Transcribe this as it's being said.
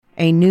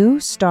A new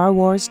Star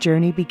Wars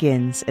journey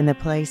begins in the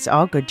place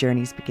all good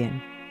journeys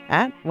begin.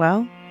 At,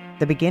 well,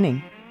 the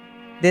beginning.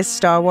 This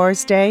Star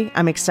Wars Day,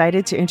 I'm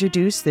excited to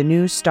introduce the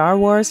new Star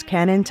Wars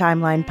Canon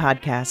Timeline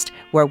podcast,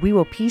 where we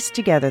will piece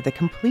together the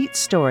complete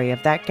story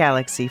of that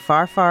galaxy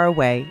far, far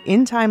away,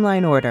 in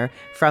timeline order,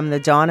 from the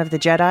dawn of the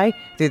Jedi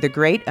through the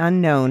great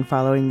unknown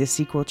following the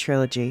sequel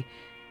trilogy.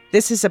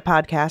 This is a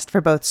podcast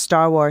for both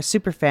Star Wars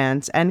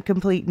superfans and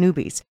complete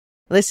newbies.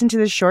 Listen to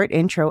the short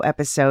intro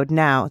episode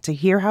now to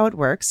hear how it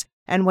works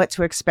and what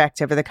to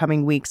expect over the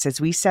coming weeks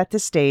as we set the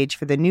stage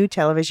for the new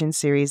television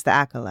series The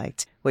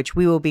Acolyte, which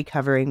we will be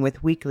covering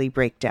with weekly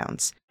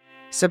breakdowns.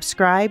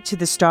 Subscribe to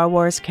the Star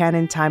Wars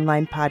Canon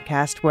Timeline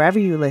podcast wherever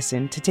you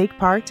listen to take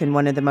part in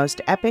one of the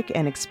most epic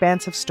and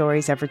expansive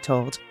stories ever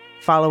told,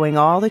 following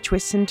all the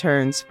twists and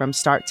turns from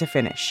start to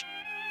finish.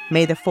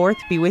 May the 4th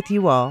be with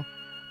you all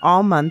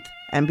month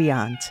and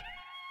beyond.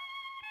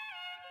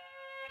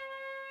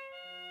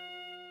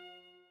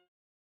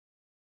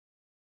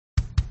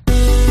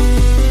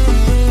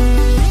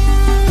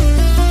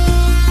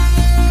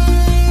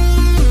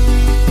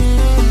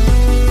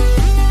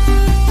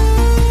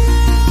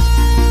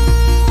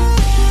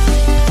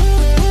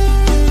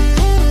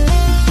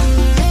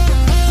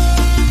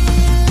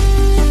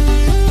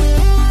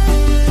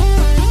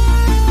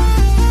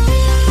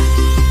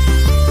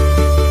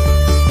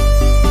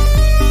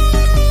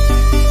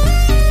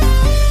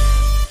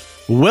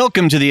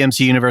 Welcome to the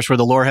MCUniverse, where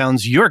the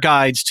Lorehounds, your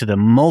guides to the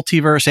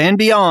multiverse and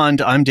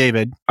beyond. I'm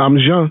David. I'm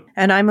Jean.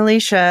 And I'm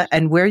Alicia,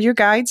 and we're your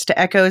guides to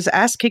Echo's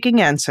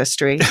ass-kicking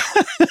ancestry.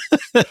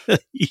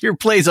 Your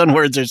plays on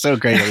words are so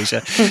great,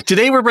 Alicia.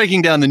 Today we're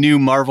breaking down the new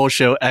Marvel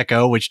show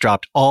Echo, which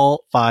dropped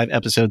all 5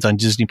 episodes on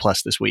Disney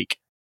Plus this week.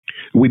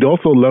 We'd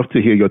also love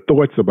to hear your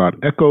thoughts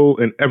about Echo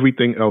and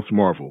everything else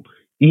Marvel.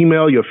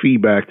 Email your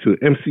feedback to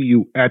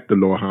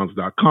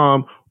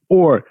mcu@thelorehounds.com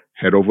or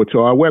head over to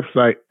our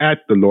website at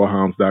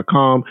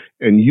thelorehounds.com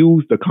and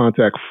use the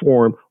contact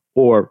form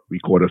or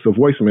record us a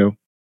voicemail.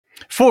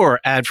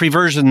 For ad-free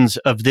versions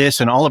of this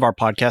and all of our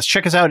podcasts,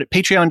 check us out at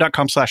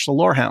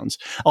patreon.com/thelorehounds.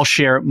 I'll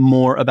share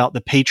more about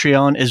the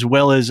Patreon as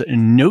well as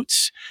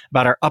notes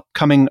about our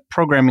upcoming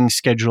programming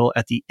schedule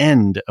at the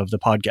end of the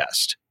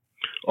podcast.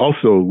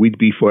 Also, we'd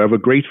be forever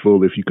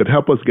grateful if you could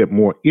help us get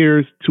more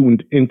ears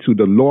tuned into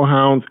the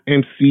Lorehounds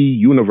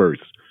MCUniverse.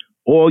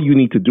 All you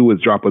need to do is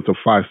drop us a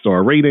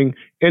 5-star rating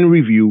and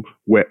review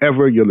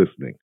wherever you're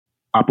listening.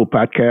 Apple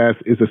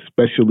Podcasts is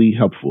especially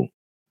helpful,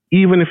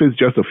 even if it's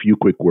just a few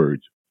quick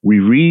words. We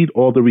read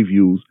all the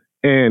reviews,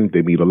 and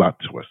they mean a lot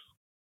to us.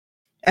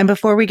 And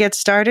before we get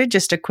started,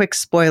 just a quick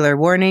spoiler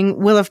warning.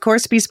 We'll, of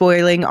course, be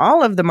spoiling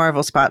all of the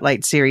Marvel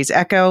Spotlight series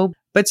Echo,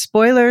 but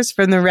spoilers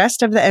from the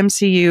rest of the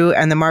MCU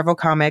and the Marvel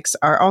comics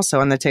are also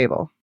on the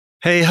table.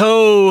 Hey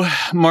ho,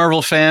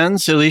 Marvel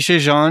fans. Alicia,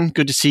 Jean,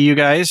 good to see you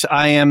guys.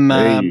 I am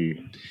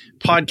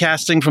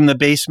podcasting from the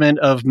basement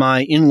of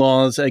my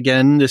in-laws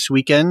again this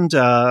weekend.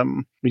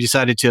 We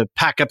decided to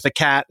pack up the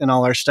cat and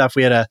all our stuff.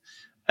 We had an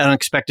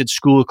unexpected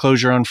school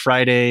closure on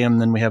Friday,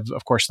 and then we have,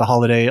 of course, the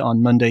holiday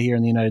on Monday here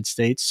in the United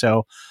States.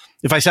 So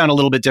if I sound a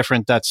little bit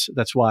different, that's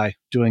why.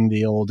 Doing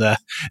the old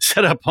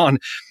setup on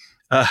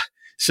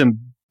some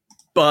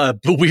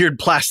weird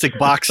plastic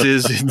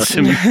boxes and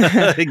some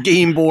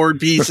game board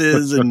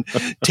pieces and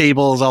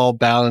tables all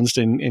balanced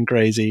and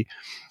crazy.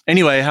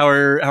 Anyway, how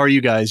are you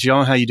guys?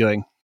 Jean, how you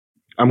doing?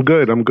 I'm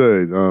good.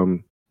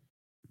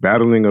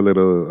 Battling a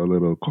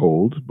little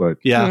cold, but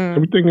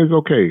everything is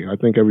okay. I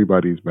think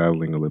everybody's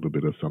battling a little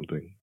bit of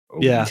something.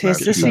 Yeah, tis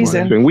the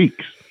season. It's been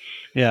weeks.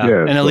 Yeah.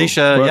 And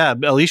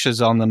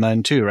Alicia's on the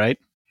mend too, right?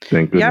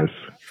 Thank goodness.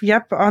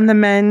 Yep, on the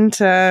mend,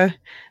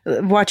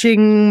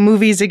 watching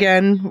movies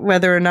again,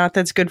 whether or not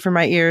that's good for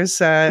my ears,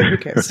 who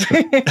cares?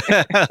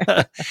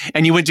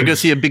 And you went to go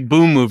see a big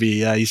boom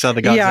movie. You saw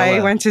the Godzilla. Yeah,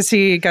 I went to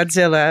see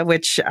Godzilla,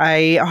 which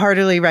I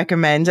heartily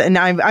recommend. And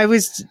I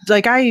was,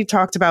 like I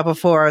talked about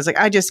before, I was like,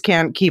 I just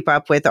can't keep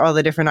up with all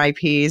the different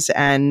IPs,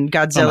 and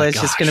Godzilla is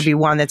just going to be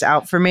one that's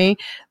out for me.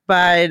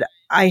 But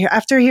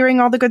after hearing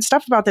all the good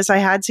stuff about this, I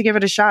had to give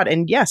it a shot.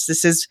 And yes,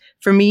 this is,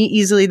 for me,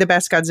 easily the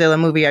best Godzilla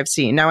movie I've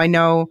seen. Now,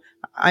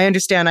 I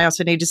understand I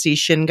also need to see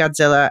Shin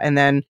Godzilla and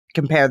then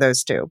compare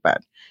those two.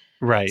 But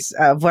right,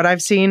 what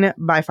I've seen,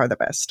 by far the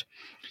best.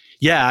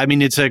 Yeah, I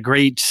mean, it's a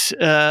great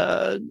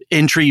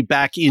entry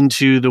back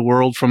into the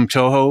world from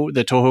Toho,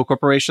 the Toho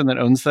Corporation that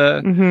owns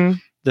the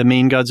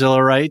main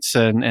Godzilla rights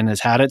and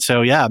has had it.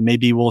 So yeah,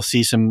 maybe we'll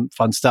see some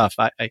fun stuff.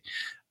 I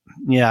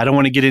don't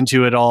want to get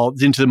into it all,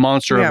 into the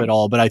monster of it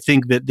all, but I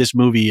think that this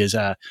movie is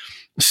a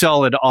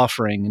solid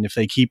offering, and if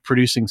they keep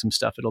producing some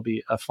stuff, it'll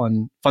be a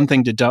fun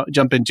thing to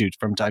jump into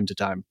from time to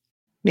time.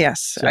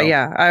 Yes, so.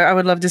 I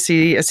would love to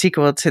see a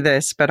sequel to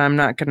this, but I'm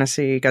not going to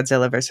see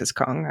Godzilla versus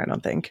Kong, I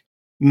don't think.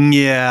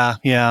 Yeah,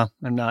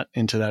 I'm not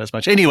into that as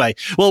much. Anyway,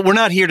 well, we're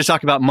not here to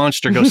talk about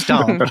Monster Go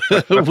Stomp.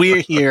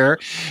 We're here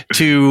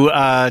to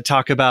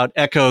talk about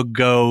Echo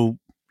Go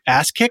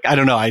Ass Kick. I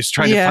don't know. I was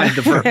trying to find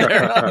the verb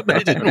there, but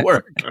it didn't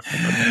work.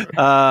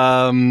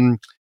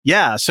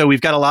 So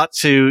we've got a lot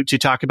to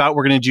talk about.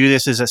 We're going to do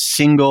this as a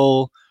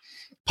single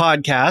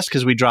podcast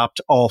because we dropped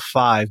all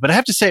 5. But I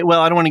have to say,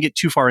 well, I don't want to get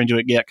too far into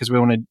it yet because we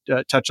want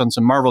to touch on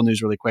some Marvel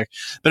news really quick.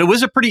 But it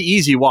was a pretty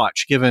easy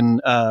watch given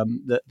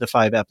the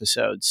 5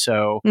 episodes.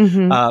 So,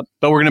 but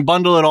we're going to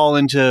bundle it all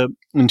into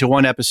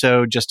one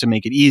episode just to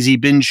make it easy.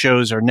 Binge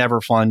shows are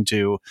never fun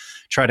to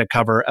try to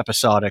cover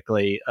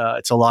episodically.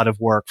 It's a lot of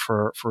work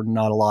for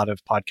not a lot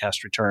of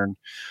podcast return.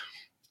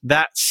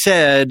 That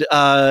said,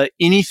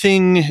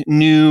 anything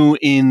new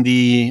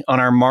on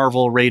our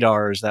Marvel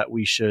radars that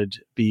we should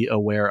be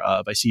aware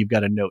of? I see you've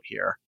got a note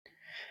here.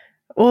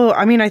 Well,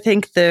 I mean, I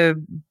think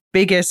the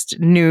biggest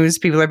news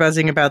people are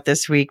buzzing about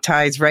this week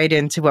ties right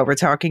into what we're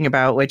talking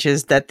about, which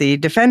is that the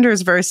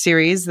Defenders-verse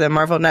series, the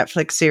Marvel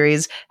Netflix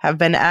series, have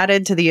been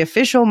added to the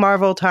official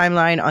Marvel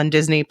timeline on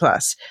Disney+.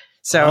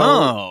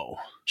 So,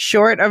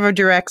 short of a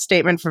direct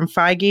statement from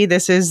Feige,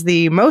 this is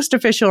the most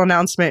official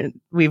announcement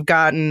we've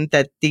gotten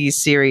that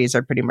these series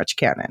are pretty much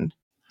canon.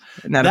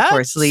 And that, of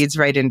course, leads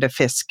right into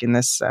Fisk in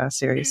this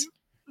series.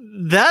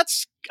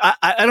 That's,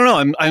 I don't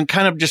know. I'm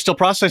kind of just still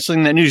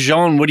processing that news.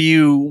 Jean,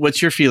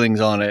 what's your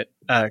feelings on it?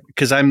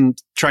 Because I'm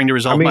trying to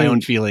resolve my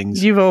own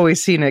feelings. You've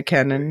always seen it,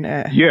 Kenan.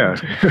 Yeah.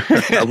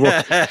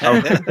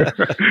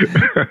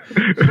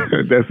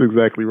 That's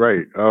exactly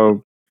right.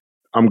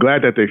 I'm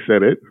glad that they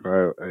said it.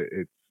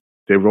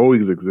 They've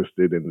always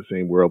existed in the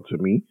same world to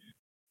me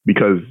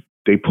because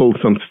they pulled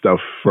some stuff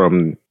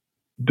from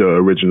the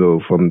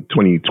original, from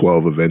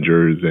 2012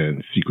 Avengers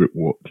and Secret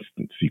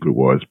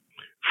Wars,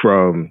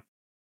 from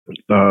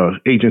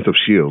Agents of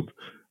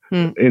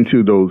S.H.I.E.L.D.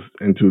 into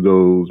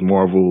those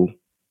Marvel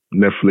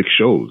Netflix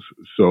shows.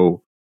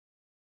 So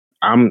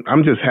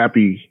I'm just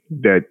happy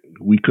that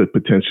we could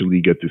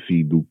potentially get to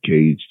see Luke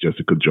Cage,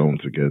 Jessica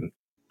Jones again.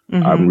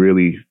 I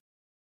really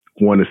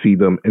want to see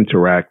them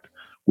interact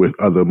with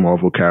other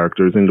Marvel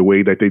characters in the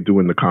way that they do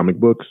in the comic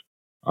books.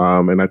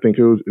 And I think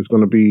it's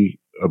going to be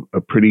a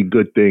pretty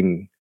good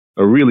thing,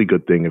 a really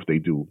good thing if they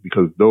do,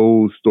 because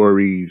those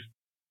stories,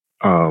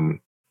 some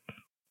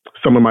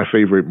of my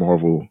favorite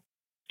Marvel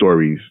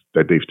stories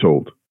that they've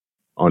told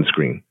on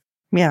screen.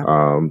 Yeah.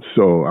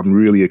 So I'm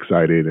really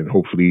excited, and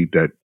hopefully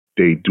that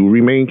they do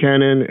remain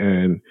canon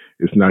and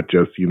it's not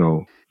just,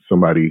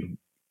 somebody,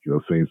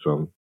 saying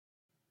some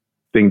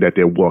thing that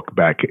they'll walk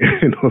back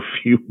in a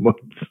few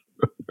months.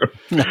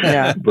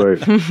 Yeah. But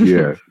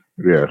yeah.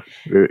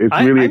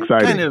 It's really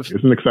exciting. It's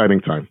an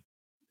exciting time.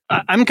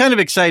 I'm kind of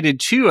excited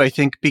too, I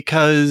think,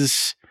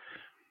 because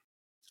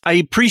I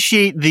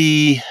appreciate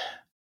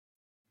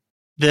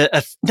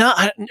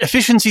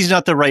efficiency is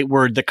not the right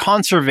word, the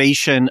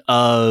conservation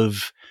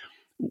of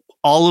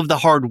all of the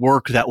hard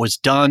work that was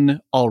done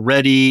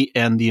already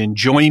and the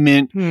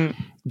enjoyment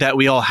that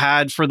we all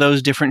had for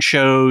those different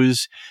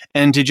shows,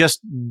 and to just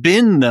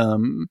bin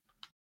them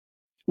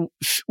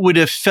would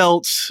have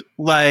felt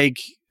like,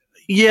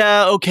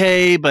 yeah,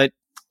 okay, but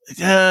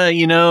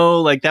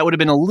like that would have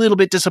been a little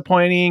bit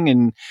disappointing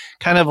and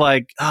kind of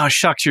like, oh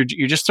shucks, you're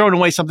just throwing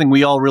away something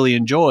we all really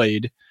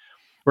enjoyed.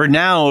 Where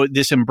now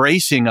this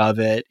embracing of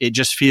it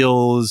just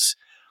feels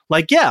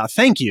like, yeah,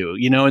 thank you.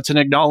 It's an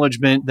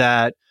acknowledgement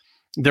that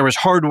there was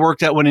hard work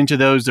that went into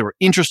those. There were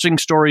interesting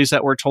stories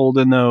that were told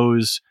in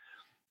those,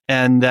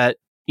 and that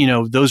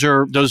those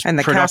and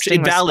the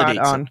casting was spot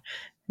on.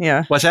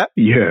 Yeah. What's that?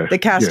 Yeah. The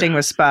casting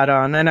was spot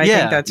on. And I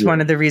think that's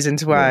one of the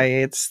reasons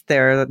why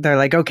they're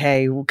like,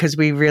 okay, because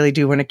we really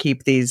do want to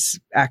keep these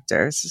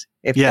actors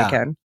if they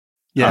can.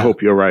 Yeah. I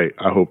hope you're right.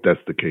 I hope that's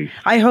the case.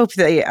 I hope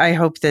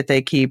that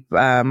they keep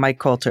Mike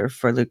Coulter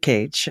for Luke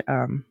Cage.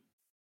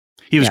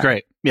 He was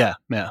great. Yeah.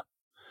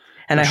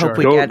 And I hope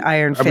we get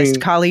Iron Fist.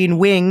 Colleen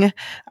Wing,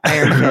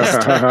 Iron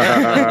Fist.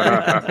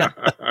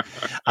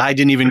 I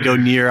didn't even go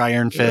near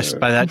Iron Fist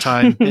by that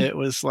time. It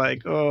was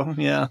like, oh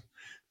yeah, I'm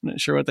not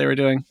sure what they were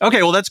doing.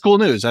 Okay, well that's cool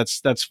news.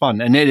 That's fun,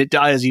 and it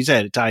as you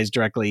said, it ties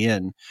directly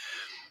in.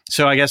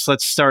 So I guess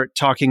let's start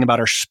talking about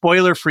our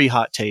spoiler-free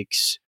hot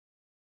takes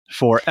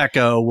for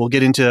Echo. We'll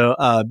get into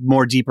a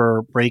more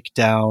deeper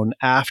breakdown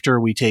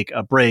after we take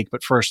a break,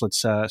 but first let's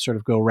sort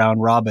of go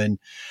round robin.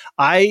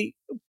 I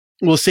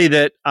will say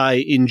that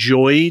I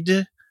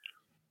enjoyed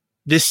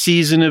this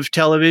season of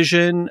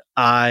television.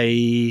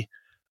 I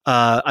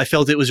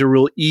felt it was a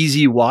real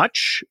easy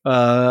watch.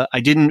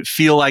 I didn't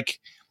feel like,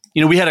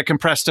 we had a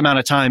compressed amount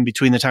of time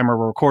between the time we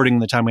were recording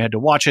and the time we had to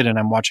watch it. And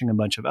I'm watching a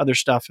bunch of other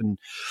stuff, and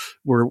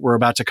we're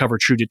about to cover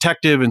True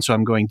Detective. And so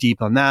I'm going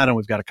deep on that. And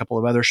we've got a couple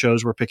of other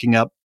shows we're picking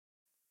up.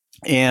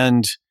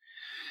 And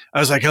I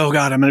was like, oh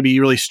God, I'm going to be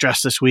really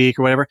stressed this week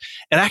or whatever.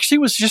 It actually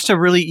was just a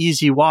really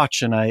easy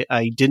watch. And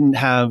I didn't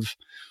have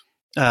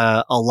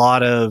a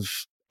lot of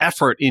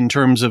effort in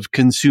terms of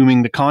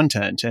consuming the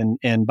content.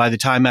 And by the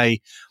time I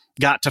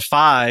got to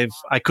 5,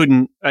 I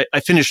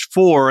finished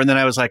 4, and then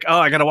I was like, oh,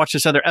 I got to watch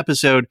this other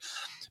episode,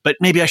 but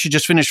maybe I should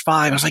just finish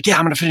 5. I was like, yeah,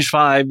 I'm going to finish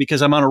 5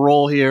 because I'm on a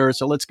roll here.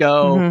 So let's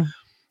go. Mm-hmm.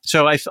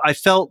 So I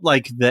felt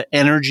like the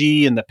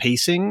energy and the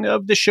pacing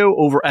of the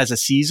show as a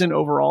season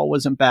overall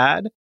wasn't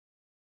bad.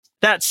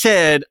 That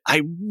said,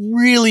 I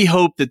really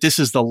hope that this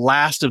is the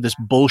last of this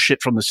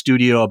bullshit from the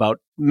studio about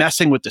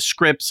messing with the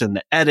scripts and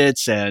the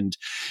edits and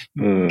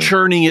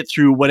churning it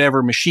through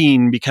whatever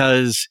machine,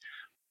 because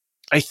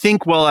I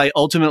think while I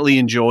ultimately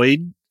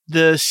enjoyed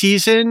the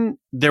season,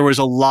 there was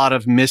a lot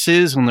of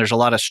misses and there's a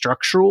lot of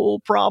structural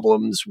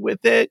problems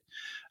with it.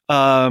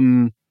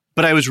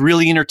 But I was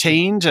really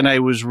entertained, and I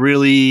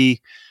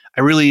really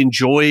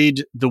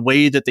enjoyed the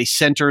way that they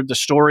centered the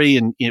story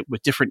and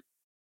with different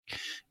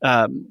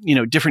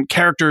different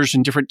characters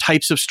and different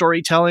types of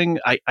storytelling.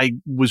 I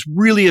was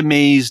really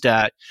amazed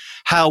at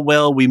how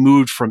well we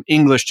moved from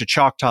English to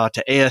Choctaw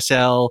to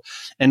ASL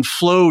and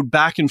flowed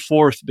back and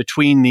forth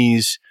between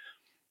these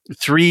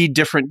 3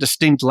 different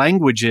distinct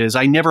languages.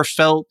 I never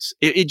felt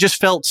it just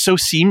felt so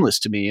seamless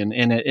to me,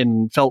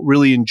 and felt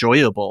really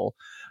enjoyable.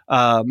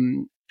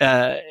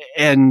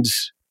 And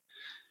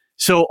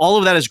so all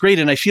of that is great.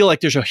 And I feel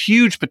like there's a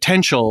huge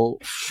potential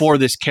for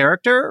this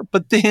character,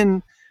 but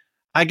then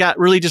I got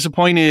really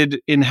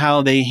disappointed in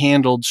how they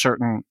handled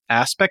certain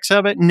aspects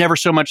of it. Never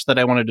so much that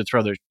I wanted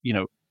to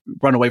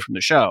run away from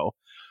the show.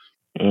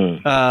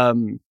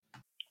 And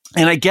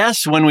I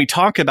guess when we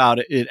talk about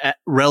it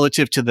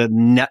relative to the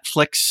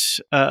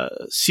Netflix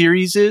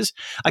series,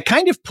 I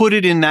kind of put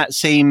it in that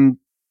same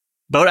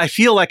boat. I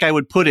feel like I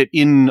would put it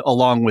in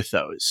along with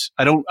those.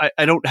 I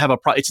don't have a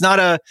problem. It's not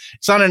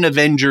an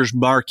Avengers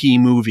marquee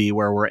movie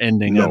where we're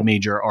ending a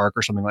major arc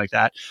or something like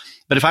that.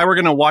 But if I were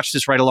going to watch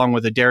this right along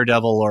with a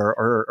Daredevil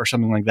or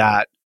something like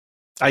that,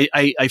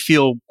 I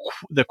feel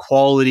the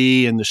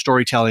quality and the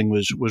storytelling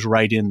was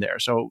right in there.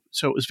 So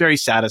it was very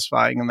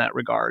satisfying in that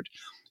regard.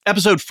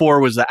 Episode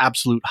 4 was the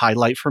absolute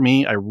highlight for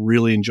me. I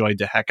really enjoyed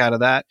the heck out of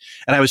that.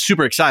 And I was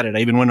super excited. I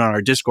even went on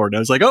our Discord and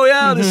I was like, oh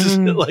yeah, this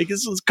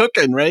is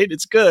cooking, right?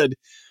 It's good.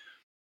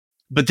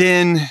 But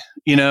then,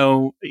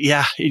 you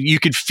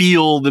could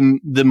feel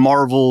the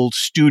Marvel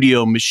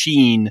studio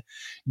machine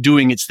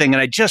doing its thing.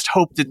 And I just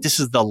hope that this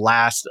is the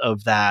last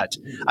of that.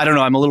 I don't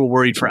know. I'm a little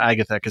worried for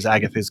Agatha, because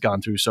Agatha has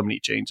gone through so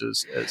many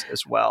changes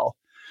as well.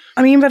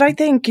 I mean, but I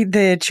think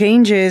the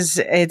changes,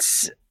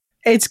 it's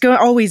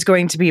always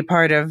going to be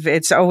part of,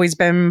 it's always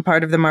been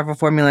part of the Marvel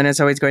formula, and it's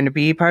always going to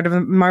be part of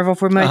the Marvel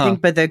formula, I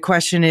think. But the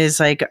question is,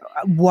 like,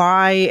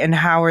 why and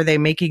how are they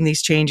making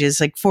these changes?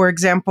 Like, for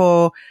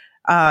example,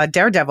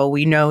 Daredevil,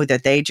 we know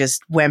that they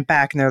just went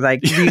back and they're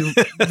like,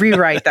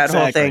 rewrite that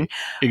whole thing.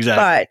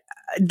 Exactly.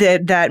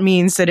 But that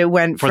means that it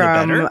went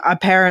from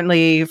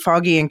apparently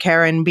Foggy and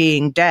Karen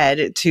being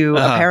dead to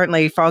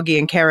apparently Foggy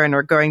and Karen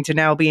are going to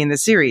now be in the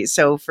series.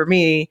 So for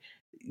me,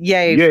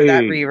 Yay for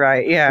that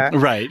rewrite. Yeah.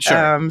 Right.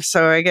 Sure.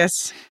 So I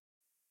guess,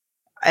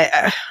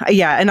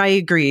 and I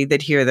agree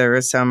that here there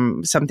are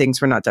some things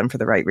were not done for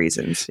the right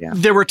reasons. Yeah.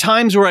 There were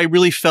times where I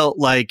really felt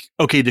like,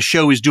 okay, the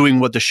show is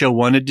doing what the show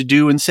wanted to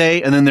do and say.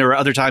 And then there were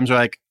other times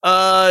where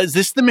is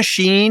this the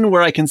machine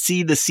where I can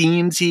see the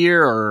seams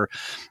here, or,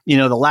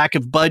 the lack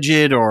of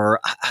budget, or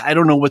I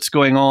don't know what's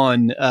going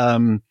on.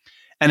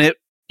 And it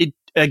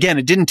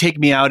didn't take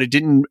me out. It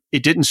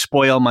didn't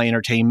spoil my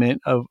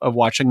entertainment of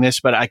watching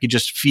this, but I could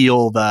just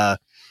feel the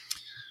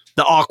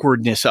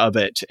awkwardness of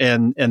it.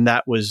 And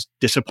that was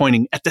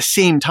disappointing. At the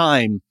same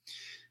time,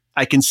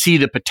 I can see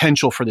the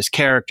potential for this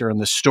character and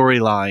the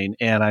storyline.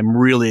 And I'm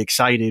really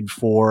excited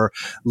for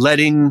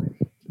letting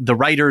the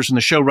writers and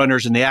the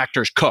showrunners and the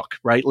actors cook,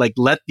 right? Like,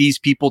 let these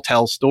people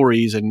tell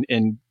stories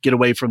and get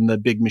away from the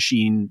big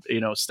machine,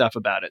 stuff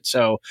about it.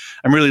 So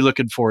I'm really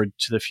looking forward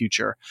to the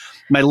future.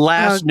 My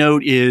last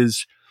note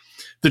is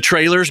the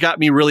trailers got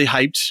me really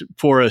hyped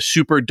for a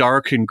super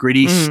dark and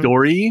gritty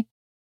story.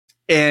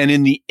 And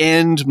in the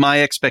end,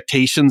 my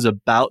expectations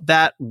about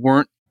that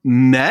weren't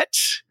met.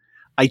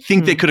 I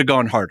think they could have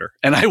gone harder,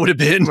 and I would have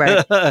been,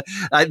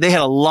 they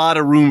had a lot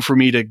of room for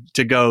me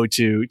to go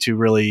to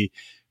really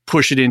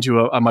push it into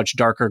a much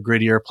darker,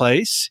 grittier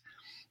place.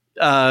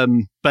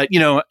 But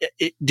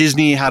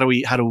Disney, how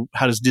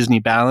does Disney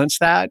balance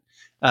that?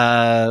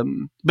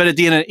 But at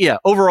the end,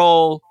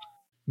 overall,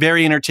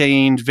 very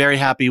entertained, very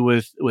happy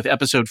with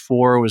episode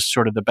 4. Was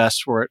sort of the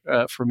best for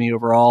me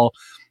overall,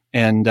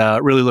 and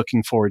really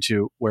looking forward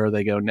to where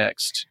they go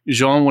next.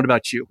 Jean, what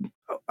about you?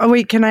 Oh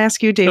wait, can I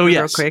ask you, David,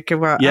 real quick?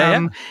 Well,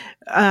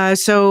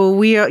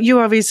 so you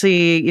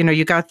obviously,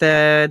 you got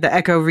the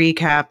Echo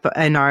recap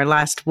in our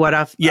last What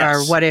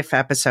If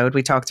episode.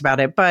 We talked about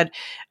it, but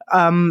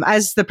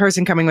as the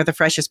person coming with the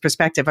freshest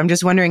perspective, I'm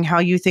just wondering how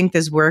you think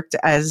this worked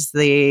as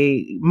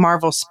the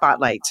Marvel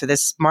Spotlight. So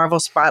this Marvel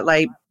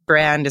Spotlight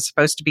brand is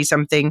supposed to be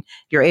something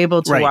you're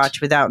able to watch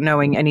without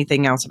knowing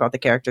anything else about the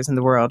characters in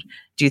the world.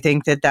 Do you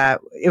think that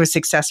it was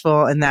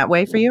successful in that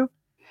way for you?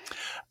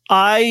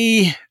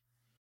 I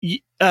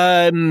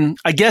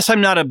guess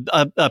I'm not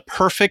a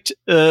perfect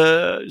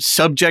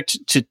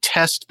subject to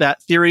test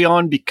that theory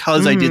on,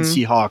 because I did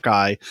see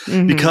Hawkeye,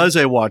 because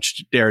I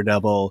watched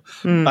Daredevil.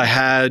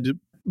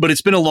 But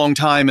it's been a long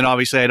time, and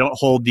obviously I don't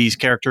hold these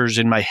characters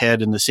in my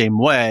head in the same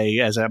way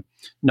as a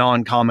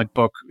non-comic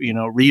book,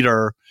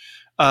 reader.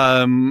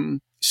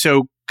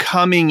 So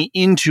coming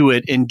into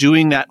it and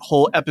doing that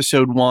whole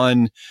episode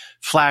 1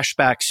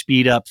 flashback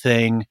speed up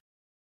thing,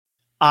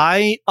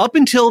 up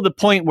until the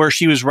point where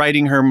she was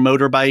riding her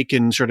motorbike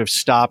and sort of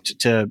stopped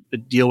to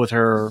deal with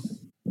her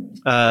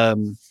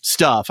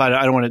stuff. I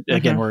don't want to,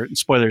 again, we're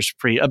spoilers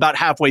free. About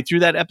halfway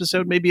through that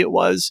episode, maybe it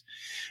was,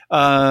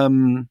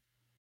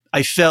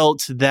 I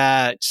felt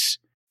that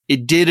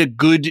it did a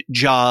good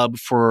job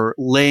for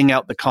laying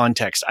out the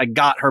context. I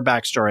got her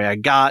backstory. I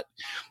got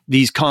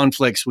these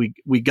conflicts.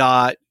 We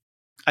got,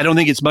 I don't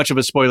think it's much of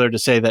a spoiler to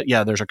say that,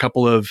 yeah, there's a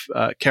couple of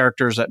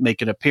characters that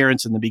make an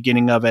appearance in the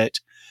beginning of it.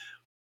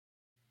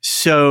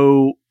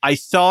 So I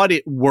thought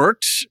it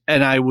worked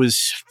and I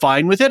was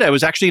fine with it. I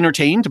was actually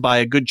entertained by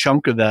a good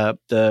chunk of the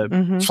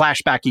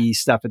flashbacky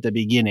stuff at the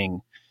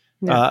beginning.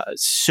 Yeah.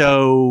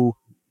 So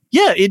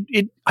yeah,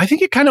 I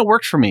think it kind of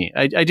worked for me.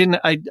 I don't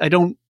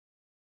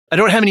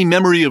have any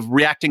memory of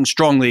reacting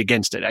strongly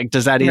against it.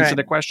 Does that answer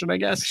the question, I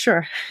guess?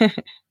 Sure.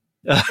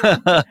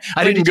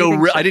 I didn't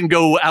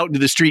go out into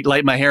the street,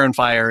 light my hair on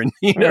fire and,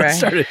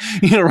 started,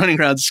 running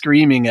around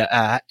screaming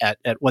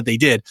at what they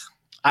did.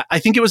 I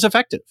think it was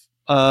effective.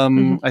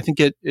 I think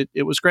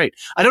it was great.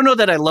 I don't know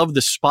that I love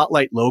the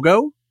Spotlight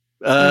logo.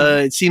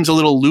 It seems a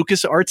little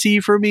Lucas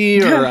artsy for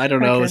me, or I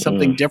don't know,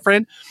 something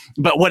different,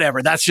 but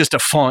whatever. That's just a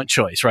font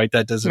choice, right?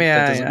 That doesn't mean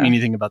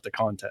anything about the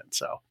content.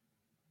 So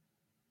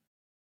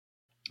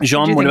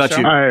Jean, what about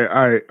you?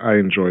 I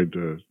enjoyed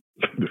the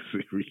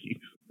series.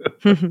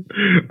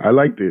 I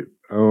liked it.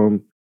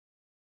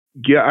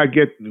 Yeah, I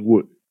get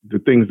the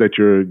things that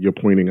you're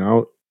pointing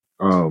out.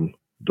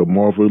 The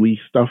Marvel-y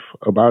stuff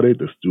about it,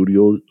 the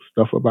studio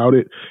stuff about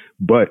it,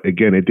 but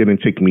again, it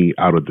didn't take me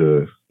out of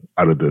the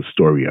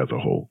story as a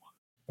whole.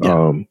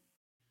 Yeah.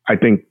 I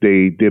think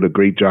they did a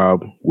great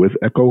job with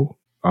Echo,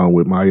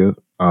 with Maya.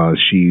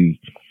 The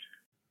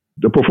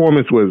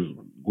performance was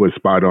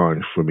spot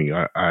on for me.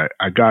 I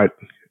got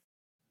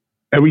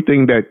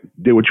everything that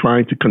they were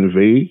trying to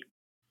convey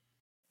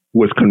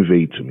was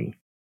conveyed to me.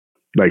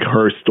 Like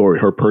her story,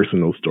 her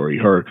personal story,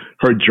 her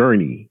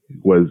journey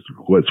was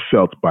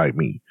felt by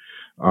me.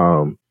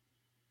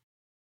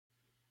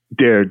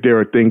 There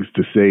are things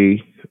to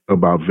say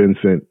about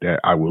Vincent that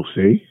I will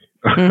say.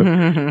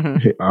 And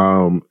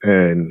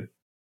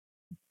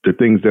the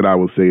things that I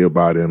will say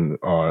about him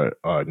are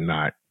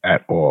not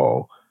at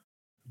all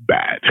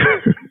bad.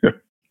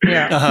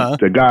 Yeah.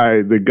 The guy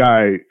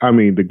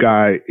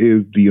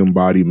is the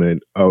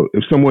embodiment of,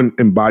 if someone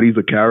embodies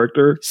a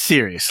character,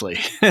 seriously,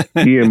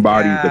 he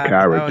embodies the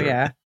character. Oh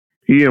yeah.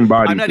 He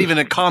embodies. I'm not even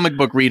a comic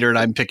book reader, and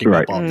I'm picking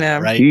up on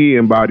that. Right? He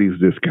embodies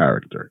this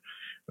character.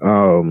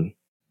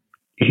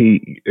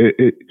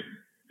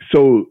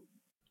 So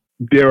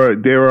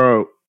there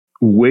are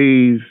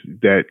ways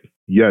that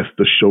yes,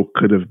 the show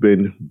could have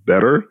been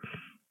better,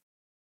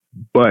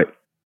 but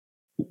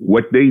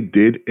what they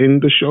did in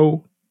the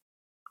show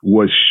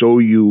was show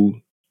you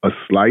a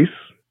slice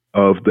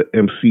of the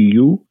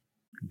MCU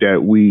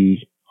that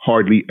we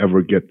hardly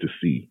ever get to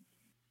see.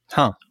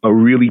 A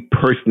really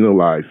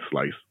personalized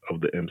slice of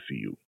the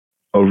MCU,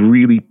 a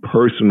really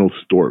personal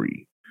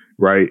story,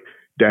 right?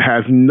 That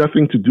has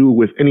nothing to do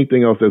with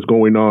anything else that's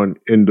going on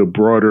in the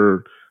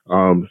broader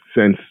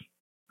sense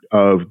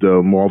of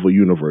the Marvel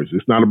universe.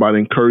 It's not about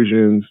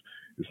incursions.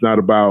 It's not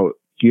about,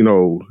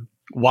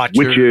 Watchers,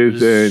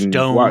 witches and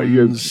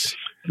stones. It's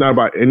not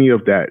about any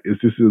of that.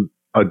 It's just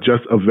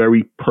a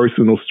very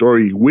personal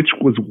story, which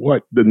was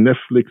what the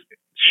Netflix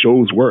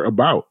shows were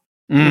about.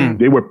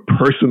 They were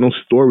personal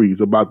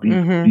stories about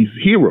these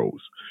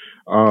heroes.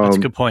 That's a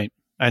good point.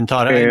 I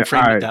hadn't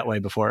framed it that way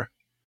before.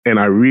 And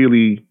I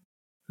really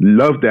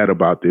love that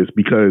about this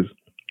because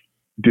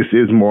this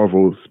is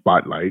Marvel's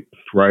spotlight,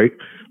 right?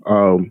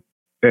 And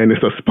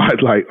it's a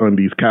spotlight on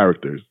these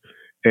characters.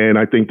 And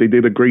I think they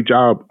did a great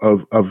job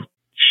of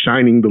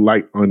shining the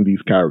light on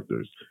these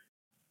characters.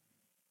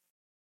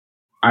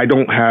 I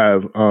don't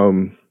have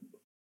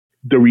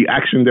the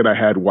reaction that I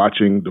had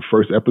watching the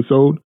first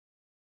episode.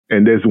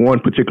 And there's one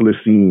particular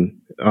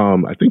scene,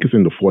 I think it's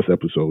in the fourth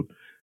episode.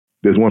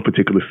 There's one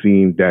particular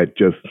scene that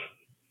just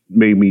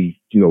made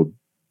me,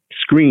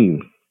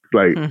 scream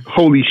like,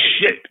 holy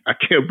shit, I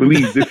can't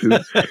believe this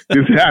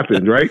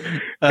happened, right?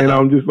 And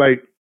I'm just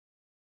like,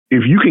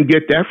 if you can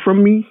get that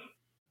from me,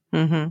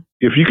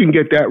 if you can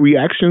get that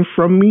reaction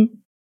from me,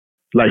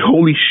 like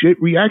holy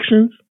shit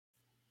reactions,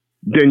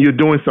 then you're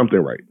doing something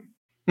right.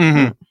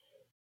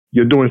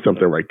 You're doing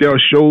something right. There are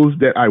shows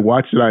that I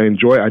watch that I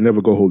enjoy. I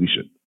never go holy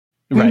shit.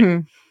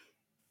 Right.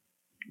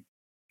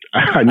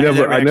 I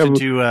never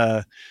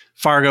to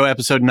Fargo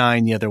episode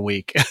 9 the other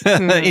week.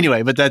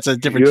 Anyway, but that's a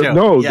different show.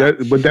 No,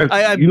 that's that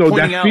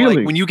feeling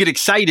like, when you get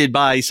excited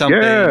by something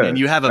and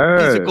you have a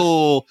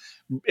physical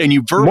and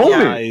you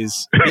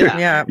verbalize. You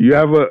have you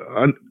have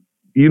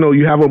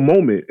a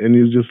moment and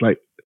it's just like,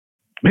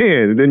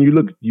 man, and then you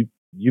look,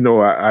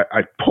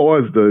 I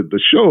paused the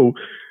show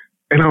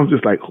and I was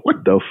just like,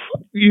 what the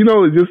fuck?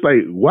 It's just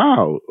like,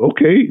 wow,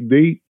 okay,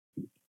 they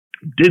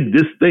did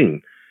this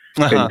thing.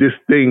 And this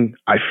thing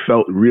I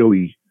felt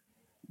really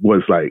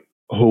was like,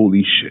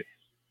 holy shit.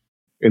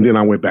 And then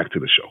I went back to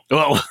the show.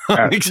 Oh,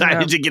 I'm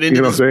excited to get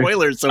into the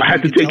spoilers. So I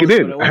had to take it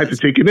in.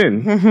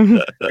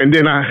 And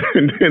then I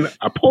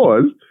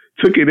paused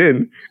took it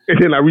in,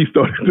 and then I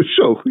restarted the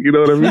show. You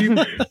know what I mean?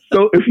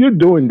 So if you're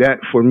doing that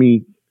for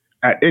me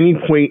at any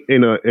point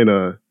in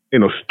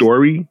a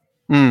story,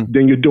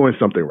 then you're doing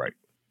something right.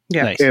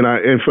 Yeah. Nice.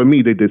 And for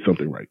me, they did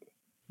something right.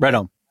 Right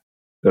on.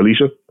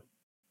 Alicia?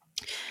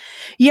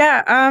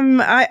 Yeah,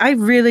 I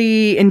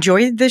really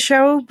enjoyed the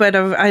show, but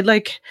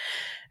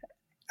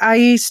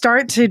I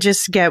start to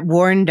just get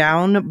worn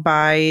down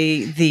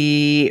by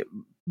the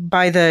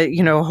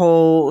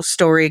whole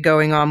story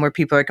going on where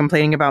people are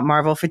complaining about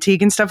Marvel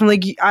fatigue and stuff. I'm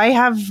like, I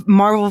have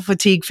Marvel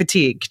fatigue.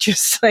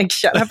 Just like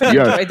shut up and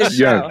enjoy the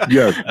show.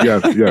 Yes.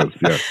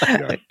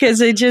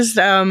 Because it just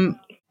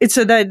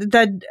so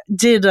that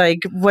did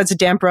like was a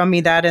damper on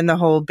me, that and the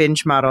whole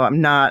binge model. I'm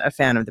not a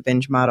fan of the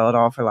binge model at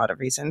all for a lot of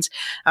reasons.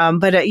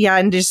 But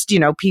and just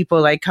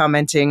people like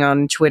commenting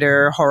on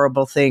Twitter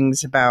horrible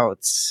things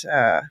about.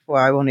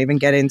 Well, I won't even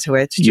get into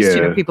it. Just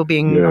people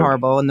being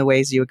horrible in the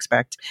ways you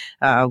expect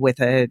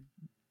with a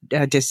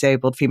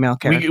disabled female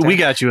character. We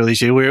got you,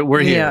 Alicia.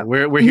 We're here. Yeah.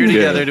 We're here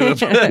together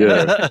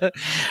to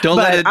don't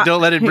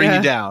let it bring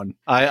you down.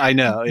 I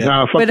know. Yeah.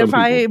 No, but if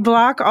I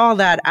block all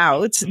that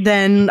out,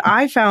 then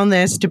I found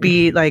this to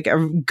be like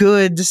a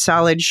good,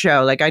 solid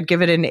show. Like I'd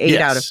give it an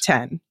 8 out of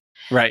 10.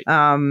 Right.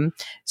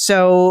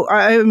 So,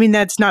 I mean,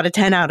 that's not a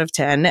 10 out of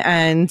 10.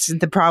 And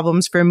the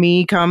problems for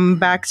me come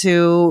back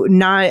to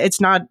it's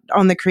not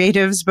on the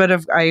creatives, but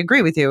I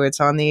agree with you.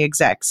 It's on the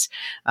execs.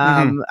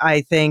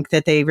 I think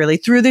that they really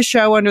threw the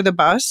show under the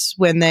bus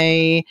when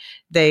they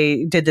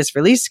did this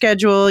release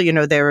schedule.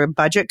 There were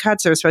budget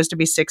cuts. There were supposed to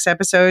be 6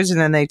 episodes.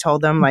 And then they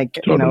told them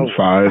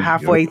 5,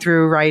 halfway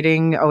through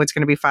writing, it's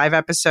going to be 5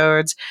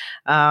 episodes.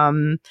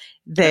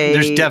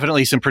 There's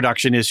definitely some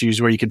production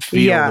issues where you could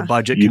feel the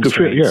budget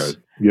constraints.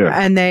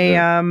 And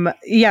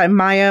they,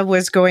 Maya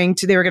was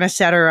they were going to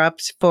set her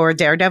up for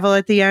Daredevil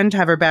at the end,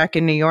 have her back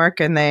in New York,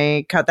 and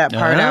they cut that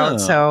part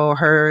out. So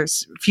her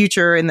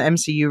future in the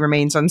MCU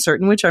remains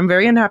uncertain, which I'm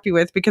very unhappy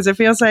with because it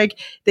feels like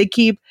they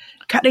keep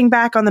cutting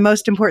back on the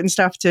most important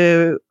stuff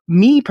to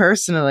me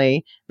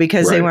personally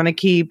because they want to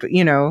keep,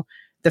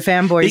 the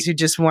fanboys who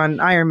just want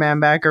Iron Man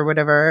back or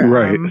whatever.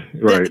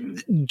 Right.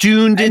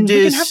 Dune did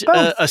this.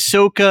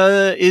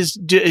 Ahsoka is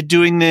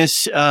doing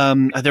this.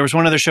 There was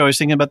one other show I was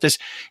thinking about this,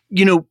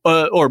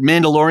 or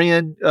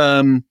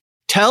Mandalorian.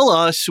 Tell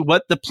us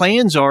what the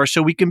plans are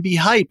so we can be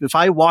hype. If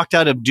I walked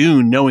out of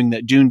Dune knowing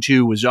that Dune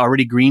 2 was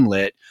already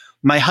greenlit,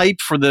 my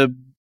hype for the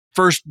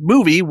first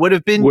movie would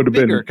have been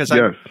bigger.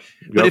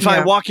 But if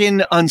I walk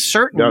in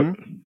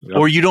uncertain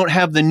or you don't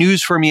have the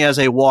news for me as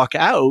I walk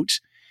out,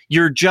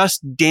 you're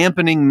just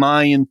dampening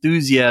my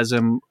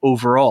enthusiasm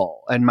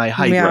overall and my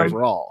hype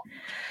overall.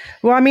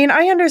 Well, I mean,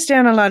 I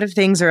understand a lot of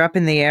things are up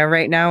in the air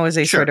right now as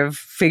they sort of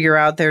figure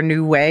out their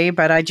new way,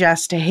 but I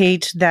just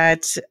hate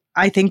that.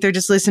 I think they're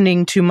just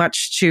listening too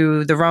much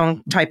to the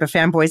wrong type of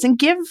fanboys and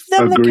give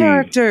them the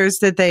characters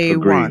that they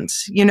want.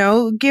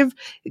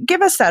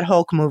 Give us that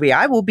Hulk movie.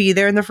 I will be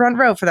there in the front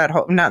row for that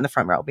Hulk. Not in the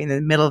front row, I'll be in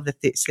the middle of the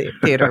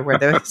theater where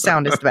the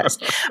sound is the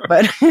best.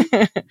 But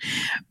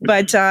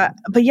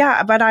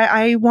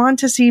I want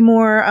to see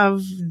more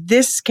of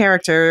this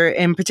character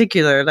in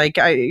particular. Like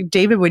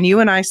David, when you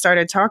and I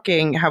started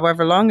talking,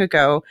 however long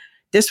ago,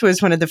 this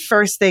was one of the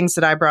first things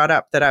that I brought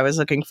up that I was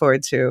looking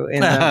forward to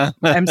in the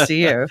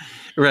MCU.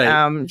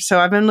 Right.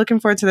 So I've been looking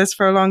forward to this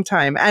for a long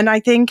time. And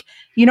I think,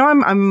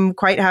 I'm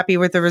quite happy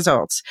with the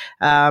results.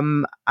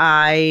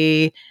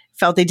 I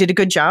felt they did a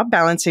good job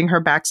balancing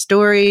her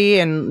backstory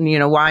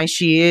and, why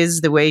she is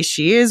the way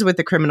she is with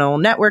the criminal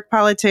network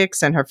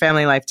politics and her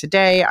family life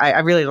today. I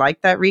really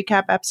liked that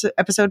recap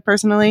episode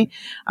personally.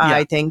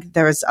 I think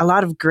there was a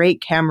lot of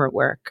great camera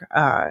work.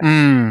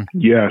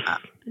 Yes,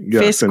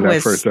 Fisk in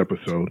that first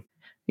episode.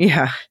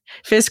 Yeah.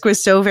 Fisk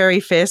was so very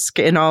Fisk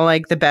in all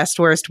like the best,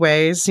 worst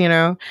ways,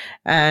 and,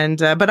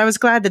 but I was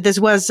glad that this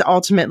was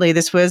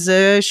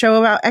a show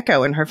about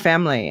Echo and her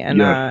family.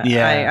 And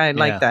I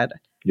like that.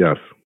 Yes.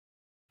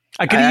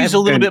 I could use a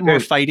little bit more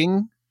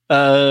fighting,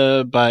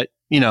 but I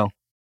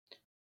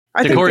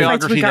think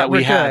choreography that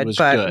we had was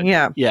good.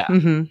 Yeah.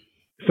 Mm-hmm.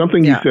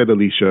 Something you said,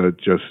 Alicia,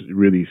 just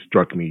really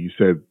struck me. You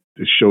said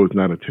the show is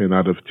not a 10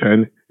 out of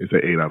 10, it's an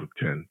 8 out of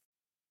 10.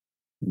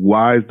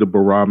 Why is the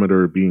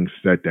barometer being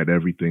set that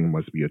everything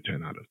must be a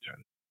 10 out of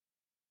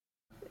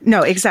 10?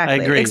 No, exactly.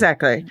 I agree.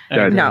 Exactly.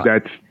 That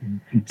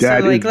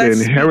is the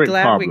inherent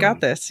problem. We got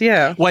this.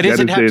 Yeah. Why does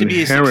it have to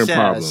be a success?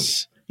 Problem.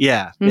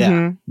 Yeah.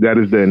 That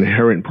is the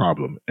inherent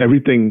problem.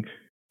 Everything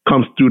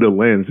comes through the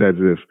lens as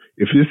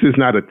if this is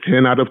not a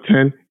 10 out of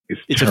 10,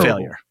 it's a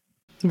failure.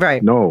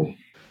 Right. No.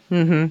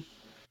 Mm-hmm.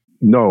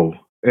 No.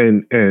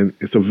 And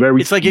it's a very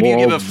it's like if you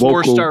give a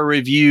 4-star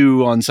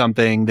review on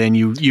something, then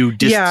you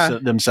diss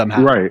them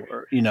somehow. Right.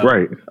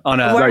 right. on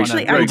a, Well, on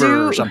actually, a I Uber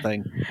do- or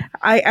something.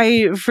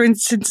 I, for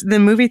instance, the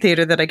movie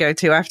theater that I go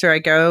to, after I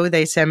go,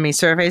 they send me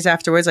surveys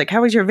afterwards, like,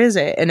 how was your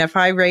visit? And if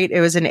I rate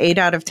it was an 8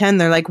 out of 10,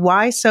 they're like,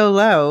 why so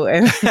low?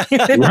 And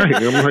Right. I'm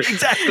like,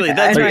 Exactly.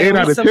 That's And like I 8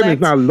 out always of 10 is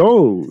not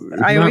low.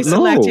 It's I not always low.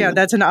 select,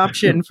 that's an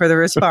option for the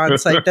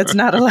response. Like, that's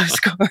not a low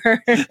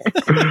score.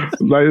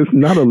 Like, it's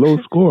not a low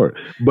score.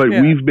 But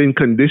Yeah. we've been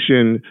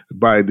conditioned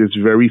by this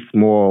very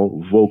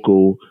small,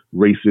 vocal,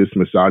 racist,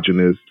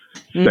 misogynist,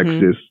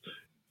 sexist,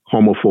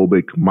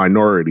 homophobic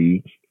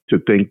minority to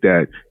think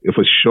that if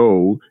a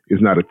show is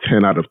not a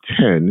 10 out of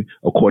 10,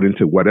 according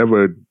to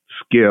whatever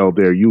scale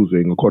they're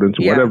using, according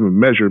to whatever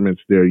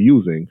measurements they're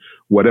using,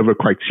 whatever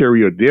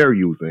criteria they're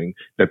using,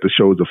 that the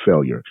show is a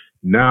failure.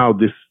 Now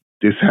this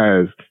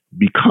has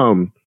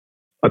become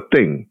a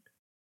thing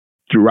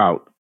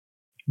throughout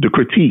the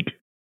critique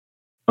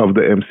of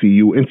the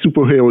MCU and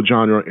superhero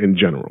genre in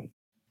general.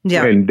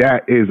 Yeah. And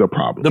that is a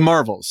problem. The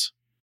Marvels.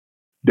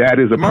 That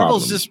is a The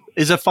Marvels problem.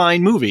 is a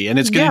fine movie, and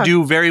it's going to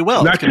do very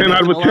well. Not It's gonna 10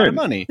 out make of a lot 10.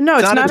 money. No,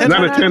 it's not a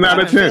 10 out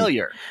of 10.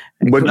 Failure.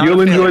 But Not you'll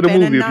a enjoy the Been a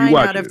movie if 9 you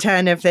watch out of it.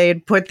 10 if they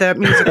had put the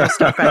musical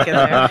stuff back in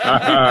there.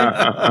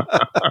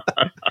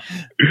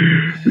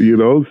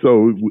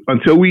 So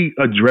until we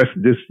address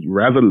this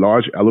rather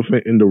large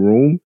elephant in the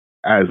room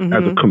as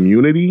a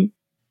community,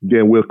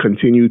 then we'll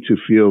continue to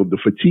feel the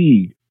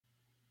fatigue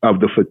of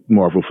the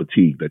Marvel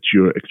fatigue that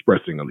you're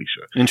expressing,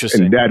 Alicia.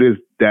 Interesting. And that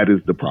is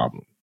the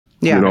problem.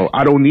 Yeah.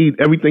 I don't need,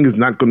 everything is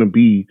not going to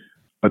be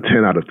a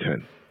 10 out of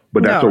 10,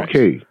 but that's No.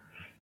 okay.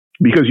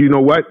 Because you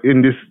know what?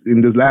 In this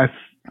last,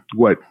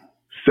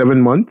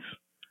 7 months,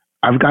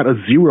 I've got a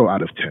 0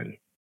 out of 10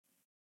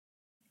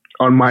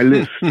 on my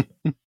list.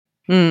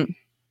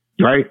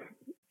 Right?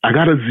 I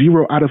got a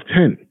 0 out of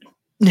 10.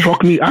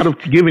 Talk me out of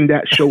giving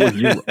that show a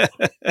 0.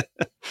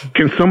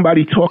 Can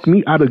somebody talk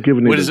me out of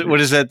giving it What a is 0? it?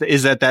 What is that?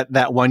 Is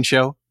that one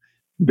show?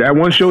 That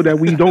one show that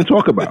we don't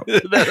talk about.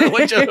 That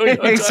one show we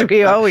don't talk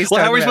We about. always Well,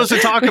 talk how are we about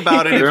supposed to talk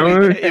about it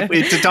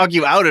to talk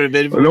you out of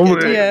it? If we No, can't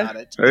talk yeah. about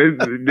it?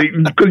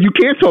 Because you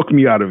can't talk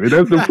me out of it.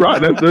 That's the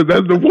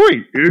that's the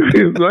point.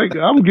 It's like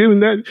I'm giving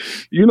that.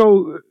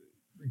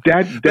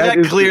 That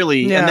is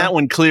clearly, and that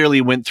one clearly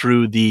went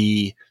through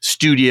the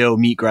studio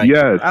meat grinder.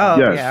 Yes, Oh,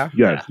 yes.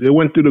 yeah. It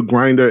went through the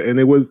grinder, and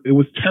it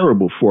was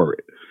terrible for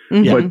it.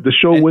 But the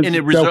show was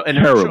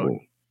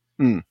terrible,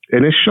 and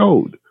it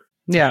showed.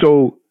 Yeah.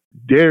 So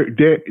there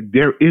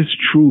is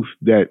truth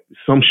that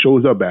some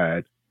shows are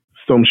bad,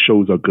 some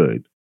shows are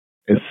good,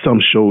 and some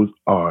shows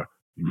are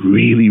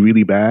really,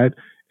 really bad,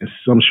 and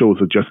some shows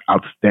are just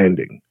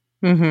outstanding.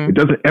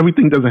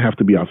 Everything doesn't have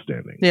to be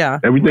outstanding. Yeah.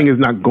 Everything is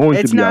not going to be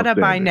outstanding. It's not a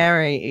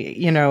binary,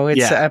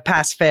 it's a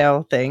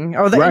pass-fail thing.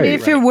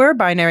 If it were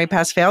binary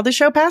pass-fail, the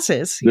show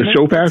passes. The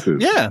show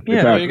passes. Yeah,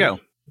 there you go.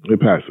 It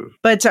passes.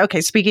 But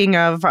okay, speaking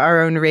of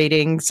our own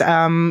ratings,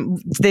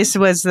 this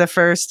was the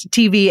first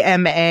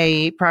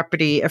TVMA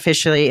property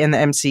officially in the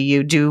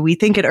MCU. Do we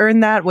think it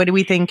earned that? What do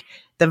we think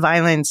the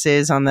violence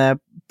is on the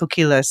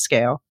Pukila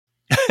scale?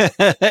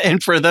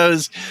 And for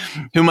those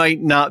who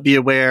might not be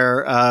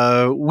aware,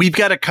 we've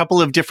got a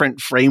couple of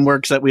different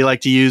frameworks that we like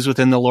to use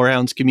within the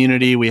Lorehounds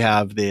community. We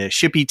have the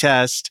Shippey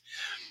test.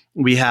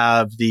 We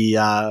have the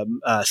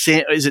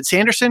is it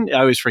Sanderson?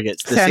 I always forget.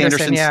 It's the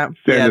Sanderson,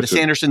 the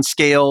Sanderson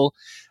scale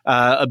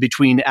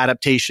between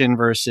adaptation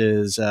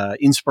versus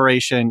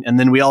inspiration, and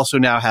then we also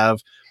now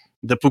have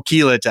the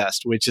Pukila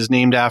test, which is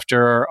named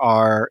after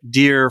our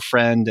dear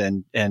friend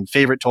and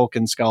favorite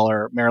Tolkien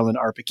scholar, Marilyn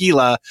R.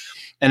 Pukila.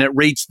 And it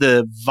rates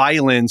the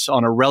violence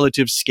on a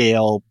relative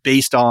scale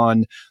based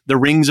on the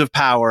rings of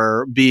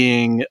power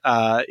being,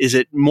 is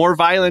it more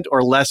violent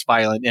or less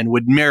violent? And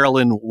would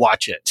Marilyn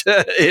watch it?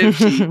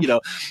 If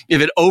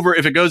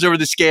it goes over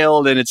the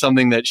scale, then it's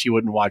something that she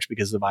wouldn't watch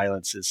because the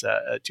violence is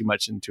too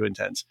much and too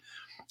intense.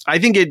 I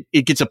think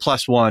it gets a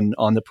 +1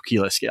 on the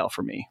Pukila scale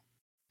for me,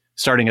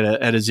 starting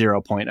at a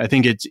 0 point. I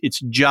think it's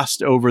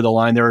just over the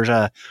line. There was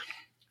a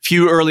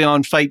few early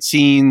on fight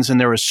scenes, and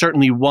there was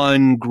certainly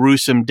one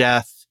gruesome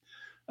death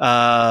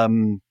that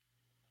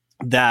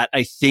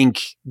I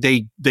think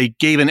they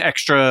gave an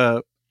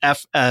extra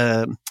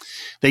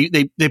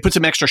they put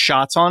some extra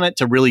shots on it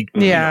to really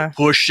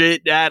push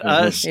it at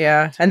us.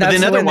 Yeah. And that's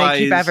when they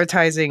keep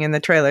advertising in the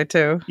trailer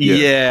too.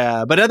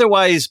 Yeah. But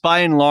otherwise, by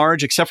and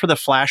large, except for the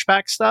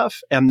flashback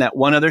stuff and that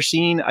one other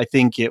scene, I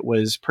think it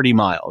was pretty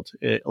mild.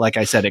 Like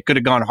I said, it could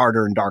have gone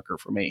harder and darker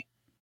for me.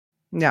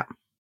 Yeah.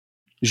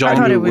 Jean, I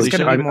thought it was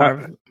going to be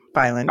more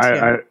violent.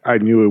 I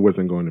knew it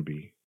wasn't going to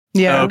be.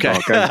 Yeah. Okay.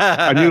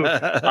 I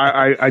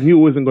knew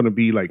it wasn't going to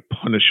be like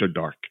Punisher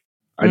dark.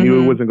 I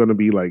knew it wasn't going to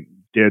be like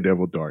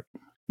Daredevil dark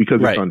because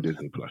it's on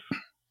Disney Plus.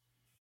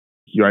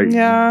 Right?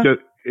 Yeah.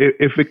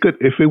 If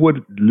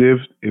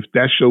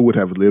that show would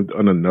have lived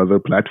on another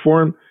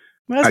platform,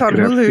 well, that's I on could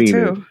have Hulu seen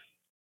too. It.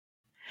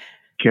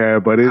 Yeah,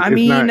 but it's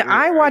not,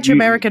 I watch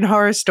American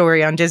Horror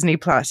Story on Disney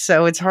Plus,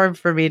 so it's hard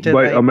for me to.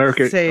 But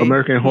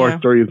American Horror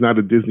Story is not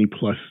a Disney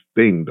Plus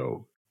thing,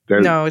 though.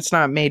 No, it's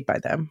not made by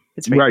them.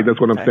 It's made right. That's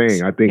what I'm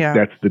saying. I think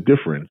that's the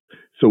difference.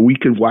 So we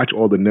can watch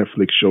all the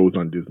Netflix shows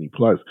on Disney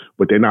Plus,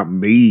 but they're not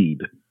made.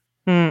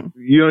 I think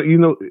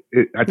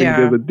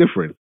there's a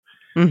difference.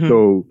 Mm-hmm.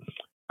 So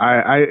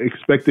I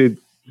expected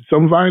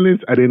some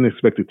violence. I didn't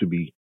expect it to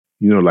be,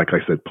 like I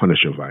said,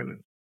 Punisher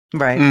violence.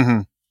 Right. Mm-hmm.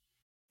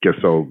 Yeah.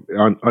 So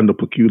on the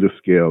peculiar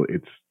scale,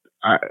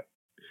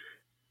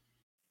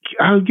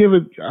 I'll give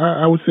it.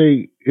 I would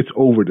say it's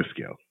over the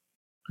scale.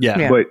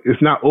 Yeah. But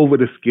it's not over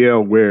the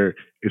scale where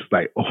it's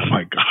like, oh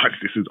my God,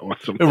 this is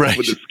awesome. Right.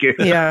 Over the scale.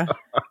 Yeah.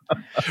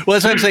 Well,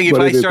 that's what I'm saying.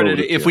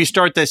 If we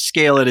start this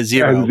scale at a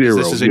zero,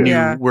 this is a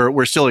new,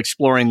 we're still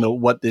exploring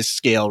what this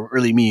scale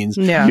really means.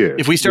 Yeah.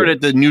 If we start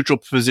at the neutral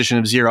position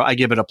of zero,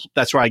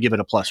 that's where I give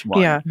it a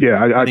 +1. Yeah.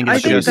 Yeah. I think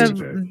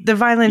the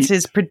violence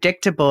is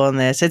predictable in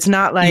this. It's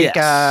not like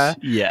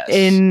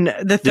in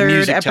the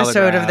third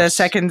episode of the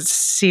second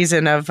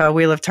season of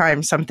Wheel of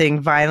Time,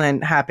 something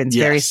violent happens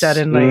very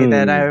suddenly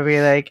that I would be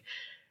like,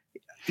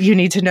 you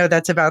need to know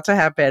that's about to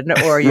happen,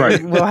 or you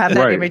will have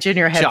that image in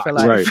your head for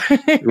life.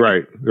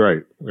 Right.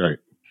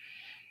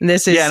 And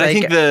this is and I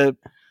think the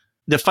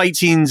fight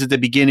scenes at the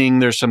beginning,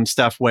 there's some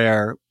stuff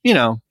where,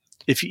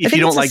 if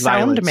you don't like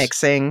violence. Sound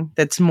mixing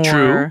that's more...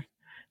 True.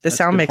 The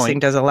sound mixing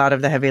does a lot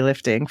of the heavy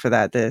lifting for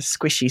that, the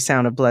squishy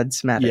sound of blood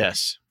smattering.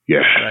 Yes.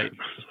 Yeah.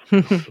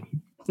 Right.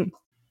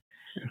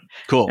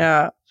 Cool.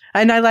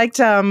 And I liked,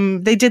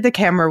 they did the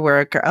camera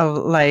work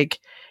of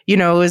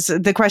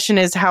the question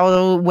is,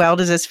 how well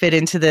does this fit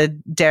into the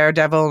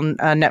Daredevil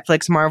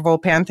Netflix Marvel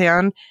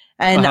pantheon?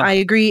 And I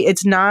agree,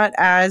 it's not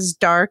as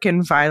dark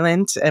and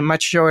violent and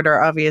much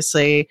shorter,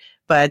 obviously,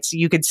 but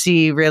you could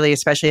see really,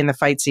 especially in the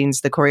fight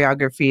scenes, the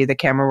choreography, the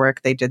camera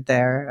work they did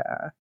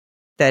there,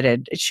 that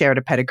it shared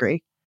a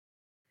pedigree.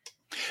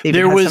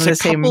 There was some of the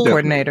same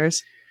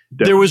coordinators.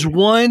 There was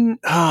one,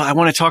 I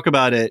want to talk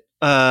about it,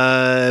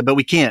 but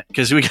we can't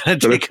because we got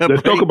to take a break.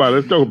 Let's talk about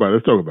it.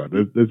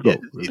 Let's go.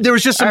 There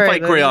was just some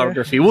fight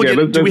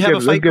choreography. Do we have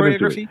a fight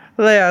choreography?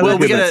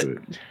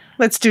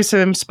 Let's do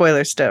some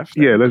spoiler stuff.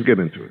 Yeah, let's get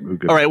into it.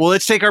 All right, well,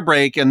 let's take our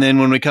break. And then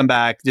when we come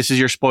back, this is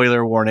your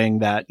spoiler warning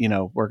that,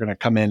 we're going to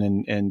come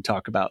in and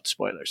talk about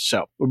spoilers.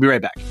 So we'll be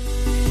right back.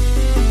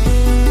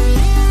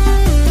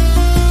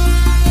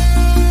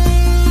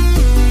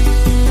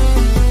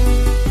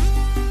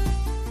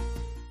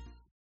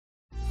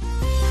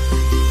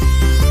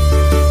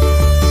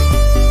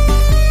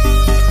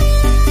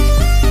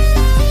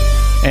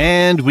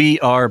 And we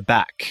are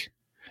back.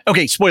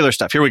 Okay, spoiler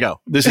stuff. Here we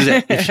go. This is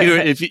it.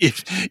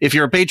 If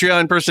you're a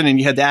Patreon person and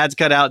you had the ads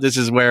cut out, this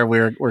is where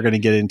we're going to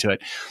get into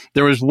it.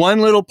 There was one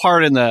little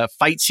part in the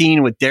fight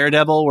scene with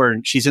Daredevil where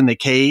she's in the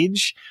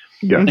cage,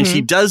 and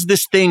she does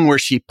this thing where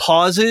she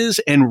pauses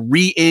and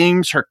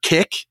re-aims her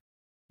kick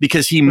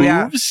because he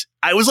moves.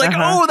 I was like,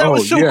 that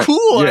was so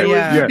cool. I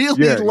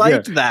really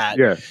liked that.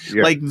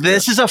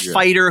 This is a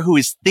fighter who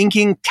is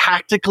thinking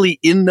tactically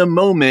in the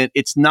moment.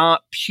 It's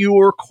not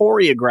pure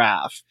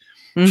choreograph.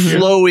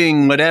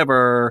 Flowing,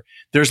 whatever.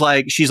 There's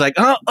she's like,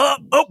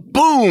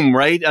 boom,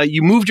 right?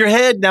 You moved your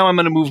head. Now I'm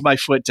going to move my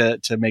foot to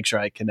make sure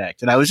I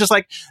connect. And I was just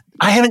like,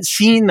 I haven't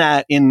seen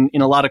that in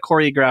a lot of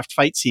choreographed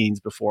fight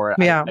scenes before.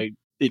 Yeah.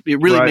 It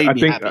really made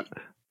me happy.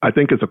 I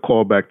think it's a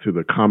callback to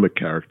the comic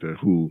character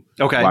who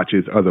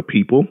watches other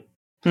people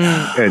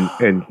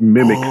and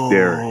mimics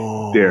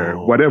their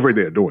whatever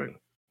they're doing.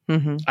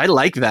 I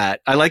like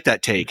that. I like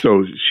that take.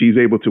 So she's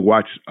able to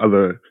watch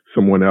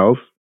someone else,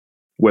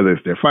 whether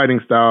it's their fighting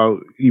style,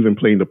 even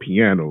playing the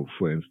piano,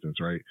 for instance,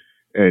 right?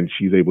 And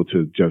she's able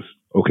to just,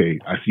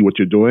 I see what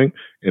you're doing,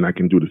 and I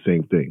can do the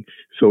same thing.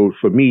 So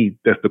for me,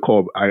 that's the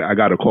call. I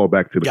got to call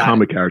back to the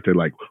comic character,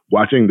 like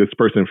watching this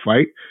person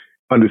fight,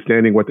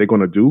 understanding what they're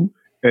going to do,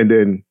 and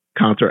then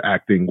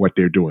counteracting what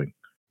they're doing,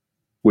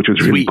 which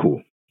was really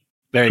cool.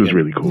 Very good. It was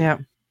really cool. Yeah.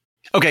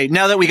 Okay,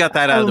 now that we got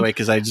that out of the way,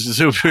 because I just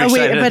super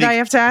excited. But I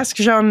have to ask,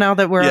 Jean, now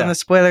that we're on the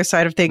spoiler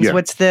side of things,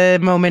 what's the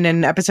moment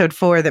in episode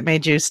 4 that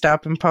made you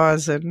stop and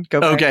pause and go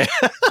back? Okay.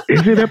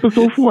 Is it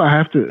episode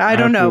 4? I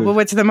don't know, but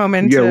what's the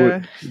moment?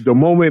 The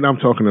moment I'm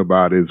talking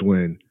about is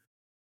when...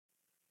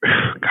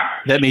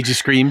 that made you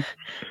scream?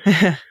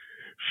 Fisk.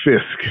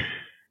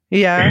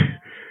 Yeah.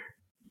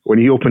 When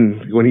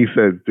he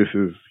said,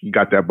 he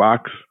got that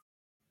box.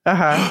 The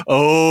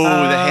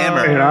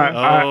hammer.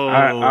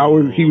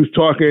 And he was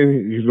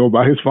talking,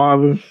 about his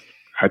father.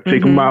 I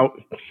take him out,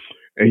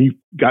 and he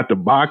got the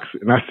box,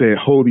 and I said,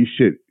 "Holy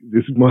shit!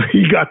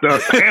 He got the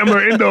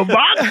hammer in the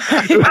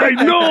box." Like,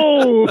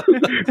 no,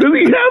 does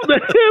he have the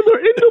hammer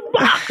in the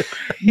box?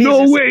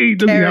 No way,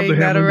 does he have the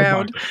hammer in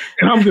the box?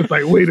 And I'm just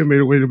like, wait a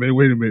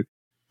minute.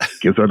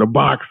 Gives her the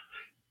box,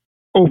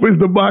 opens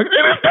the box,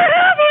 and it's the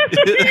hammer. I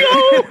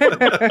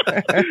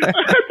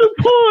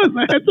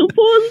had to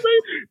pause.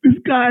 This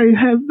guy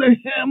has the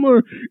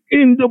hammer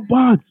in the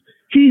box.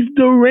 He's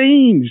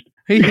deranged.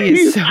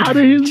 He's out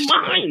of his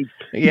mind.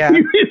 Yeah. He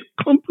is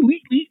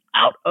completely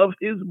out of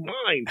his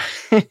mind.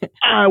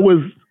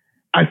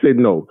 I said,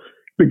 no.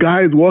 The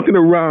guy is walking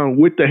around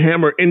with the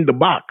hammer in the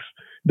box.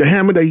 The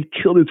hammer that he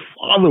killed his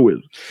father with.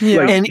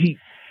 Yeah.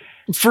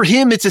 For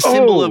him, it's a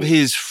symbol of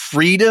his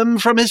freedom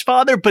from his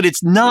father, but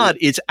it's not.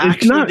 It's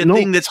actually the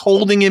thing that's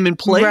holding him in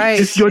place. Right,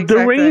 it's your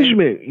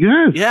derangement.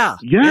 Yes. Yeah.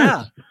 Yes.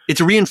 Yeah.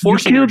 It's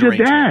reinforcing you killed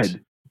your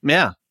dad.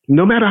 Yeah.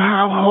 No matter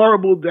how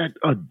horrible that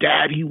a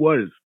dad he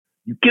was,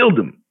 you killed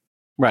him.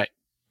 Right.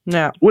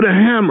 Yeah. With a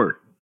hammer.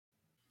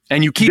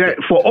 And you keep it.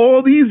 For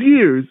all these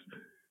years,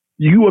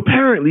 you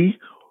apparently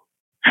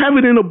have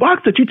it in a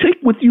box that you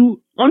take with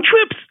you on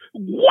trips.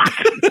 What?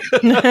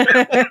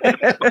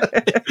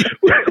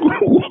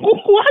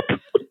 What?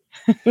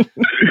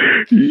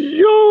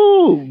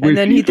 Yo! And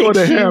then he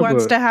thinks she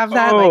wants to have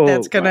that. Like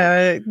that's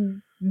gonna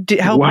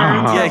help her.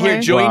 Yeah,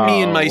 here, join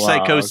me in my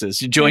psychosis.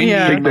 Join me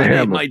in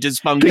my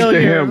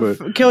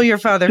dysfunction. Kill your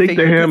father. Take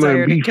the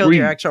hammer and be free. Kill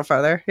your actual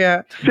father.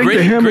 Yeah. Take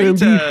the hammer and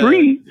be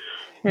free.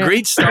 Yeah.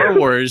 Great Star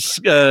Wars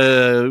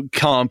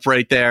comp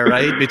right there,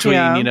 right?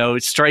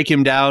 Between, strike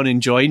him down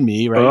and join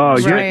me, right? Oh,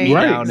 strike me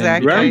down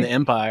exactly. and become the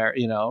Empire,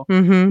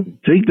 Mm-hmm.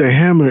 Take the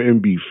hammer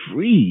and be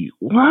free.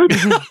 What?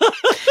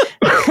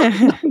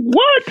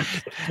 What?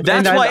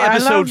 That's why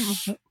episode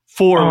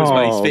 4 was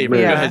my favorite.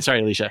 Yeah. Go ahead.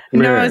 Sorry, Alicia.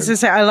 No, I was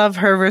just saying, I love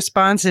her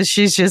responses.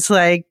 She's just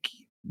like,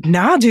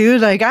 nah,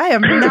 dude, like I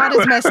am not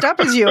as messed up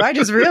as you. I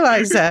just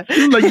realized that.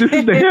 Like, this is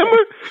the hammer?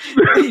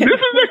 This is the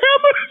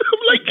hammer? I'm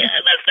like, yeah,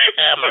 that's the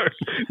hammer.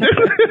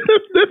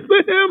 That's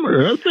the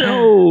hammer. I said,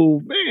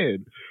 oh,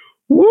 man.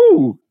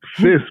 Woo.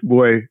 Sis,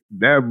 boy,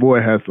 that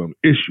boy has some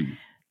issues.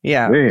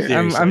 Yeah.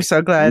 I'm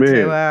so glad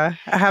to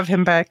have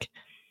him back.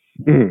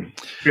 Mm.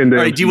 All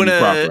right, do you want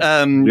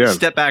to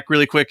step back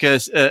really quick,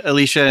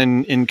 Alicia,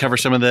 and cover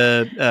some of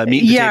the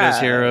meat and potatoes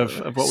here of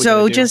what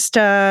we do?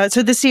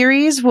 So the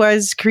series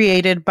was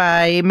created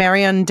by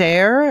Marion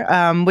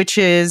Dare, which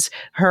is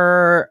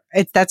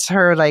that's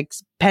her like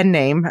pen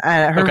name.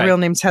 Her real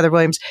name's Heather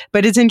Williams,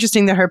 but it's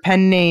interesting that her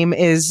pen name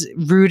is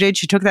rooted.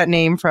 She took that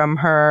name from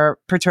her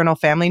paternal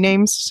family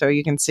names, so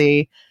you can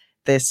see.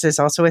 This is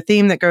also a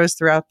theme that goes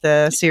throughout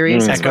the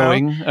series.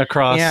 Echoing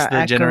across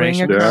the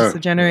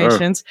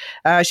generations.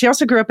 She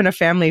also grew up in a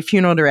family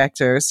funeral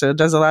director, so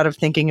does a lot of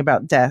thinking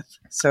about death.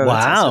 So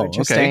that's also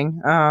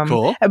interesting. Okay.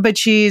 Cool. But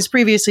she's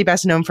previously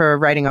best known for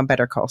writing on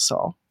Better Call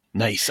Saul.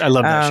 Nice. I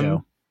love that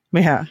show.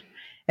 Yeah.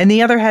 And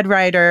the other head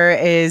writer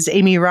is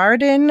Amy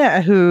Rardin,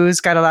 who's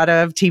got a lot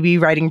of TV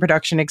writing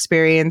production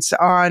experience.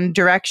 On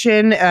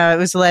direction, it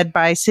was led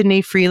by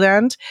Sydney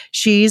Freeland.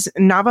 She's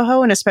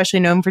Navajo and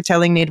especially known for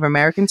telling Native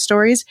American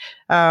stories.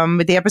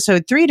 The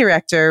episode 3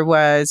 director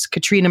was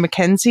Katrina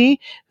McKenzie,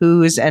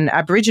 who's an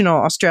Aboriginal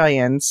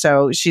Australian.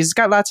 So she's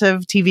got lots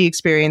of TV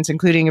experience,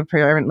 including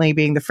apparently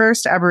being the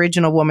first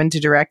Aboriginal woman to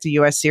direct a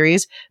U.S.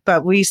 series.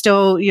 But we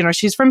still,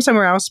 she's from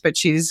somewhere else, but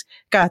she's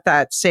got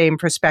that same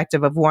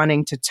perspective of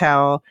wanting to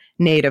tell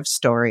Native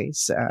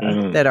stories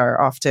that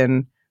are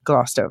often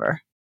glossed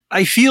over.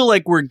 I feel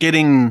like we're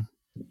getting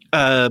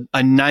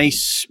a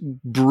nice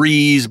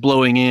breeze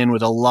blowing in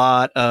with a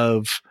lot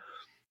of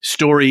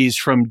stories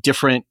from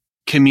different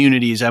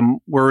communities.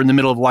 We're in the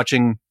middle of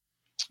watching,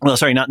 well,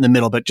 sorry, not in the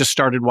middle, but just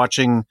started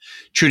watching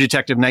True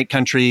Detective Night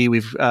Country.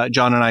 We've,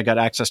 John and I got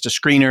access to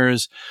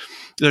screeners.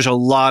 There's a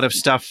lot of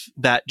stuff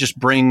that just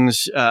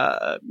brings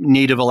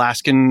Native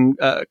Alaskan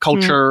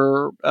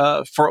culture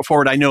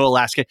forward. I know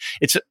Alaska.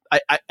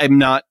 I'm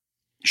not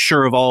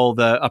sure of all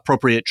the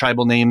appropriate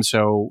tribal names,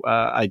 so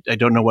I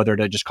don't know whether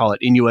to just call it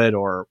Inuit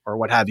or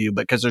what have you,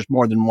 because there's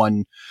more than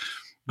one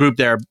group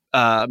there.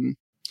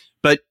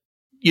 But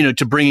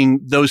to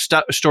bringing those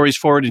stories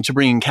forward, and to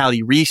bringing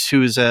Callie Reese,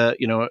 who is a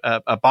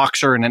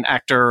boxer and an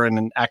actor and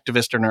an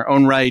activist in her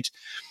own right,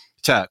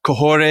 to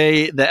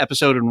Kohore, the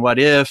episode in What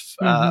If.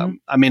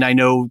 I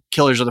know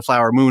Killers of the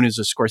Flower Moon is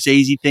a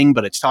Scorsese thing,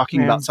 but it's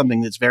talking about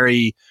something that's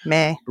very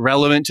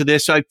relevant to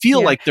this. So I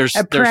feel like there's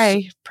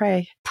Pray.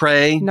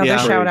 Another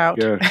shout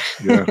out.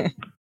 Yeah.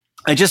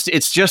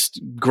 It's just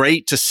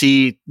great to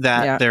see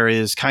that there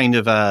is kind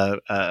of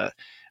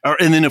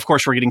and then of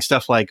course we're getting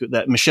stuff like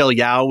that. Michelle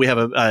Yao, we have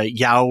a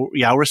Yao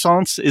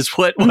Renaissance is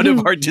what one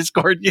of our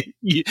Discord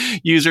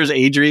users,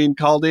 Adrian,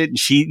 called it. And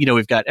she,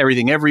 we've got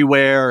Everything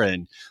Everywhere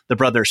and The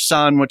Brother's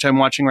Son, which I'm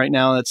watching right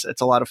now. It's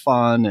a lot of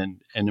fun,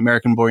 and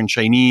American Born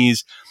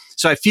Chinese.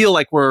 So I feel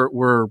like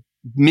we're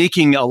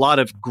making a lot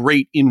of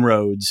great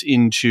inroads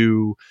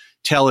into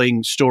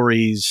telling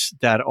stories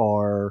that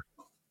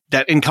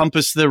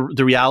encompass the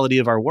reality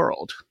of our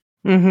world.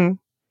 Mm-hmm.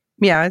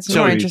 Yeah, it's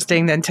more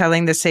interesting than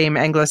telling the same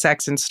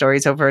Anglo-Saxon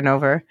stories over and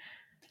over.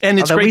 And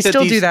it's Although great we that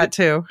still do that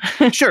too.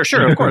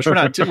 Sure, of course. We're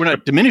not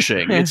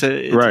diminishing. It's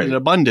an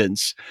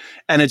abundance.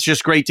 And it's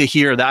just great to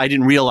hear that. I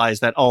didn't realize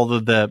that all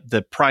of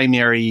the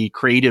primary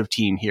creative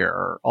team here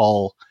are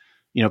all,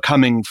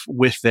 coming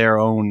with their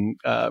own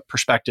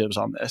perspectives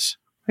on this.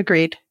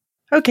 Agreed.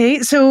 Okay,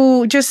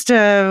 so just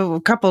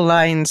a couple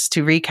lines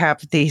to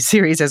recap the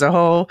series as a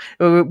whole.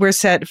 We're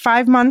set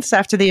 5 months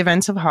after the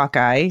events of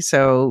Hawkeye.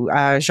 So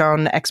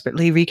Jean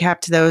expertly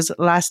recapped those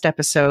last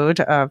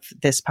episode of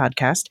this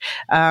podcast.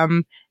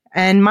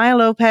 And Maya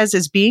Lopez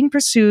is being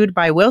pursued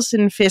by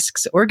Wilson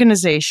Fisk's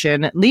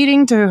organization,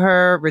 leading to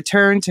her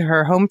return to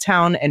her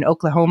hometown in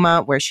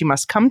Oklahoma, where she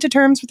must come to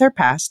terms with her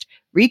past,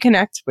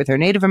 reconnect with her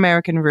Native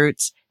American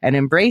roots, and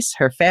embrace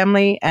her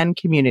family and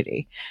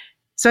community.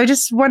 So I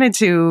just wanted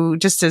to,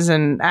 just as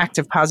an act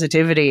of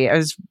positivity, I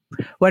was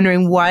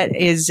wondering what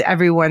is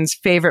everyone's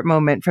favorite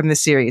moment from the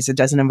series that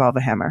doesn't involve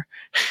a hammer?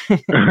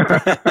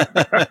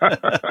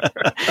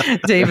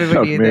 David,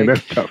 what do you think?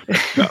 That's tough.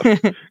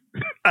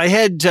 I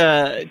had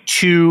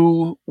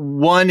two.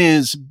 One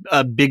is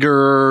a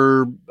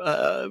bigger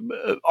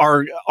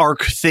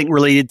arc thing,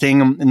 related thing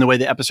in the way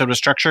the episode was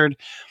structured.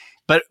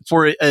 But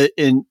for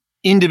an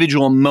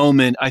individual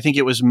moment, I think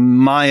it was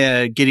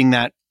Maya getting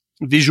that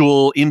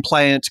visual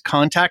implant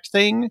contact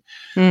thing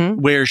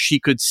where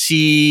she could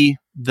see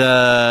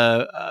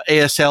the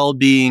ASL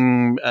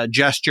being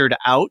gestured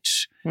out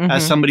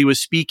as somebody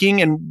was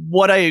speaking. And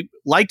what I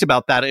liked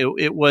about that,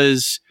 it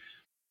was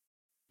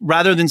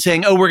rather than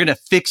saying, oh, we're going to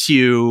fix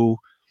you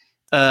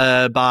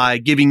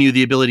by giving you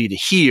the ability to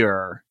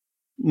hear.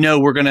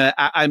 No,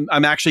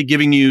 I'm actually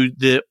giving you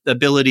the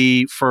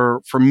ability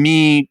for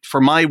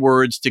my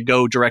words to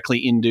go directly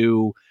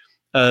into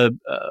a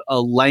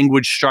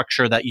language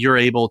structure that you're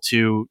able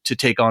to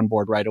take on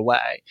board right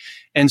away.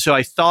 And so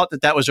I thought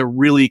that was a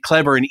really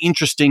clever and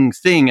interesting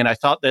thing. And I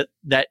thought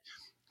that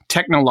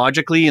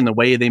technologically, in the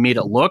way they made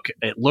it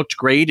looked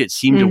great. It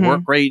seemed to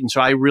work great. And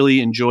so I really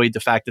enjoyed the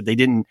fact that they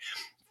didn't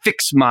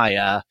fix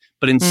Maya,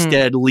 but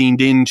instead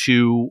leaned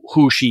into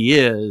who she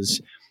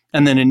is,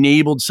 and then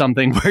enabled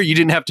something where you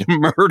didn't have to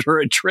murder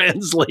a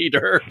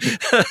translator,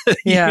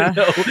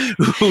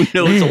 who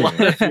knows a lot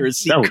of your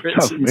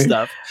secrets and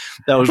stuff.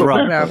 That was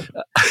rough.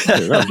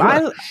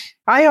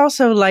 I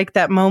also liked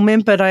that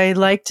moment, but I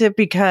liked it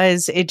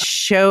because it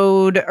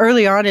showed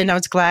early on, and I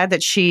was glad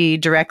that she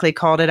directly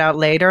called it out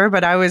later.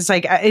 But I was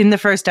like, in the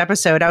first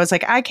episode, I was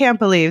like, I can't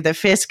believe that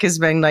Fisk has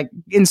been like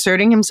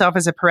inserting himself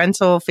as a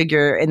parental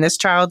figure in this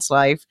child's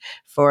life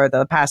for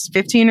the past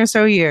 15 or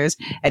so years,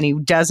 and he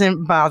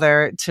doesn't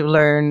bother to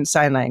learn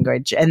sign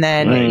language. And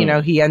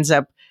then, he ends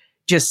up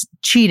just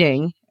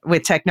cheating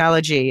with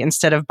technology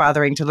instead of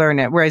bothering to learn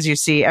it. Whereas you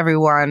see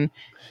everyone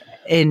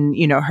in,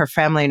 her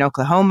family in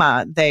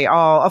Oklahoma, they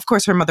all, of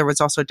course, her mother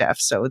was also deaf,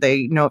 so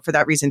they know it for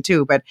that reason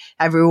too. But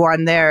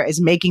everyone there is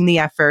making the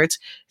effort.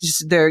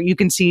 You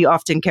can see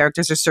often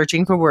characters are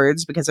searching for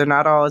words because they're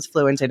not all as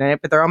fluent in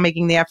it, but they're all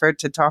making the effort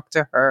to talk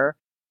to her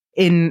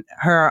in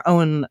her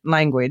own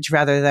language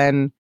rather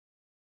than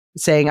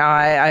saying,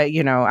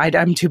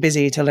 I'm too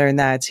busy to learn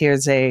that.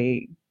 Here's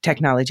a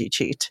technology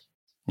cheat.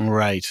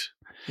 Right.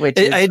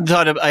 I hadn't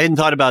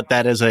thought about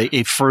that as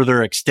a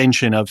further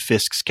extension of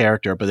Fisk's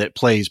character, but it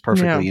plays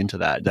perfectly into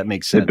that. That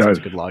makes sense. It's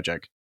good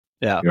logic.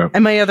 Yeah.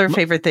 And my other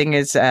favorite thing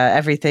is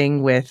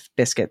everything with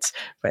biscuits.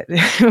 But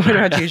what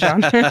about you,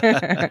 Jean?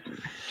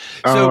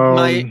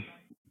 So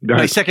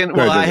my second,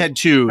 I had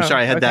two.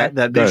 Sorry, I had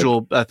that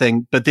visual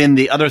thing. But then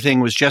the other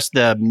thing was just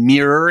the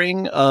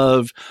mirroring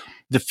of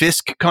the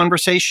Fisk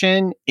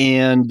conversation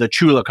and the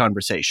Chula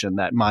conversation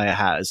that Maya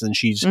has. And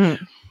she's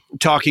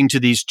talking to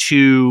these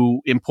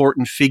two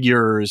important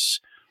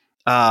figures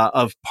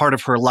of part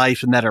of her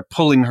life and that are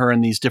pulling her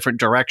in these different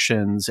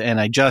directions. And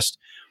I just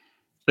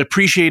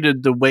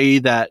appreciated the way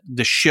that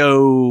the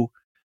show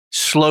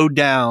slowed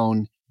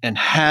down and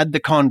had the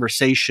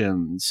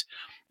conversations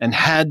and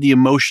had the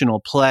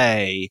emotional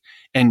play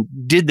and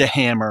did the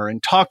hammer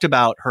and talked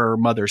about her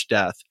mother's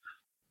death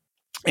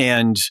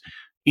and,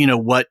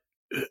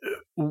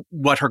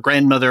 what her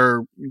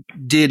grandmother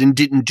did and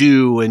didn't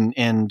do.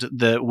 And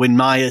when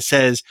Maya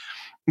says,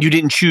 you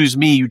didn't choose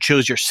me, you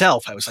chose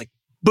yourself. I was like,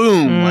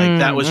 boom, like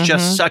that was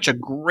just such a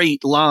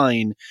great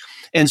line.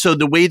 And so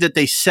the way that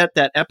they set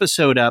that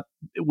episode up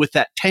with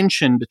that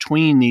tension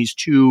between these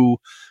two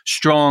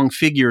strong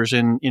figures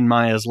in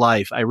Maya's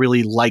life, I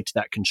really liked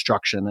that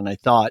construction. And I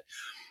thought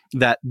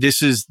that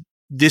this was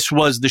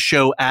the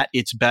show at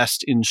its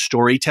best in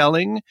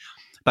storytelling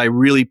by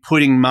really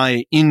putting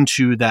Maya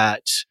into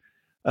that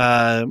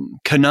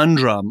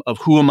conundrum of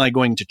who am I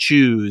going to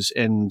choose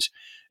and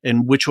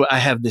which I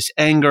have this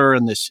anger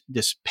and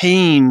this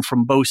pain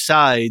from both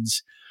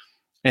sides.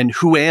 And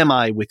who am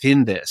I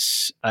within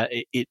this?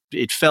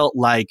 It felt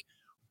like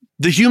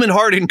the human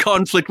heart in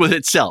conflict with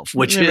itself,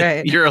 which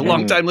you're a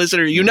longtime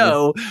listener,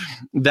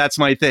 that's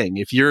my thing.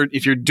 If you're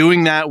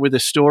doing that with a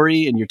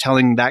story and you're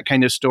telling that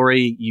kind of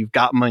story, you've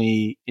got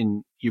my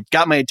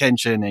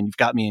attention and you've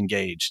got me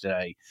engaged.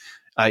 I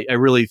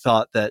really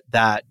thought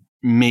that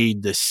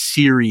made the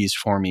series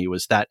for me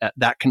was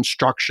that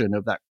construction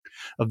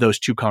of those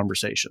two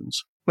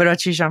conversations. What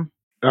about you, Jean?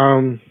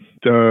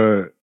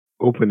 The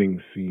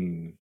opening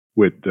scene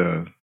with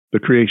the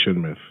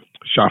creation myth,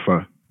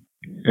 Shafa,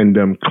 and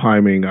them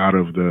climbing out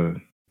of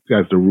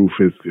as the roof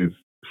is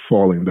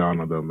falling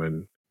down on them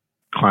and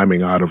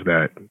climbing out of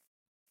that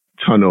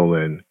tunnel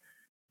and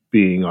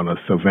being on a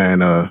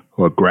savanna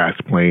or grass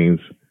plains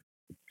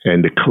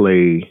and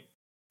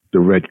the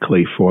red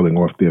clay falling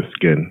off their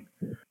skin.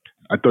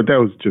 I thought that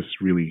was just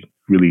really,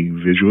 really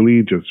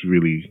visually, just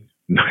really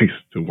nice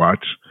to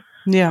watch.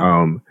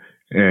 Yeah.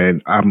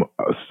 And I'm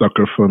a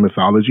sucker for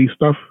mythology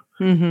stuff.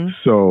 Mm-hmm.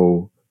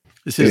 So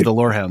This is the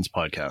Lorehounds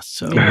podcast.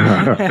 So,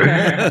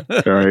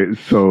 all right.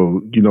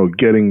 So,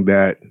 getting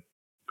that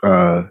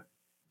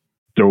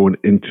thrown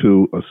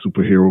into a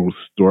superhero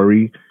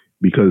story,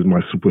 because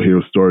my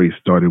superhero story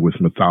started with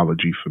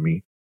mythology for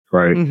me,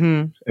 right?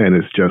 Mm-hmm. And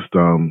it's just,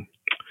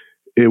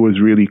 it was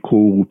really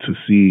cool to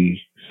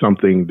see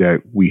something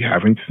that we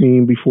haven't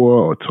seen before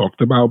or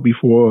talked about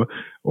before,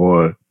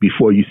 or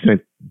before you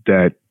sent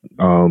that,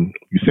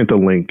 you sent a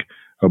link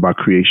about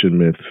creation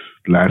myths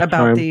last time.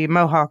 About the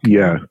Mohawk.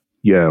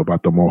 Yeah,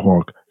 about the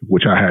Mohawk,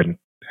 which I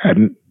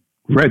hadn't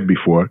read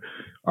before.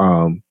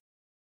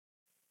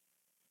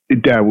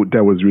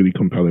 That was really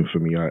compelling for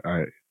me.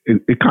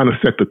 It kind of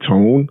set the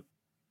tone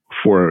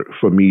for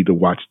me to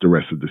watch the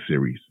rest of the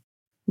series,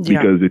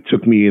 because it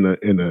took me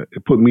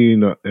it put me in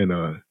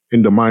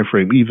the mind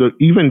frame.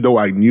 Even though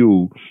I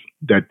knew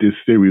that this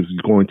series was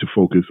going to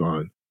focus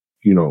on,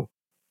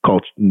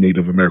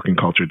 Native American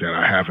culture that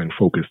I haven't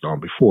focused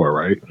on before,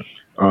 right?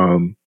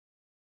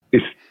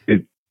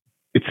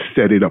 It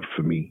set it up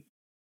for me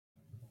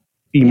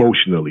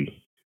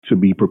emotionally to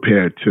be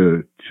prepared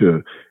to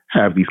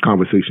have these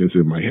conversations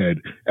in my head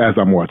as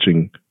I'm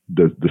watching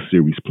the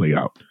series play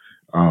out.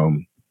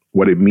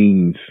 What it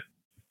means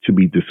to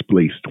be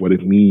displaced, what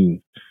it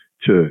means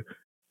to,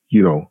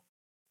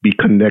 be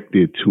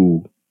connected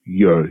to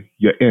your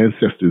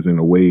ancestors in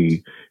a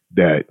way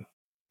that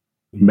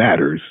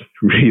matters,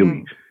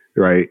 really,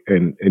 right?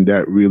 And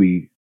that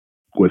really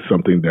was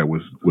something that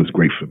was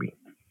great for me.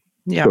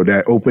 Yeah. So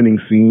that opening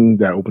scene,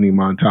 that opening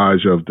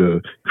montage of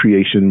the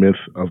creation myth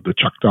of the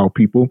Choctaw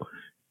people,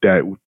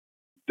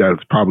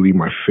 that's probably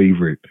my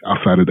favorite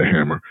outside of the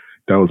hammer.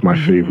 That was my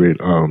favorite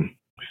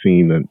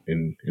scene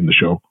in the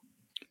show.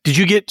 Did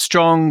you get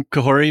strong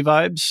Kahori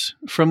vibes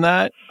from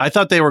that? I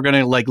thought they were going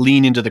to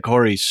lean into the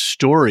Kahori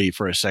story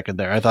for a second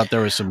there. I thought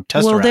there was some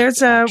Tesseract. Well,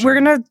 there's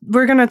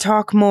we're gonna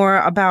talk more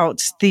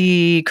about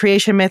the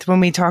creation myth when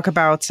we talk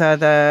about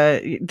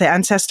the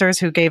ancestors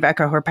who gave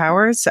Echo her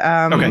powers.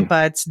 Okay.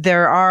 But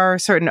there are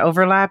certain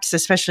overlaps,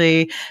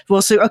 especially so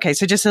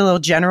just a little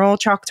general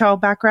Choctaw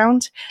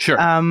background. Sure.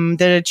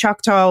 The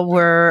Choctaw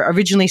were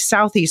originally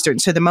southeastern,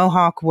 so the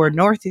Mohawk were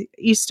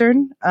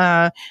northeastern.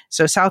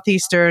 So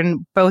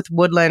southeastern, both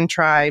woodland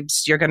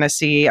tribes, you're going to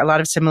see a lot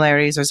of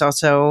similarities. There's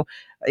also,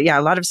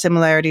 a lot of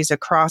similarities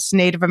across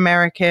Native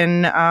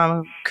American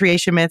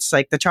creation myths,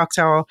 like the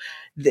Choctaw.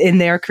 In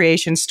their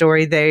creation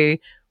story, they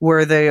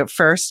were the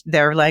first.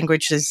 Their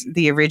language is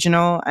the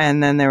original,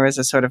 and then there was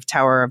a sort of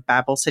Tower of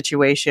Babel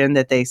situation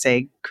that they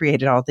say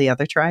created all the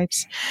other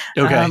tribes.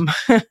 Okay.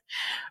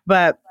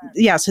 But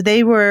so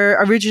they were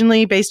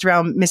originally based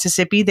around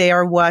Mississippi. They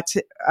are what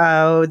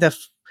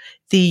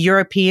the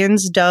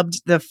Europeans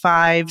dubbed the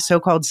 5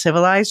 so-called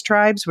civilized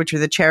tribes, which are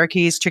the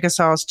Cherokees,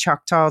 Chickasaws,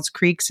 Choctaws,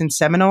 Creeks, and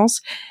Seminoles.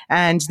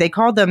 And they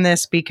called them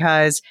this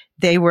because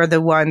they were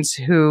the ones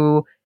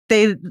who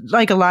they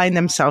aligned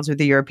themselves with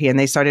the European.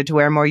 They started to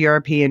wear more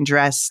European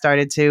dress,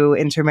 started to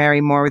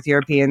intermarry more with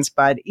Europeans.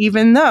 But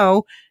even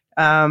though,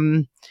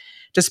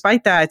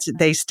 despite that,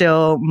 they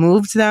still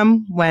moved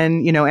them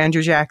when,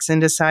 Andrew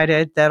Jackson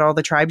decided that all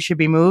the tribes should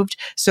be moved.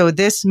 So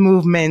this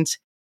movement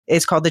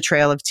is called the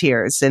Trail of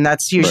Tears. And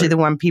that's usually the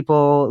one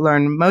people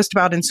learn most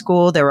about in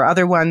school. There were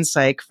other ones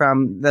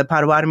from the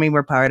Potawatomi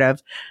we're part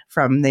of,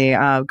 from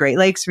the Great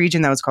Lakes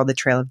region, that was called the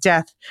Trail of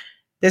Death.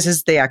 This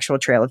is the actual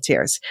Trail of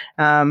Tears.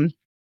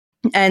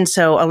 And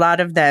so a lot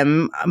of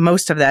them,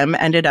 most of them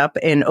ended up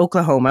in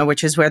Oklahoma,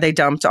 which is where they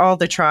dumped all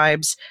the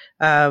tribes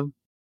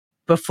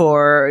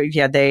before,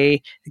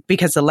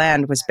 because the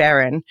land was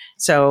barren.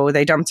 So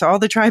they dumped all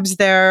the tribes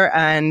there.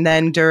 And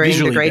then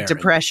during the Great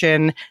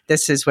Depression,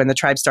 this is when the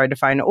tribes started to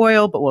find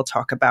oil, but we'll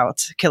talk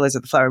about Killers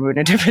of the Flower Moon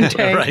a different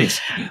day.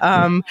 Right.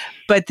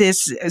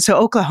 So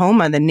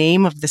Oklahoma, the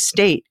name of the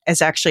state,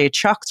 is actually a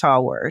Choctaw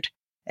word.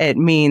 It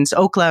means,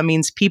 Okla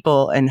means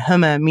people and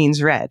Huma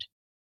means red.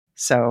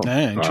 So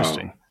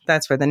interesting.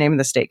 That's where the name of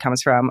the state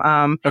comes from.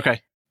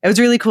 Okay. It was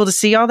really cool to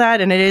see all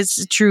that. And it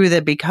is true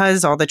that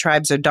because all the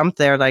tribes are dumped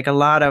there, a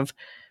lot of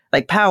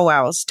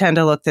powwows tend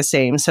to look the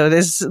same. So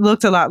this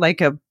looked a lot like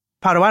a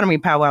Potawatomi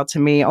powwow to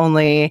me,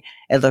 only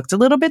it looked a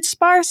little bit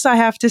sparse, I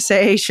have to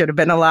say. Should have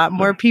been a lot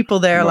more people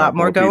there, a lot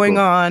more going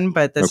on.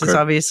 But this is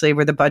obviously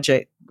where the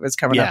budget was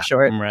coming up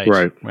short.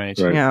 Right.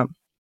 Yeah.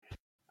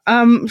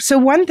 So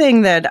one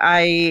thing that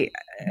I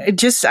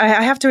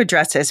have to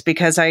address this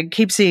because I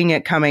keep seeing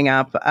it coming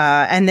up.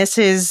 And this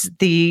is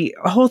the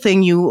whole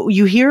thing.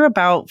 You hear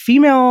about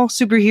female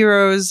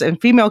superheroes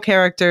and female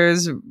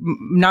characters,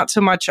 not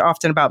so much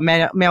often about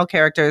male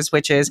characters,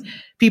 which is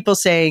people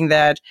saying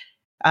that,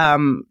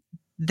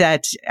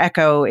 that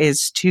Echo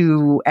is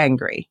too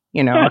angry,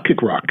 I'll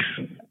kick rocks.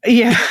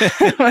 Yeah.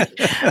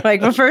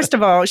 Well, first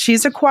of all,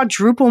 she's a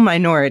quadruple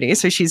minority.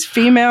 So she's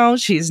female,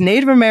 she's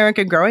Native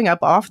American growing up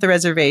off the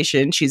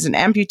reservation, she's an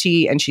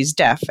amputee, and she's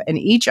deaf. And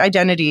each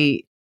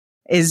identity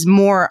is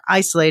more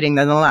isolating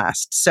than the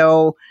last.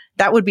 So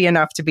that would be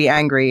enough to be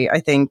angry, I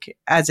think,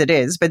 as it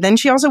is. But then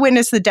she also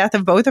witnessed the death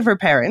of both of her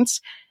parents.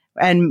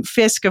 And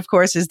Fisk, of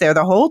course, is there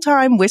the whole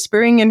time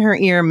whispering in her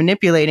ear,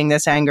 manipulating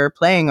this anger,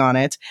 playing on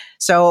it.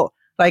 So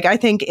Like, I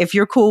think if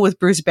you're cool with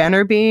Bruce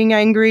Banner being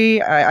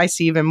angry, I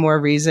see even more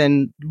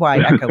reason why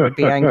Echo would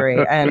be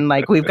angry. And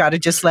like, we've got to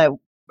just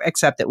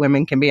accept that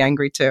women can be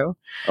angry too.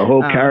 A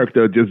whole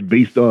character just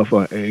based off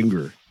of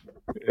anger.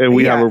 And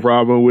we have a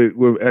problem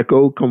with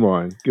Echo? Come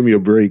on. Give me a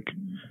break.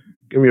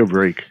 Give me a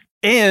break.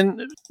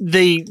 And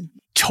they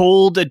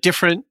gave a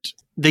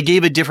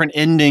different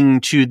ending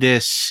to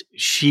this.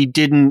 She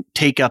didn't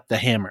take up the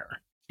hammer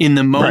in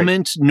the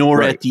moment,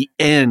 nor at the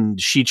end.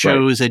 She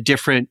chose a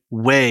different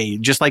way,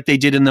 just like they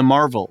did in the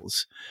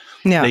Marvels.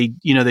 Yeah.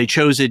 They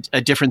chose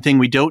a different thing.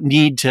 We don't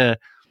need to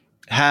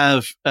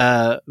have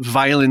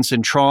violence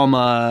and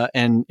trauma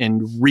and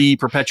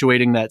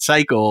re-perpetuating that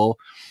cycle.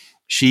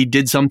 She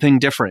did something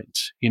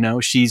different.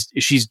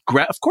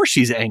 Of course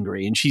she's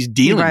angry and she's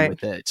dealing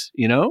with it,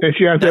 And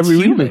she has every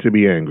reason to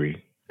be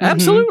angry.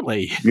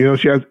 Absolutely.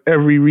 She has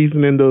every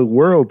reason in the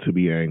world to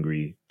be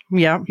angry.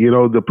 Yeah.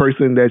 The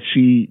person that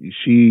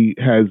she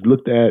has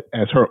looked at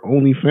as her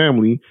only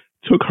family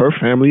took her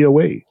family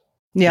away.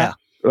 Yeah.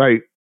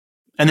 Like,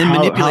 and then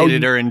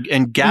manipulated her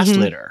and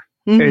gaslit her.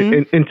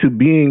 And into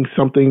being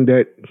something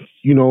that,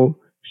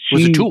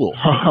 was a tool.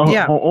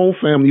 Her own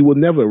family will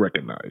never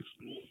recognize.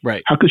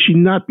 Right. How could she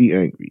not be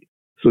angry?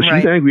 So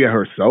she's angry at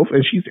herself,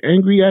 and she's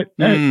angry at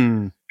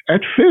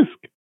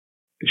Fisk.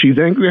 She's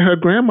angry at her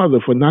grandmother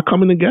for not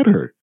coming to get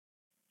her.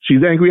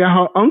 She's angry at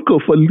her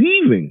uncle for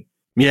leaving.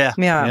 Yeah.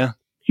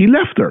 He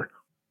left her.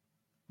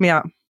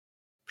 Yeah.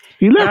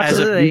 He left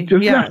her. He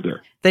just left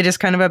her. They just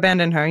kind of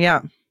abandoned her.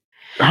 Yeah.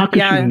 How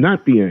could she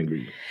not be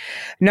angry?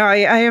 No, I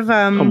have.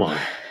 Come on.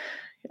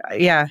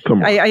 Yeah.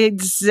 Come on.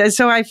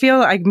 So I feel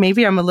like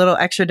maybe I'm a little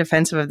extra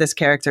defensive of this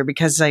character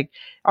because like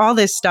all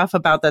this stuff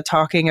about the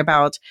talking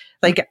about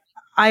like.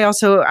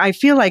 I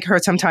feel like her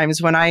sometimes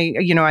when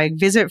I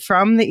visit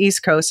from the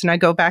East Coast and I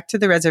go back to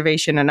the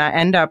reservation and I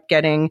end up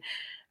getting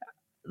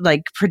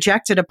like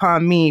projected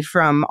upon me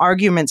from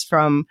arguments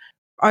from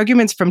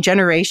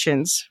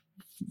generations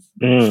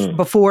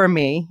before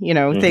me,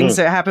 things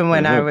that happened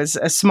when I was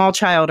a small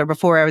child or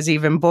before I was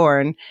even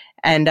born,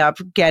 end up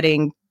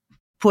getting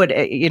put,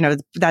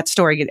 that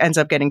story ends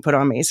up getting put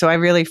on me. So I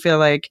really feel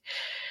like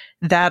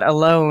that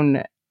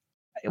alone,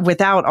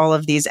 without all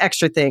of these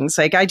extra things,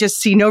 like I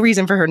just see no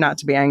reason for her not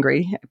to be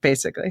angry,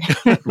 basically.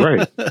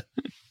 Right.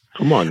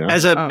 Come on now.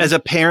 As a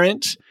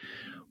parent,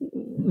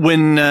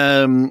 when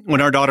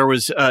our daughter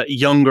was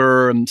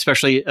younger, and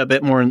especially a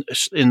bit more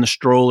in the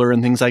stroller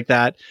and things like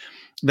that,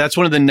 that's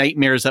one of the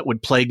nightmares that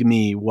would plague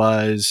me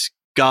was,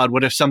 God,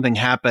 what if something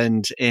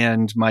happened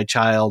and my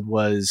child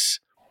was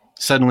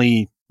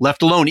suddenly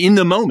left alone in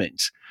the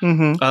moment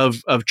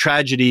of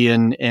tragedy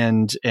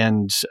and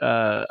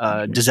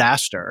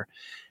disaster.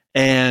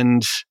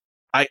 And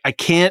I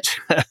can't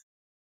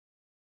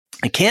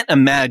I can't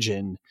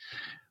imagine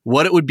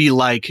what it would be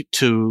like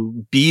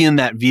to be in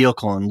that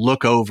vehicle and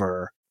look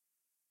over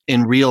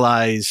and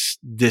realize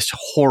this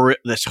horror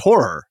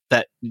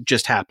that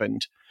just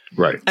happened.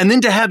 Right. And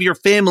then to have your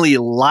family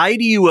lie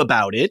to you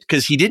about it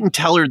because he didn't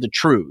tell her the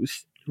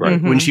truth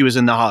when she was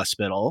in the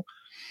hospital,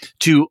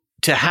 to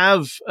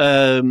have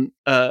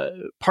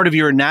part of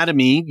your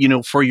anatomy,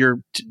 for your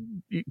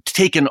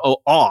taken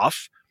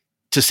off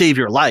to save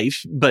your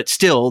life, but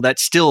still,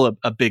 that's still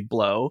a big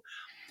blow.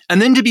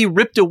 And then to be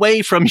ripped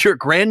away from your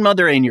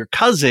grandmother and your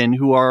cousin,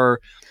 who are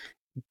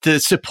the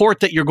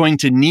support that you're going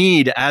to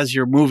need as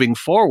you're moving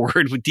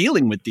forward with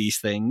dealing with these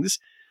things.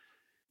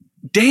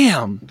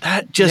 Damn,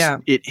 that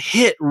just, it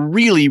hit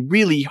really,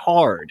 really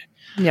hard.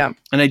 Yeah.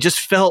 And I just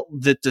felt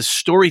that the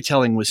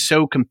storytelling was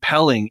so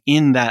compelling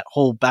in that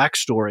whole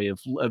backstory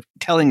of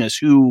telling us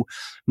who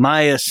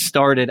Maya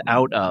started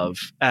out of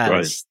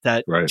as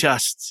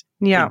just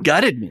it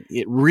gutted me.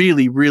 It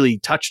really, really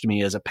touched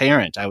me as a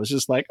parent. I was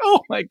just like,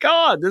 oh my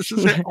God, this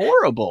is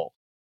horrible.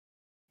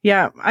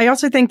 Yeah. I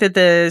also think that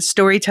the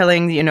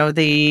storytelling,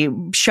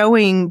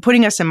 the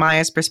putting us in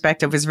Maya's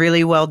perspective was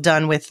really well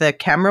done with the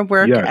camera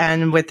work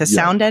and with the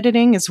sound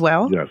editing as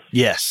well.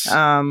 Yes.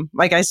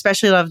 Like I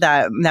especially love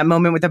that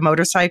moment with the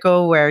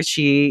motorcycle where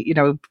she,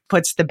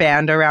 puts the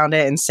band around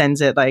it and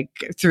sends it like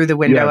through the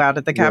window out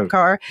of the cop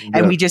car.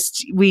 And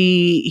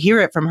we hear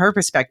it from her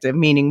perspective,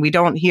 meaning we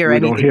don't hear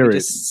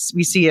anything.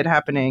 We see it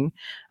happening.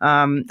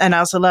 And I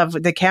also love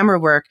the camera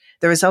work.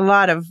 There was a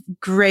lot of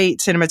great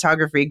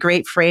cinematography,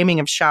 great framing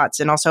of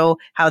shots, and also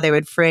how they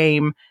would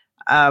frame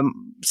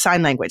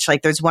sign language.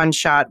 Like there's one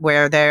shot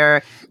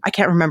where I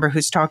can't remember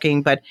who's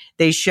talking, but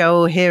they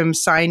show him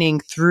signing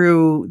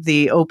through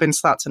the open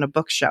slots on a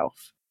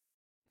bookshelf.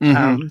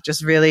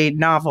 Just really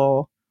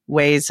novel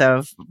ways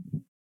of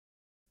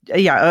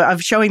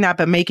showing that,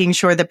 but making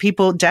sure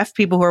that deaf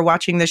people who are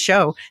watching the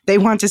show, they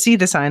want to see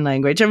the sign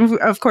language. And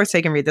of course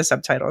they can read the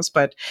subtitles,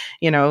 but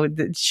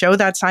show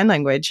that sign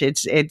language.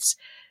 It's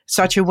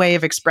such a way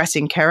of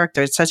expressing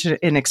character. It's such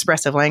an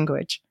expressive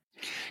language.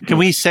 Can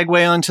we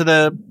segue onto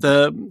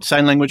the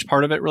sign language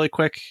part of it really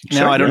quick?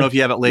 Now, I don't know if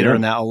you have it later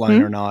in that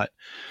outline or not.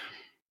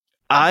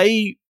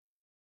 I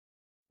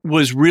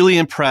was really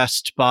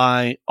impressed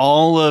by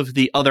all of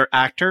the other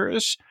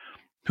actors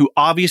who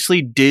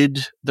obviously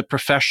did the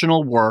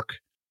professional work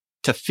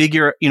to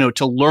figure,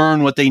 to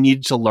learn what they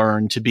needed to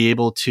learn to be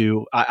able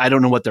to, I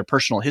don't know what their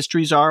personal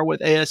histories are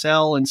with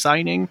ASL and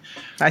signing.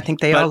 I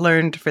think they all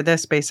learned for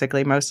this,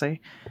 basically,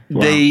 mostly.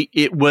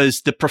 It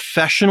was the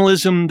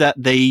professionalism that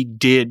they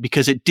did,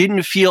 because it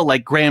didn't feel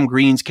like Graham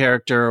Greene's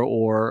character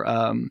or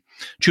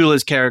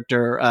Chula's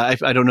character.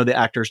 I don't know the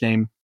actor's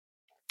name.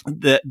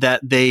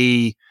 That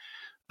they,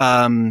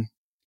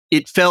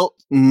 it felt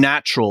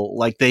natural,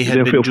 like they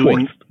had been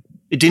doing. Forced.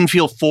 It didn't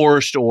feel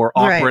forced or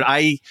awkward.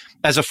 Right.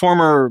 As a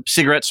former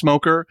cigarette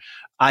smoker,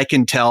 I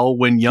can tell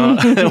when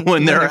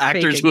there are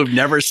actors who have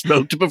never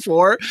smoked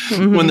before,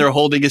 when they're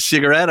holding a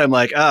cigarette. I'm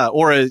like,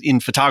 or in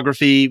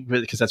photography,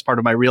 because that's part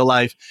of my real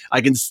life,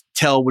 I can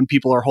tell when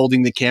people are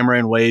holding the camera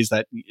in ways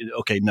that,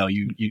 okay, no,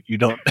 you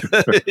don't,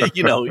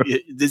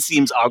 this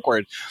seems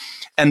awkward.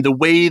 And the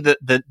way that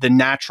the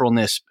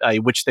naturalness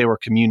which they were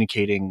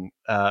communicating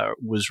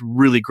was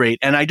really great.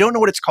 And I don't know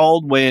what it's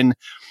called when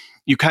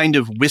you kind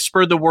of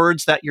whisper the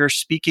words that you're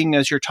speaking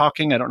as you're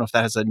talking. I don't know if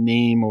that has a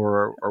name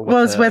or what.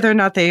 Well, it's whether or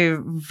not they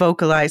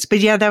vocalize.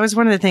 But yeah, that was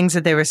one of the things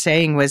that they were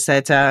saying, was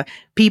that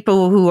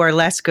people who are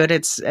less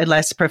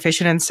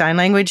proficient in sign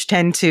language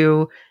tend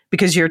to,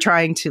 because you're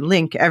trying to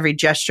link every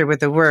gesture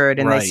with a word,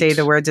 and they say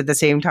the words at the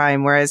same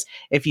time. Whereas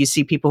if you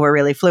see people who are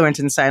really fluent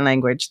in sign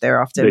language, they're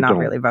often not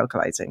really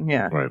vocalizing.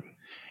 Yeah. Right.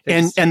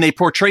 And they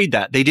portrayed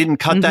that. They didn't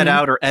cut that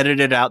out or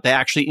edit it out. They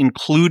actually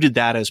included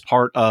that as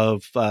part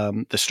of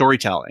the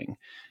storytelling.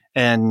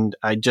 And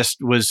I just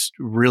was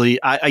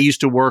really, I used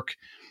to work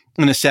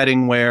in a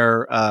setting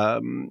where,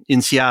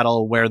 in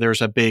Seattle, where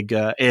there's a big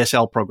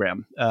ASL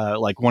program,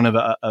 like one of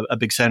a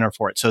big center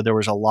for it. So there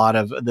was a lot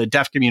of, the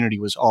deaf community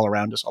was all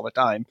around us all the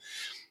time.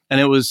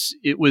 And it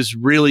was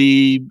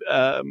really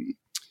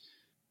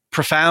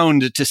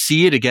profound to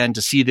see it again,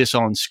 to see this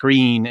on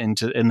screen, and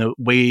the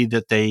way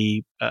that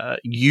they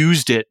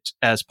used it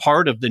as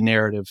part of the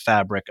narrative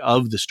fabric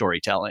of the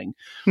storytelling.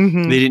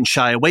 They didn't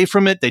shy away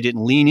from it. They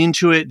didn't lean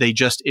into it.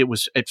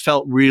 It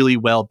felt really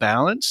well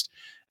balanced.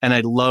 And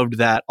I loved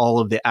that all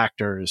of the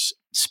actors,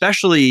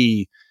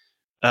 especially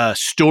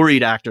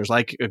storied actors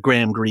like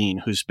Graham Greene,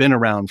 who's been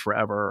around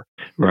forever.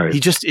 Right.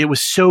 It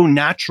was so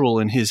natural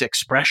in his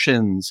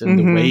expressions and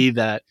the way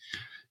that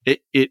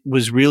it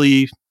was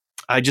really,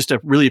 I just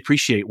really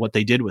appreciate what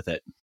they did with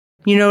it.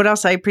 You know what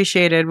else I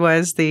appreciated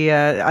was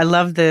I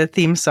love the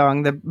theme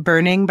song, The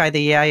Burning by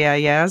the Yeah Yeah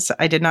Yeahs.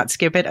 I did not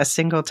skip it a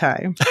single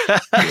time,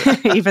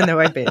 even though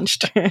I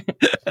binged.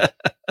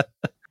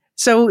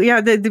 So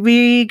yeah,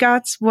 we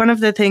got one of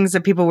the things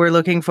that people were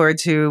looking forward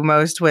to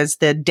most was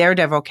the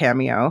Daredevil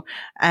cameo.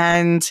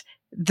 And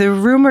the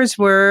rumors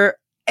were,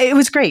 it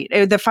was great.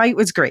 The fight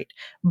was great.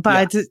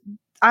 But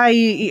I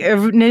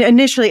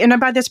initially, and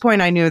by this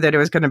point I knew that it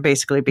was going to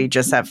basically be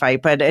just that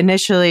fight, but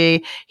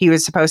initially he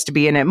was supposed to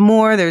be in it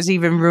more. There's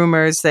even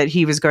rumors that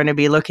he was going to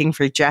be looking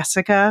for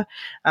Jessica.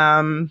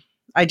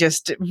 I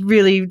just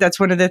really, that's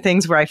one of the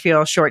things where I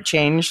feel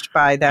shortchanged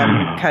by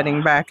them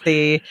cutting back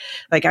I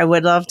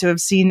would love to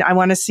have seen, I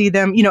want to see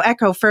them,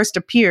 Echo first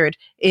appeared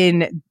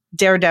in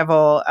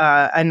Daredevil,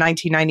 a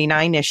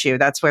 1999 issue.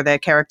 That's where the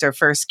character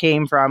first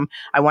came from.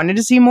 I wanted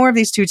to see more of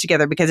these two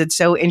together because it's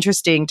so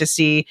interesting to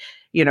see,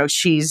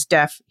 she's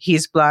deaf,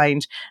 he's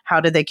blind.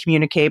 How do they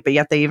communicate? But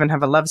yet they even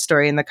have a love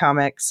story in the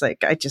comics.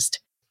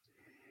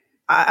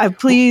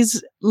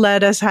 Please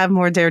let us have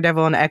more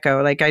Daredevil and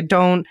Echo.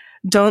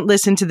 Don't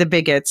listen to the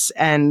bigots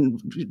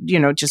and,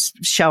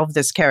 just shelve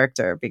this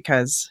character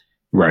because.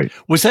 Right.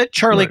 Was that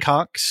Charlie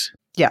Cox?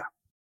 Yeah.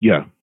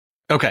 Yeah.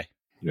 Okay.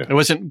 Yeah. I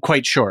wasn't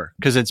quite sure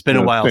because it's been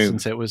a while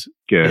since it was.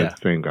 Yeah,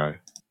 same guy.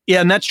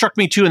 Yeah, and that struck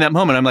me too in that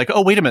moment. I'm like,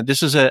 oh, wait a minute.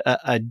 This is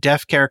a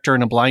deaf character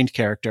and a blind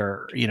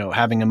character,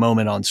 having a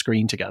moment on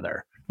screen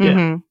together.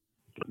 Yeah.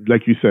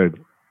 Like you said,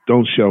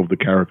 don't shelve the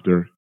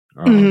character.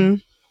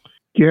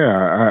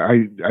 Yeah,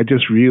 I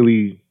just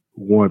really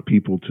want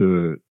people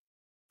to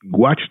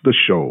watch the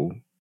show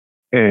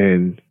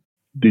and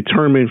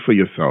determine for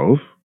yourself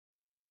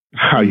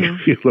how you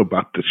feel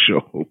about the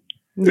show.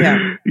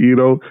 Yeah.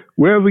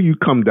 Wherever you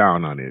come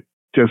down on it,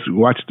 just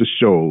watch the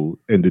show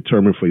and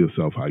determine for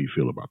yourself how you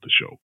feel about the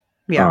show.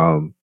 Yeah.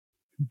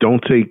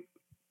 Don't take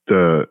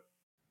the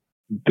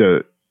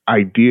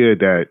idea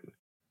that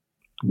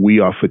we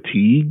are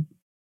fatigued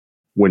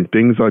when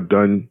things are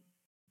done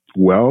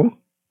well.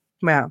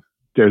 Wow.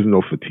 There's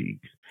no fatigue.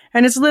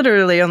 And it's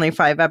literally only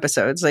 5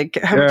 episodes.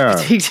 How much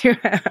fatigue do you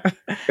have?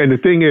 And the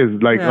thing is,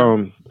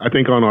 I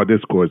think on our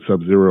Discord,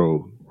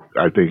 Sub-Zero,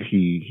 I think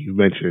he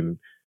mentioned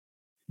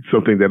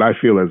something that I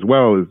feel as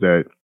well is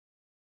that,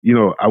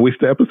 I wish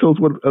the episodes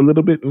were a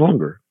little bit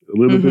longer, a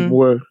little bit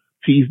more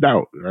teased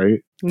out,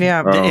 right?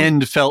 Yeah. The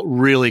end felt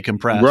really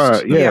compressed.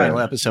 Right. The final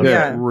episode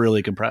felt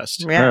really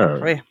compressed.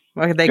 Yeah.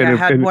 Well, they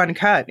had one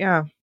cut.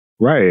 Yeah.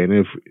 Right. And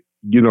if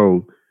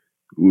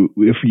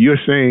you're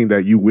saying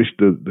that you wish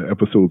the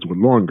episodes were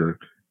longer,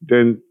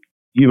 then,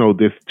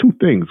 there's 2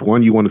 things.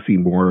 One, you want to see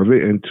more of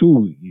it. And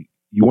 2,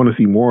 you want to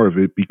see more of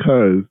it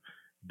because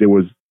there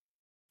was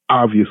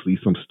obviously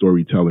some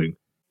storytelling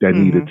that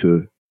needed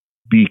to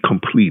be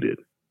completed.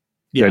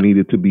 that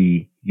needed to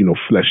be,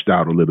 fleshed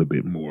out a little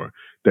bit more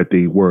that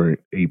they weren't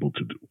able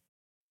to do.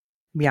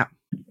 Yeah.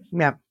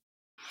 Yeah.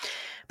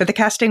 But the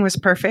casting was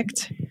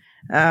perfect.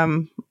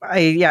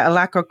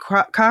 Alako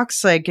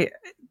Cox,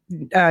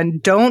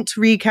 don't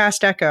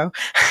recast Echo.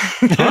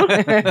 Huh?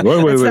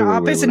 It's the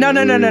opposite. No.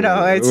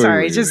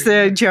 Sorry, just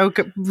the joke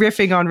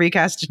riffing on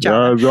recast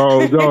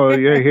T'Challa. No.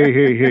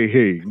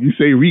 Hey. You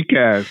say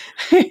recast.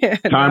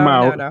 Time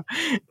out. No.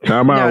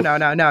 Time out.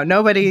 No.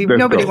 Nobody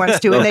wants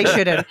to, and they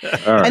shouldn't.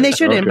 Right, and they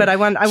shouldn't, okay. but I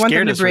want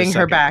them to bring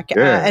her back.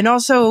 Yeah. And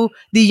also,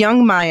 the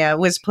young Maya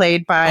was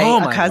played by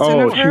a cousin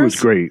of hers. She was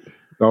great.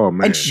 Oh,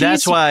 man. And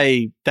that's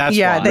why.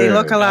 They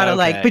look a lot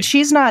alike, but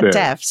she's not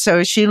deaf.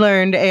 So she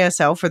learned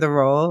ASL for the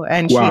role,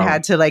 and she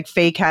had to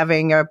fake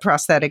having a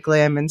prosthetic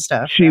limb and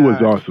stuff. She was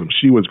awesome.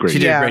 She was great. She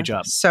did a great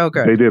job. So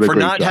good. They did a for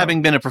great not job.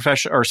 having been a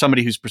professional or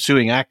somebody who's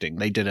pursuing acting.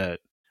 They did I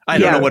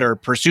don't know what her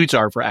pursuits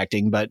are for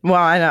acting, but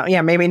I know.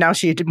 Yeah, maybe now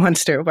she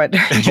wants to, but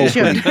she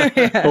should.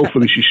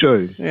 Hopefully she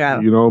should. Yeah.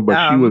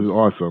 But she was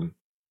awesome.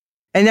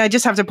 And I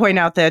just have to point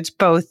out that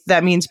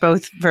that means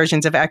both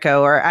versions of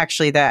Echo, or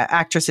actually the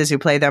actresses who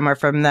play them, are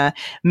from the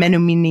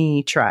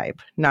Menominee tribe,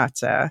 not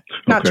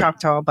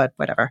Choctaw, but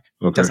whatever.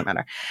 Okay. Doesn't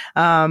matter.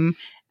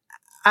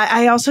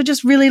 I also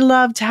just really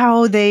loved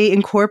how they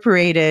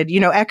incorporated,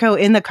 Echo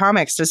in the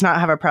comics does not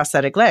have a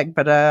prosthetic leg,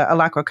 but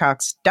Alako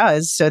Cox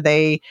does. So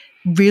they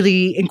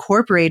really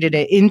incorporated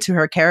it into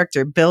her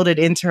character, built it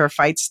into her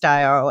fight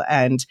style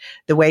and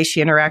the way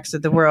she interacts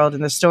with the world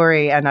and the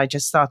story. And I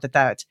just thought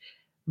that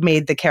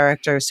made the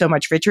character so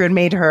much richer and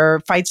made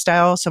her fight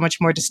style so much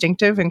more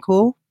distinctive and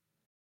cool.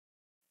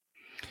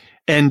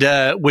 And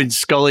when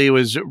Scully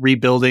was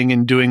rebuilding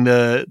and doing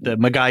the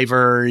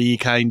MacGyver-y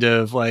kind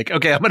of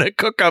okay, I'm going to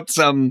cook up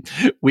some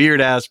weird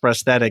ass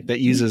prosthetic that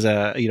uses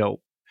a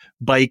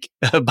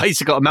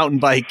mountain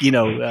bike,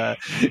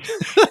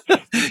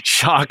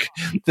 shock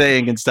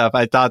thing and stuff.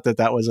 I thought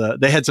that was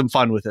they had some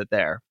fun with it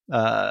there.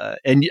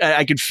 And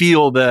I could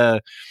feel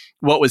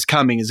what was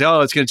coming is,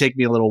 it's going to take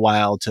me a little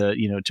while to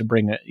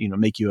bring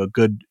make you a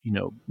good,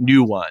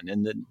 new one.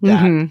 And then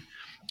that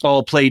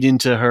all played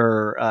into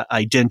her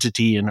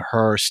identity and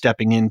her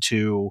stepping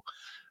into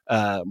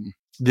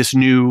this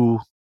new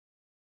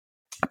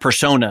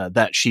persona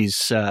that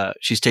she's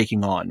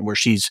taking on, where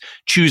she's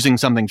choosing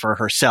something for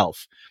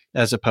herself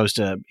as opposed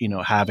to,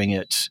 having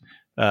it,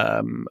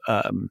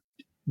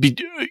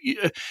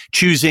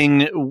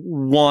 choosing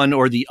one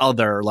or the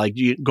other,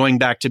 going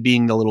back to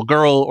being the little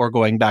girl or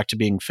going back to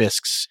being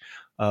Fisk's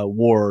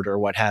ward or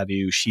what have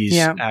you. She's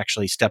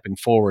actually stepping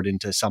forward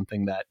into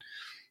something that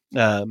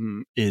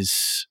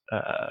is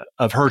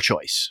of her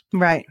choice.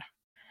 Right.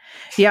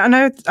 Yeah, and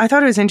I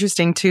thought it was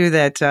interesting, too,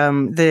 that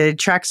the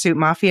Tracksuit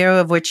Mafia,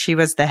 of which she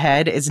was the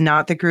head, is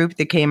not the group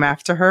that came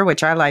after her,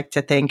 which I like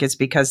to think is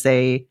because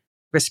they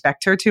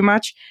respect her too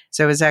much.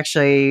 So it was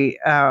actually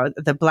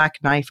the Black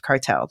Knife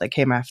Cartel that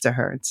came after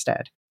her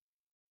instead.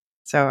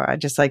 So I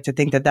just like to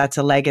think that that's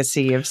a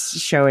legacy of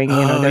showing,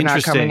 they're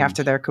not coming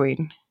after their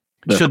queen.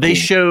 So they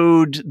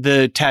showed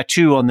the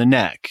tattoo on the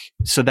neck.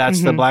 So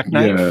that's the Black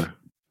Knife? Yeah.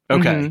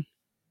 Okay.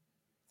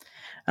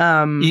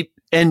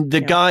 And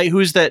the guy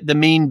who's the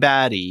main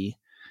baddie,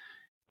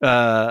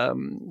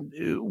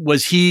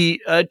 was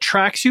he a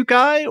tracksuit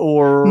guy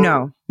or?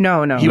 No.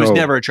 He was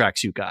never a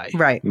tracksuit guy.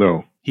 Right.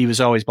 No. He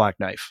was always Black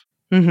Knife.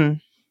 Mm-hmm.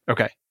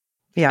 Okay.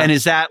 Yeah. And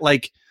is that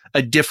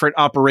a different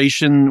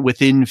operation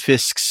within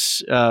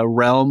Fisk's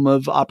realm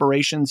of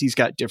operations? He's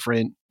got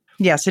different.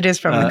 Yes, it is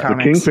from the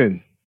comics. The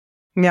Kingpin.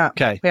 Yeah.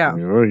 Okay. Yeah.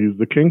 He's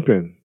the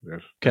Kingpin.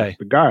 That's the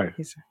guy.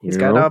 He's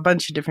got a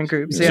bunch of different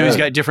groups. So he's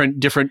got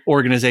different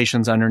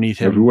organizations underneath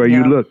him. Everywhere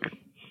you look.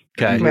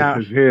 Okay.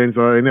 His hands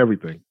are in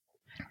everything.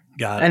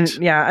 Got it.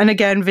 And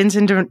again,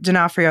 Vincent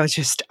D'Onofrio is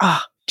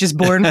just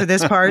born for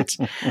this part.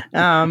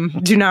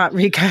 Do not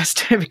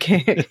recast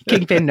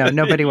Kingpin. No,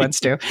 nobody wants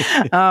to.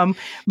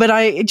 But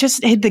I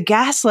just the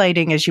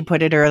gaslighting, as you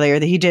put it earlier,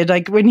 that he did,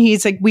 when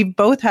he's we've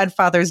both had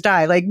fathers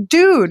die.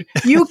 Dude,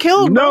 you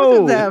killed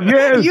both of them.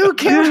 Yes, you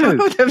killed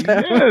both of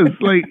them. Yes,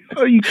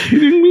 are you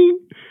kidding me?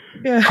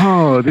 Yeah.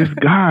 Oh, this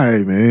guy,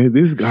 man.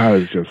 This guy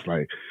is just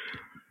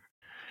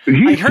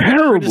he's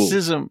terrible.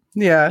 Criticism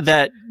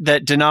that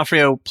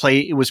D'Onofrio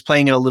was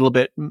playing it a little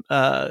bit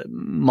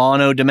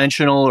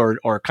monodimensional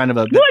or kind of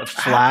a bit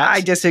flat.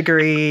 I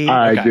disagree.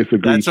 I disagree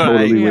That's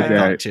totally what with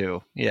that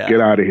too. Yeah. Get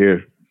out of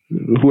here.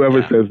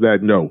 Whoever says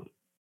that, no.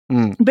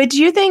 But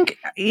do you think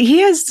he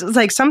has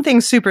something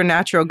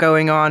supernatural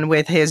going on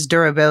with his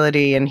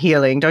durability and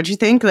healing? Don't you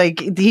think?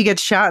 He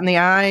gets shot in the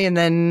eye and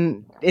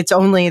then it's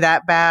only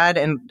that bad,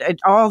 and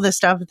all the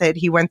stuff that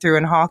he went through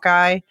in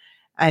Hawkeye,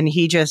 and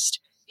he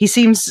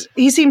seems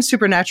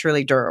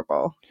supernaturally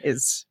durable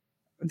is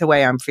the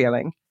way I'm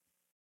feeling.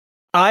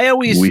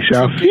 We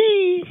shall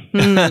see.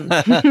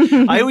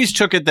 I always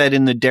took it that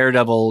in the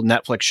Daredevil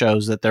Netflix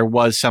shows that there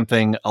was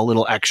something a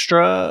little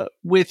extra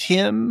with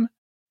him.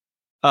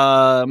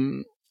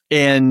 And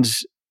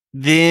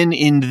then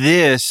in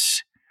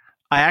this,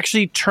 I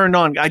actually turned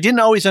on, I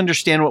didn't always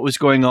understand what was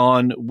going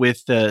on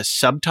with the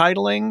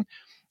subtitling.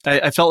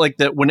 I felt like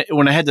that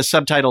when I had the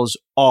subtitles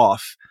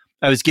off,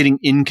 I was getting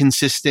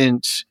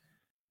inconsistent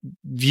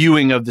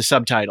viewing of the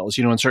subtitles,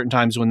 in certain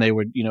times when they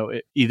would,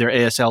 either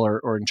ASL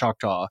or in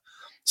Choctaw,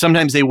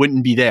 sometimes they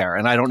wouldn't be there.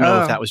 And I don't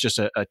know if that was just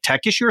a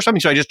tech issue or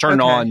something. So I just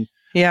turned on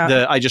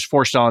I just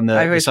forced on the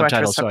subtitles. I always watch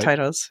with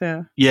subtitles.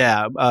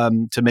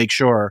 To make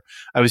sure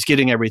I was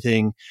getting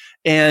everything.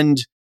 And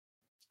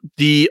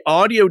the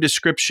audio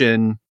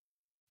description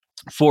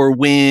for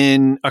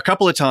when a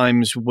couple of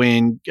times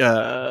when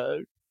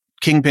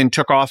Kingpin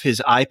took off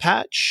his eye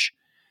patch,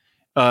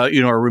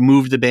 or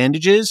removed the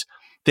bandages,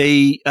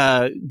 they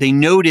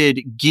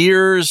noted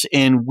gears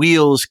and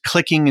wheels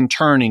clicking and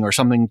turning or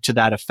something to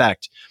that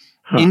effect,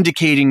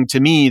 indicating to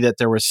me that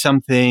there was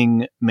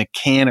something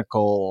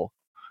mechanical,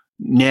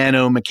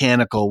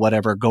 nanomechanical,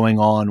 whatever, going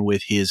on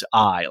with his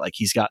eye. Like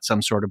he's got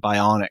some sort of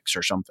bionics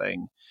or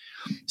something.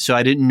 So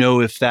I didn't know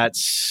if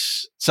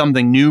that's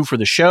something new for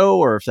the show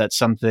or if that's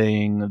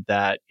something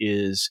that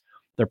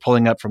they're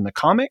pulling up from the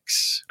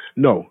comics.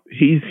 No,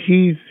 he's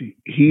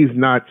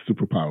not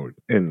superpowered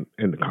in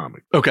the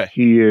comic. Okay.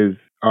 He is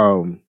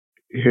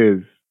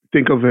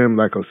think of him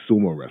like a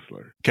sumo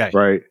wrestler. Okay.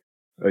 Right?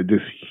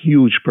 This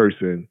huge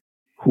person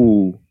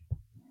who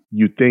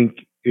you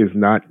think is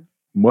not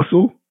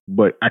muscle,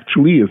 but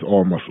actually is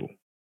all muscle.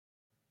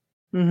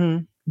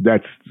 Mm-hmm.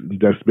 That's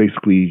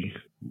basically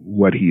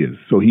what he is.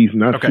 So he's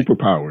not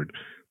superpowered,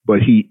 but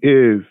he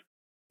is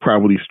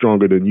probably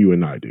stronger than you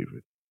and I,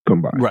 David,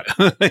 combined. Right.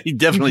 He's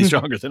definitely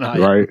stronger than I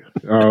am. Right.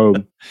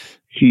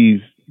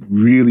 He's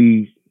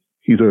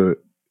a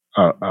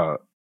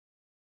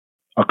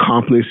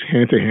accomplished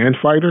hand-to-hand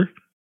fighter,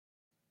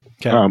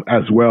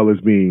 as well as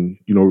being,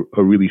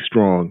 a really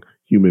strong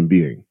human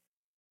being.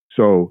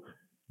 So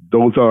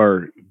those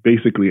are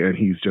basically, and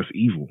he's just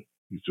evil.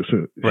 He's just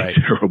a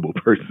terrible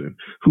person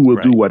who will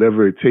do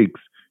whatever it takes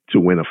to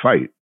win a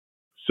fight.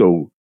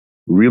 So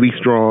really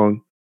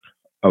strong,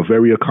 a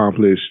very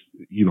accomplished,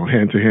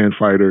 hand-to-hand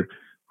fighter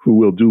who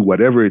will do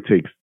whatever it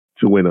takes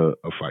to win a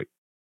fight.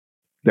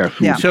 That's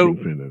who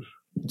Kingpin is.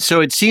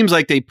 So it seems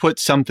like they put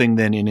something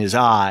then in his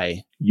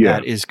eye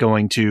that is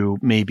going to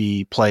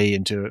maybe play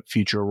into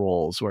future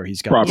roles where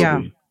he's got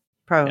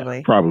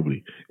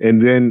probably.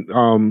 And then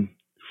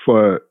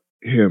for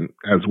him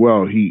as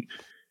well,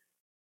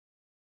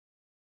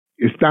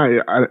 it's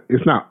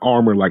not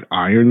armor like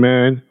Iron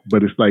Man,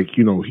 but it's like,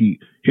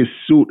 his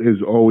suit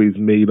is always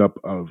made up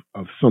of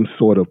some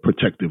sort of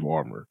protective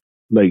armor,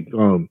 like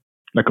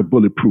a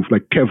bulletproof,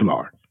 like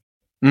Kevlar,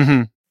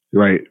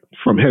 right,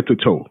 from head to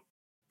toe.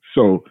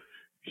 So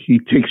he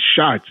takes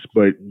shots,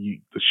 but the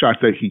shots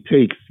that he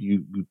takes,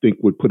 you think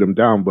would put him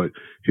down, but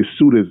his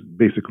suit is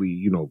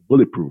basically,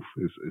 bulletproof.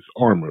 It's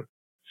armor.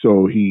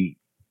 So he's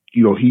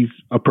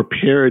a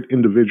prepared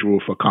individual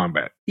for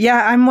combat.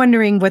 Yeah, I'm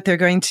wondering what they're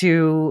going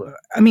to...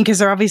 because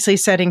they're obviously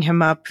setting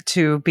him up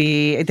to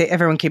be...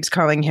 everyone keeps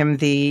calling him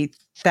the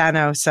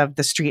Thanos of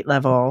the street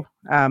level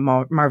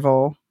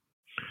Marvel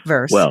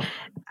verse. Well,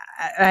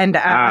 and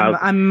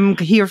I'm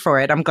here for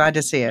it. I'm glad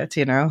to see it,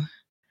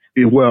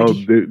 Well,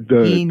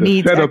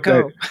 the setup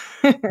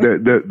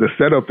the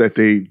setup that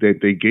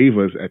they gave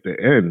us at the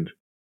end,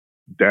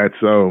 that's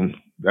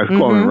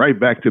calling right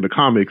back to the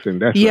comics,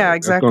 and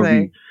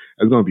exactly.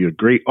 That's going to be a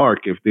great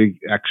arc if they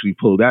actually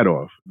pull that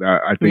off.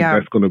 I think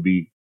that's going to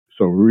be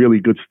some really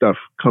good stuff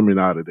coming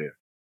out of there.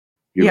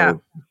 You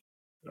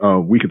know,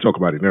 we can talk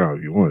about it now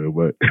if you want to,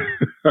 but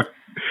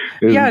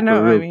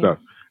stuff.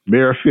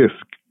 Mayor Fisk,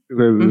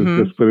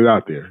 let's put it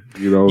out there.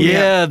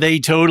 Yeah, they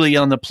totally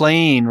on the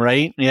plane,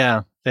 right?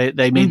 Yeah.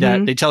 They made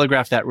that, they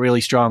telegraphed that really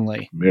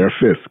strongly. Mayor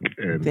Fisk.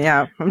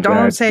 All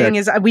I'm saying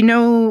is we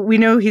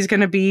know he's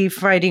going to be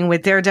fighting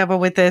with Daredevil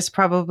with this,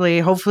 probably,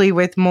 hopefully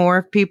with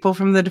more people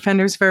from the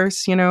Defenders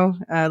verse,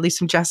 at least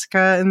some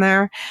Jessica in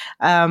there.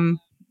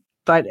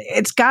 But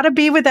it's got to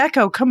be with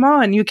Echo. Come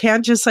on. You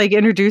can't just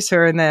introduce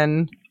her and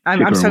then...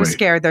 I'm so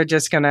scared they're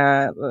just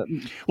gonna...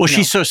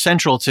 she's so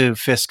central to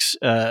Fisk's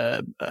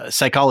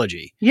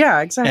psychology.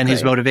 Yeah, exactly. And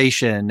his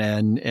motivation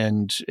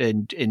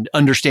and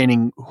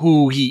understanding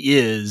who he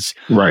is.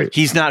 Right.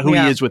 He's not who he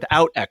is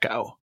without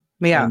Echo.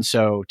 Yeah. And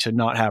so to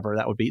not have her,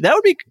 that would be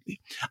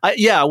I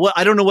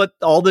don't know what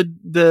all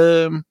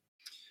the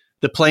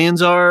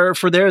plans are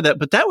for there,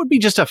 but that would be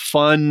just a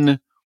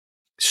fun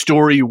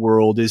story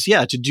world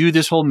to do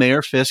this whole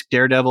Mayor Fisk,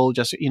 Daredevil,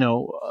 just,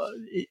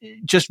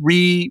 just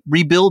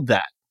rebuild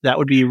that. That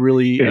would be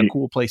really a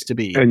cool place to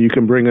be. And you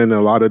can bring in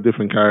a lot of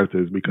different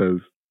characters because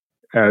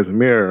as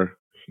mayor,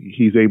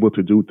 he's able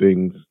to do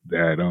things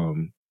that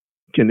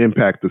can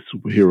impact the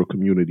superhero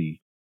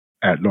community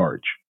at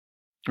large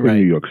in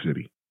New York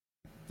City.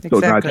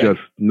 Exactly. So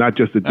not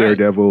just the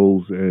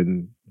Daredevils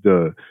and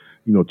the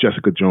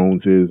Jessica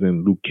Joneses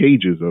and Luke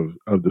Cages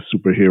of the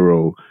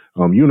superhero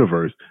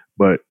universe,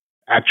 but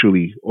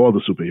actually all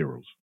the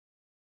superheroes.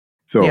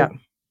 So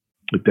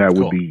that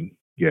would be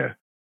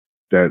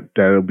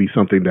that'll be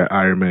something that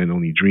Iron Man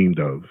only dreamed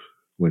of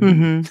when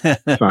he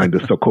signed the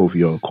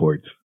Sokovia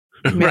Accords.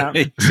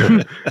 Right.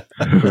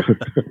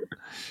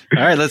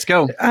 All right, let's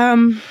go.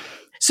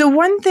 So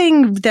one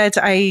thing that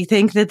I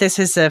think that this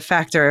is a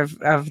factor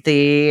of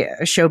the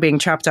show being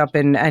chopped up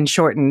and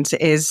shortened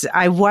is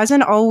I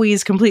wasn't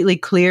always completely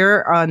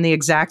clear on the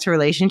exact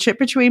relationship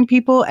between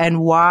people and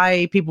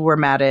why people were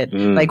mad at,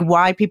 like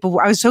why people,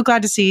 I was so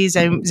glad to see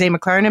Zay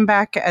McLaren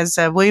back as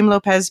William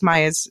Lopez,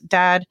 Maya's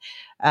dad.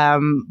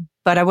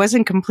 But I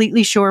wasn't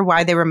completely sure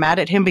why they were mad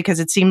at him because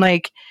it seemed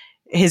like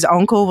his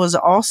uncle was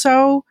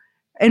also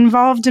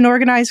involved in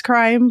organized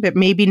crime, but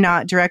maybe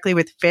not directly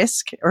with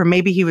Fisk, or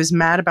maybe he was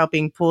mad about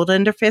being pulled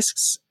into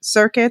Fisk's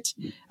circuit.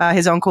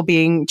 His uncle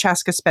being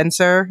Chaska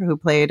Spencer, who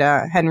played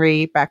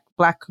Henry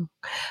Black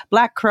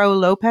Crow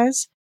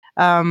Lopez.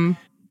 What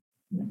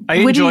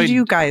did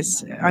you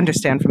guys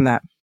understand from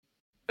that?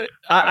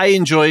 I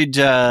enjoyed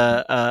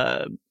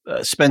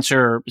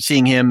Spencer,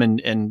 seeing him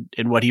and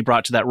what he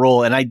brought to that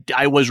role, and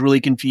I was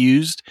really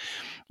confused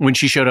when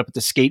she showed up at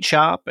the skate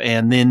shop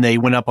and then they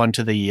went up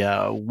onto the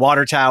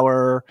water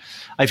tower.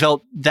 I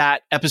felt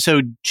that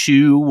episode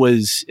 2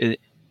 was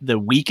the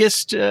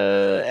weakest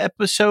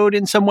episode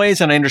in some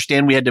ways. And I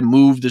understand we had to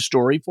move the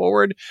story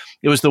forward.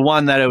 It was the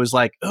one that I was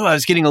like, I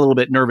was getting a little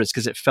bit nervous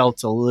because it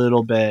felt a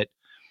little bit,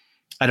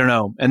 I don't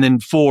know. And then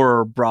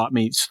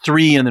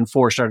 3 and then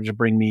 4 started to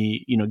bring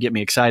me, get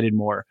me excited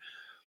more.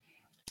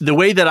 The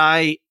way that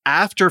I,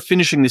 after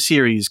finishing the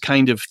series,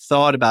 kind of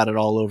thought about it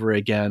all over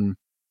again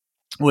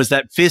was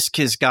that Fisk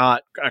has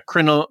got a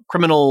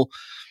criminal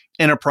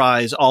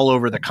enterprise all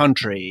over the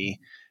country,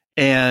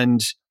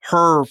 and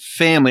her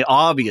family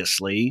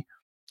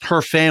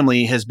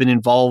has been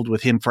involved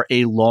with him for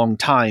a long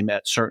time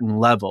at certain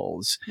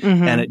levels.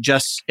 Mm-hmm. And it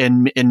just,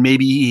 and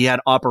maybe he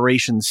had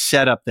operations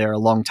set up there a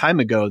long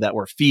time ago that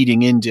were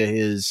feeding into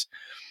his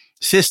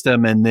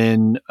system. And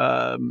then,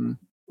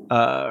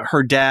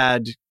 her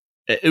dad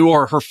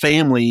or her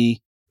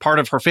family, part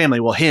of her family,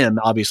 well, him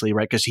obviously,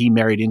 right? Cause he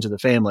married into the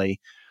family,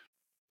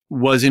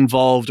 was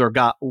involved or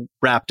got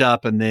wrapped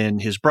up, and then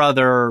his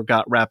brother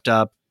got wrapped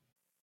up.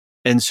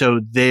 And so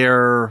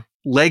their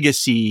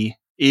legacy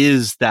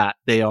is that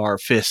they are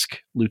Fisk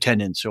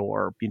lieutenants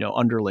or,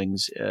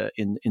 underlings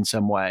in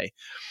some way.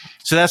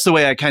 So that's the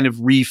way I kind of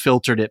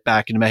refiltered it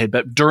back into my head.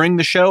 But during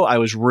the show, I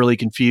was really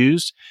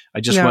confused. I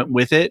just went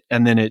with it,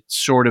 and then it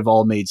sort of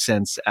all made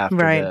sense after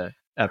the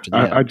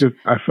end.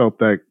 I felt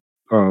that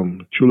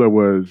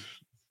Chula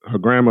her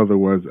grandmother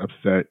was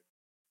upset,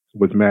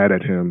 was mad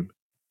at him,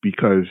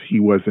 because he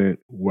wasn't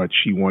what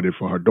she wanted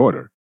for her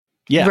daughter.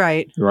 Yeah.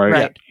 Right.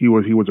 He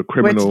was a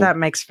criminal. Which that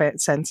makes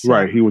sense.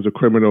 Right. He was a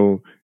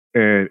criminal,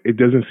 and it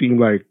doesn't seem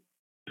like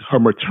her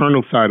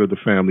maternal side of the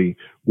family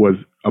was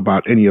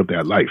about any of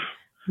that life.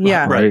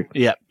 Yeah. Right.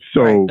 Yeah.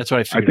 So that's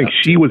what I think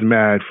she was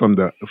mad from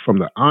the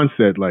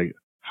onset. Like,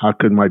 how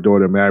could my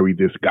daughter marry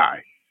this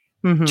guy?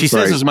 Mm-hmm. She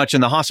says as much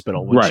in the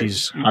hospital. When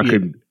she's, how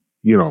could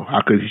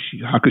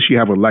she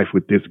have a life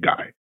with this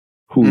guy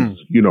who's,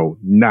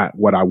 not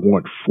what I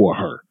want for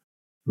her.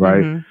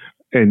 Right. Mm-hmm.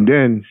 And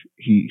then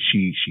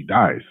she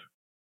dies,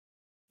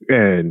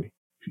 and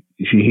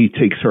he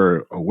takes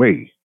her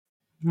away.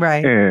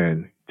 Right.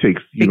 And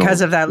takes,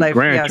 because of that life.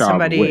 Yeah.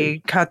 Somebody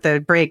away. Cut the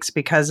brakes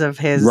because of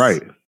his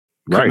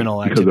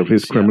criminal because of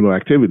his criminal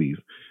activities.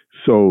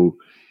 So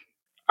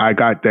I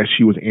got that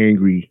she was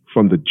angry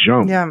from the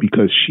jump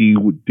because she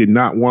did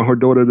not want her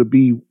daughter to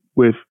be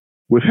with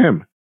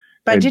him.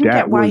 But I didn't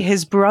get why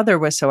his brother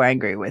was so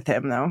angry with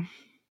him, though.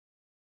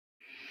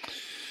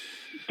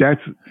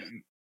 That's,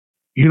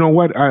 you know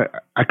what? I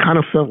kind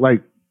of felt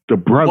like the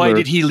brother. Why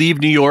did he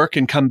leave New York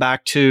and come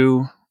back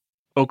to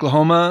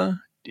Oklahoma?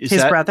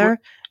 His brother?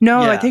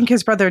 No, I think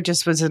his brother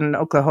just was in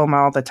Oklahoma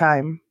all the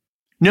time.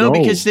 No,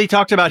 because they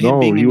talked about him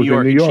being in New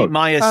York.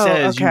 Maya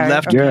says you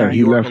left New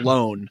York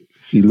alone.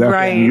 He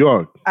left New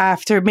York.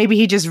 After, maybe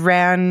he just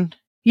ran.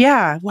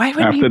 Yeah. Why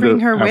wouldn't he bring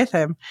her with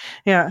him?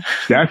 Yeah.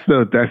 That's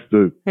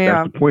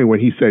the point when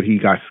he said he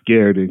got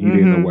scared and he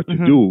didn't know what to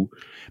do.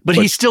 But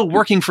he's still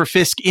working for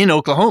Fisk in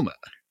Oklahoma.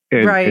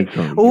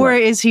 Or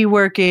is he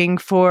working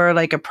for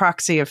like a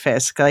proxy of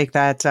Fisk, like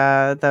that,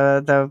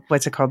 the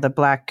what's it called? The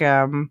Black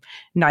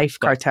Knife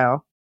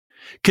Cartel.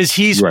 Because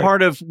he's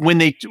part of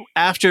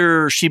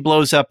after she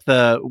blows up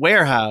the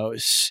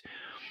warehouse,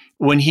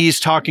 when he's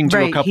talking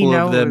to a couple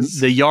of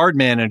the yard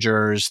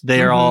managers,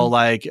 they're all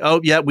like,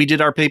 oh yeah, we did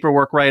our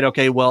paperwork right.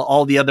 Okay. Well,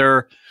 all the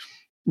other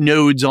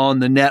nodes on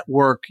the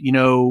network,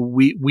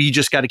 we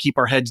just got to keep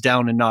our heads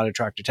down and not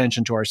attract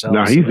attention to ourselves.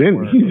 No, he's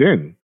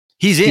in.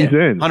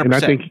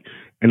 100%.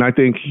 And I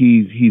think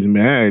he's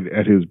mad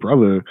at his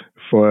brother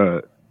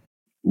for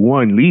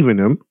one, leaving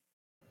him.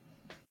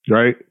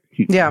 Right?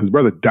 His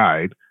brother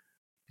died.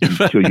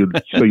 So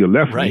you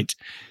left me.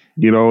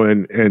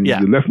 And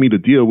you left me to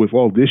deal with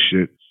all this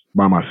shit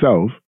by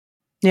myself.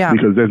 Yeah.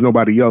 Because there's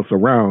nobody else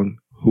around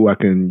who I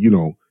can,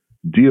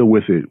 deal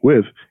with it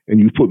with. And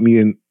you put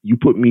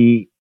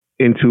me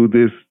into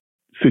this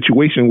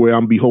situation where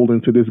I'm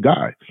beholden to this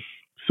guy.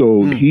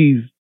 So he's,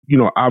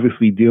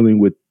 obviously dealing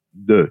with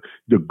the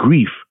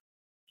grief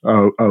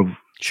of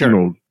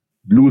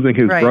losing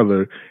his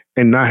brother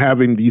and not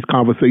having these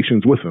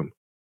conversations with him.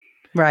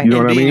 Right. You know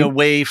and what I being mean?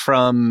 away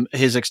from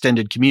his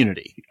extended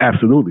community.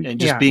 Absolutely. And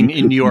just being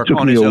in New York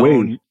on his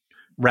own,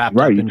 wrapped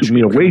up in you took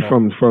me away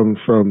from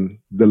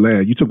the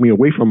land. You took me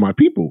away from my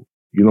people,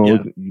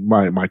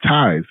 my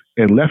ties,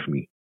 and left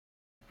me.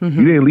 Mm-hmm.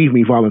 You didn't leave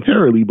me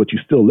voluntarily, but you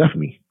still left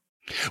me.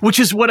 Which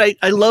is what I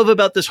love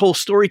about this whole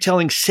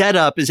storytelling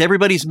setup is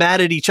everybody's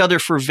mad at each other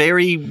for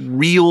very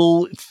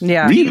real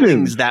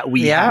feelings that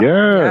we have.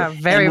 Yeah,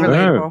 very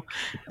relatable.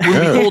 When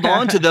we hold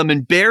on to them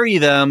and bury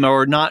them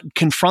or not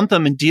confront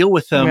them and deal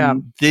with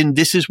them, then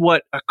this is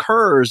what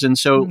occurs. And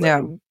so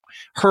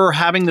her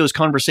having those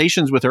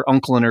conversations with her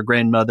uncle and her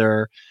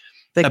grandmother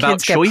about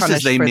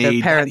choices they made,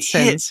 their parents'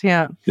 sins.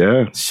 Yeah.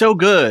 So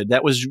good.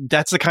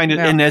 That's the kind of,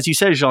 and as you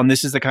said, Jean,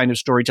 this is the kind of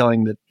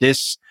storytelling that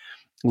this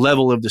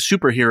level of the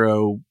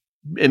superhero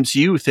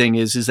MCU thing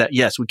is that,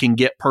 yes, we can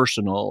get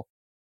personal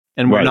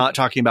and we're not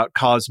talking about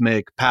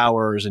cosmic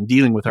powers and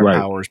dealing with our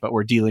powers, but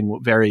we're dealing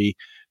with very,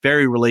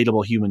 very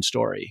relatable human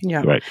story.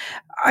 Yeah. Right.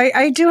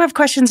 I do have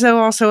questions though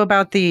also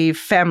about the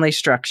family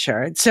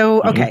structure.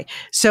 So,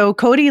 so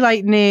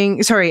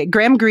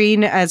Graham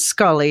Greene as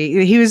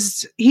Scully,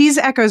 he's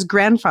Echo's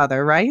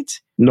grandfather,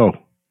 right?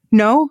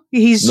 No,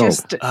 he's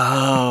just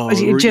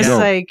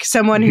like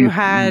someone who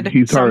had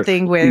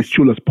something with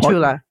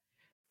Chula.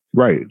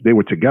 Right, they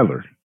were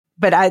together.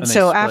 But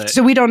so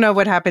we don't know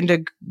what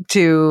happened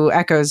to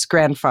Echo's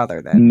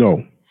grandfather then.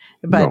 No,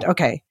 but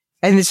okay,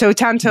 and so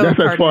Tonto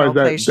Cardinal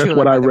plays Chula. That's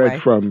what I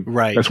read from.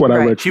 Right, that's what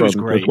I read from.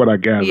 That's what I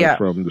gathered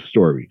from the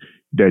story,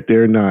 that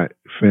they're not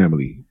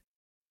family.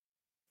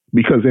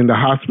 Because in the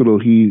hospital,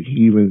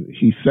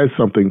 he said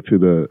something to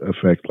the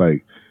effect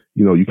like,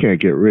 you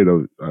can't get rid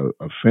of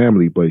a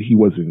family, but he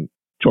wasn't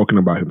talking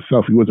about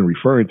himself. He wasn't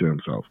referring to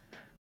himself.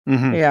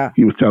 Mm-hmm. Yeah,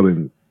 he was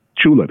telling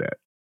Chula that.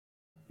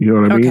 You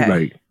know what I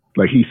mean?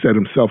 Like he said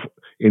himself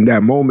in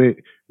that moment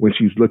when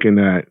she's looking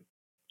at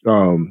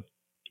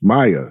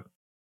Maya,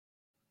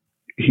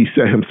 he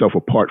set himself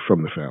apart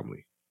from the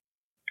family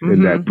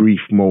in that brief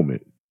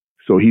moment.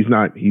 So he's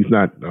not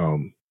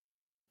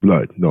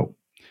blood. No.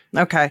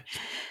 Okay.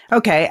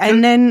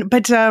 And then,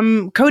 but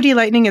Cody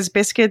Lightning as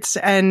Biscuits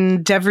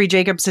and Devry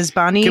Jacobs as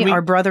Bonnie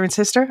are brother and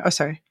sister. Oh,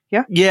 sorry.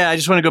 Yeah. Yeah. I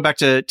just want to go back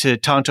to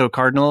Tonto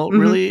Cardinal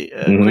really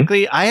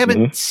quickly. I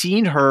haven't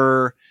seen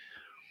her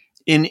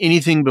in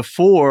anything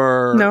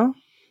before. No.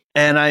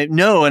 And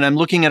I'm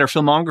looking at her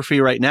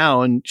filmography right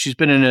now, and she's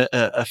been in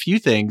a few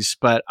things,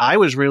 but I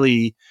was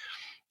really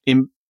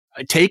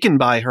taken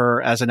by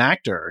her as an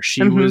actor.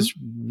 She was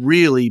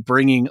really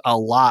bringing a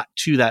lot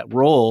to that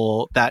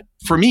role that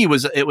for me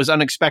was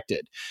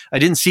unexpected. I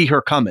didn't see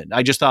her coming.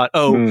 I just thought,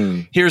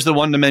 here's the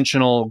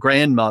one-dimensional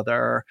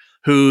grandmother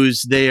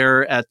who's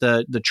there at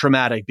the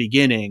traumatic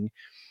beginning.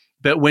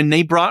 But when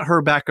they brought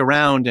her back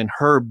around and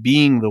her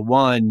being the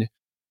one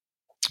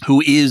who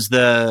is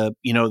the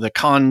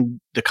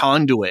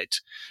conduit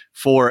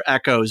for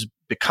Echo's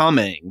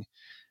becoming,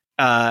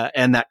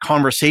 and that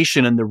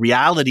conversation and the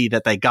reality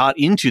that they got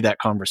into that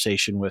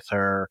conversation with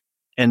her,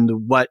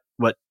 and what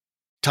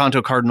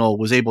Tonto Cardinal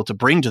was able to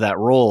bring to that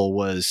role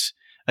was,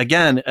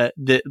 again,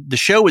 the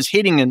show was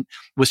hitting, and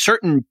with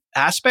certain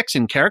aspects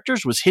and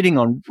characters was hitting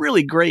on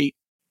really great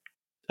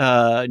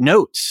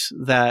notes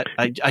that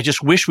I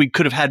just wish we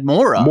could have had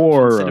more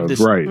of this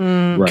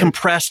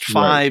compressed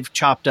 5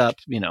 chopped up,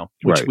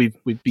 which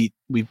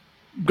we've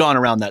gone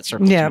around that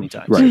circle too many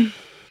times. Right.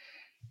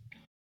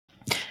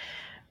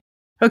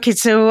 Okay,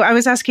 so I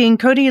was asking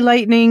Cody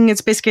Lightning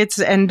as Biscuits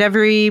and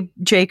Devry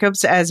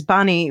Jacobs as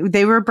Bonnie.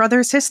 They were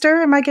brother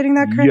sister. Am I getting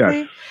that correctly?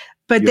 Yes.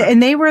 But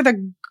and they were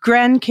the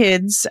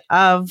grandkids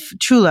of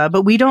Chula,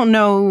 but we don't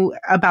know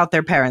about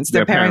their parents.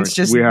 Their parents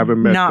just we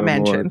haven't met not them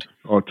mentioned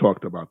or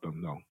talked about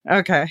them. No.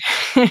 Okay.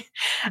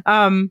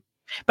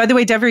 By the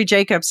way, Devry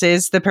Jacobs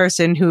is the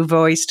person who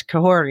voiced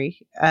Kahori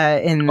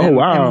in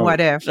What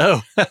If.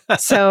 Oh,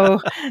 so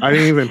I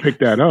didn't even pick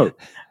that up.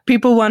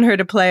 People want her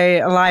to play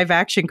a live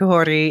action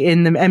Kahori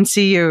in the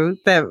MCU,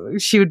 that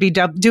she would be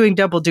doing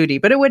double duty,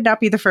 but it would not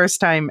be the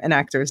first time an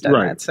actor's done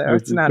that. So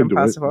it's not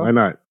impossible. Why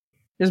not?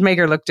 Just make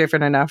her look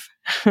different enough.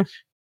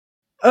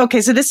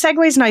 Okay, so this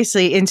segues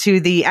nicely into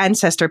the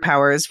ancestor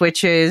powers,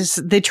 which is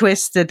the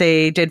twist that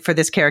they did for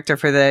this character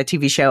for the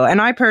TV show.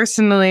 And I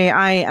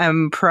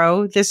am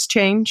pro this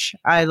change.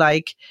 I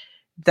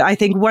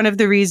think one of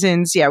the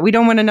reasons, we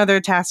don't want another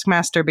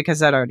Taskmaster because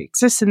that already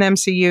exists in the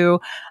MCU.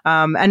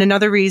 And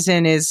another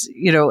reason is,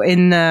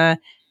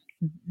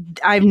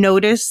 I've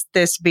noticed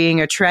this being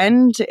a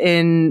trend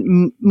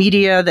in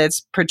media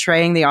that's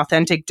portraying the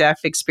authentic deaf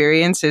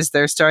experience, is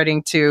they're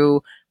starting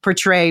to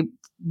portray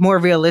more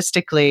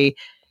realistically.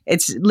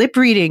 It's lip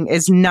reading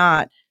is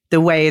not the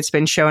way it's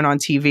been shown on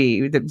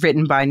TV,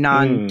 written by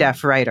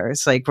non-deaf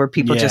writers, like where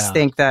people just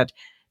think that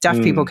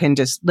deaf people can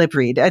just lip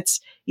read. It's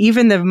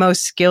even the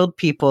most skilled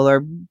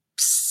people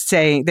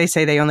say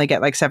they only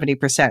get like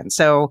 70%.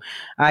 So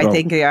I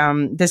think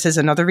this is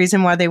another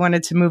reason why they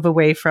wanted to move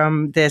away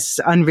from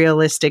this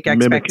unrealistic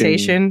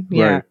expectation.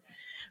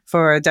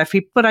 For deaf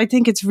people. But I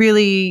think it's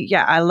really,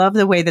 I love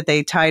the way that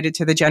they tied it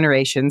to the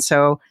generation.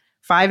 So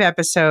 5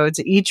 episodes,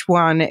 each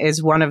one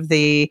is one of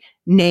the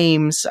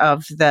names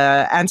of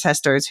the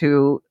ancestors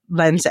who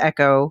lends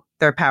echo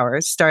their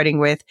powers, starting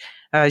with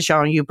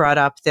Jean, you brought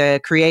up the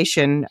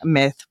creation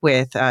myth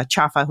with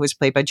Chafa, who was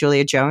played by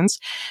Julia Jones.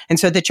 And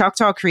so the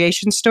Choctaw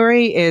creation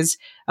story is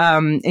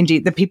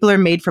indeed the people are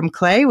made from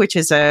clay, which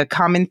is a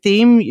common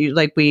theme.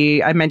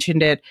 I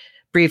mentioned it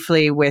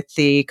briefly with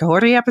the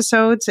Kahori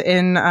episodes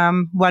in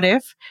What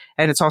If,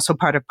 and it's also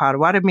part of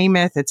Potawatomi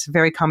myth. It's a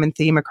very common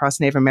theme across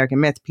Native American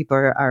myth. People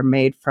are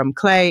made from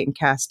clay and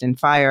cast in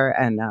fire,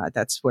 and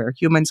that's where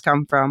humans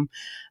come from.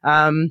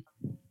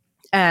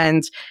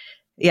 And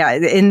yeah,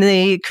 in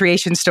the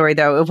creation story,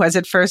 though, it was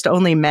at first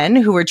only men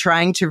who were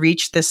trying to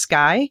reach the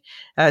sky.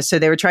 So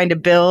they were trying to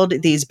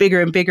build these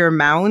bigger and bigger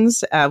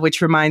mounds,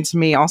 which reminds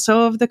me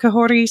also of the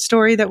Kahori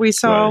story that we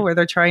saw, where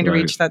they're trying to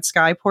reach that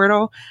sky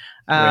portal.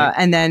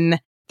 And then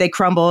they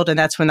crumbled, and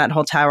that's when that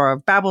whole Tower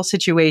of Babel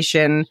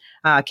situation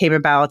came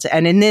about.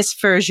 And in this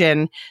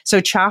version,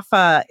 so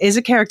Chafa is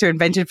a character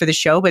invented for the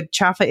show, but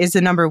Chafa is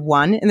the number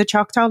one in the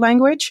Choctaw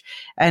language,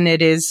 and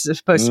it is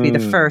supposed to be the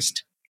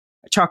first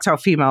Choctaw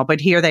female. But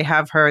here they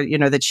have her,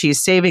 that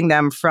she's saving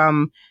them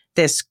from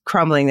this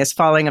crumbling, this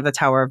falling of the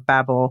Tower of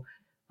Babel,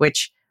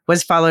 which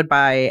was followed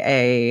by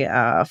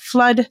a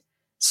flood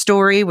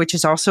story, which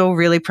is also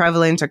really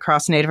prevalent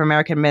across Native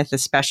American myth,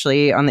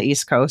 especially on the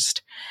East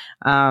Coast.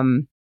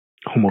 Almost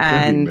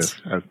every myth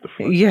has the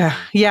flood.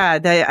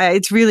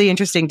 It's really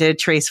interesting to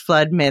trace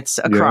flood myths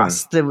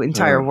across the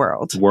entire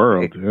world.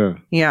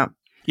 Yeah.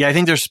 Yeah, I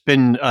think there's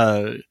been,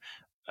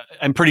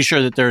 I'm pretty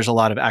sure that there's a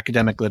lot of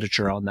academic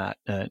literature on that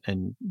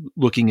and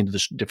looking into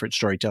this different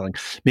storytelling.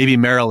 Maybe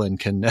Marilyn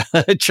can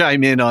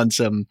chime in on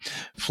some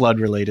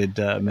flood-related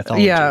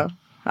mythology. Yeah.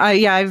 I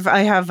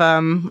have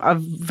a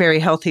very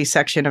healthy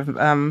section of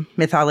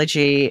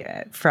mythology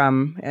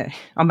from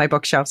on my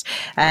bookshelves,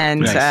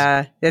 and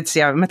nice. It's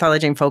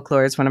mythology and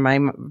folklore is one of my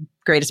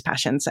greatest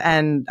passions,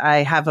 and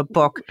I have a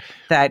book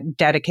that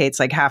dedicates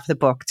like half the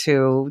book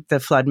to the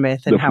flood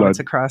myth and how it's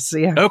across.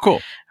 Yeah. Oh,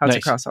 cool. How it's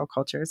across all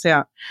cultures.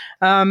 Yeah.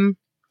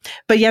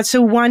 But yeah,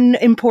 so one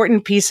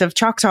important piece of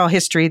Choctaw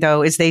history,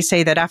 though, is they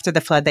say that after the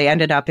flood, they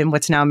ended up in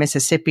what's now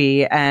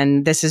Mississippi.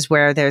 And this is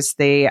where there's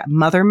the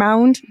Mother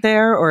Mound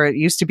there, or it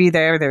used to be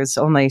there. There's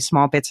only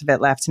small bits of it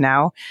left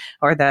now,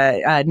 or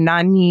the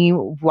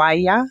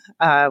Naniwaya,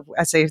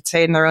 as they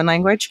say in their own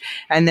language.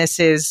 And this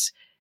is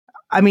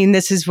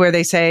where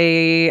they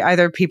say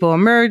either people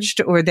emerged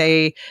or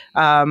they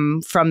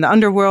from the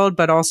underworld,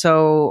 but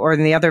also, or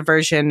in the other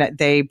version,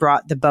 they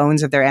brought the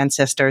bones of their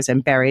ancestors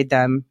and buried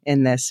them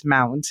in this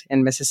mound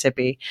in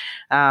Mississippi.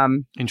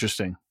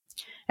 Interesting.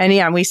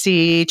 And we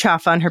see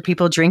Chafa and her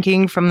people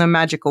drinking from the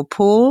magical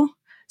pool.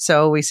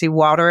 So we see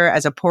water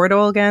as a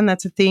portal again.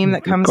 That's a theme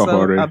that comes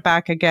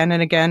back again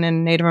and again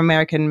in Native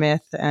American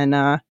myth. And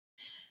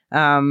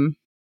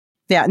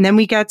and then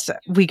we get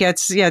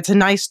it's a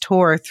nice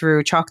tour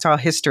through Choctaw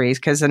histories,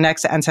 because the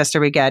next ancestor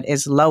we get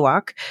is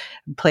Loak,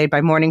 played by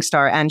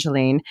Morningstar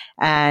Angeline.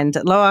 And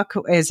Loak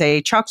is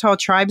a Choctaw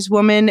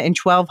tribeswoman in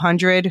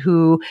 1200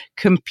 who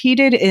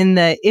competed in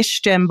the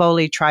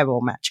Ishtemboli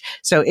tribal match.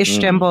 So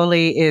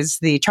Ishtemboli is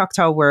the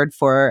Choctaw word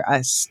for a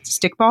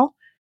stickball,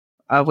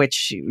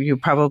 which you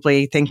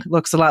probably think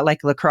looks a lot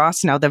like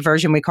lacrosse. Now, the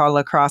version we call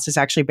lacrosse is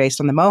actually based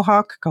on the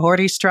Mohawk,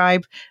 Cohorties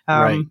tribe.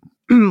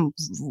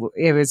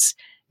 It was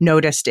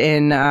noticed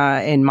in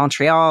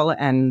Montreal,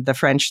 and the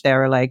French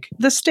there are like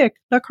the stick,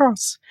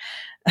 lacrosse.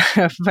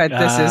 But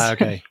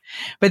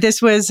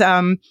this was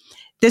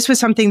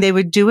something they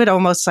would do it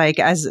almost like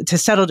as to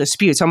settle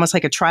disputes, almost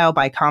like a trial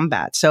by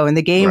combat. So in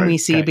the game we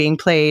see being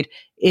played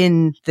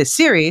in the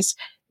series,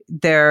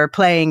 they're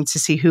playing to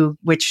see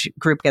which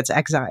group gets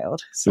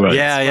exiled. So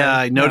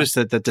I noticed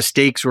that the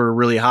stakes were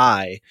really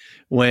high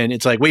when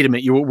it's like, wait a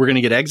minute, we're going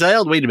to get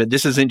exiled. Wait a minute,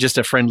 this isn't just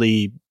a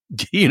friendly,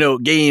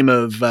 game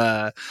of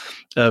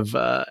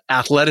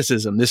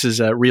athleticism. This is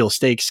real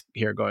stakes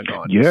here going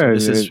on. Yeah,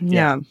 so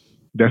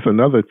that's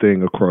another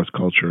thing across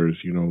cultures.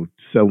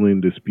 Settling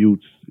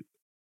disputes,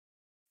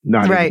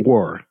 not in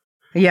war.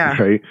 Yeah,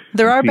 right?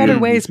 There are better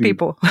ways,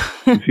 people.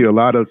 You see a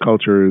lot of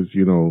cultures,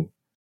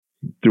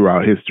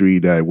 throughout history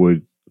that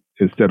would,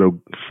 instead of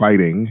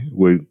fighting,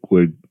 would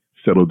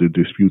settle the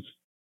disputes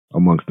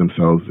amongst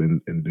themselves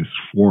in this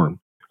form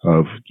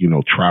of,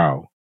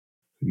 trial.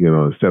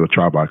 Instead of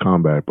trial by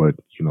combat, but,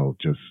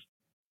 just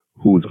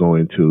who's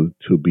going to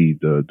be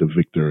the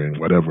victor in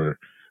whatever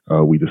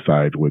we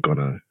decide we're going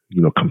to,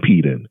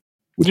 compete in,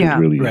 which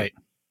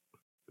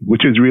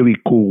is really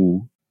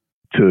cool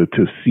to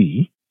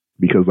see,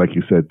 because like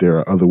you said, there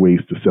are other ways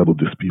to settle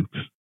disputes.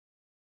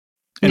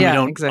 And we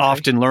don't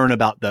often learn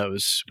about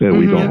those. Yeah,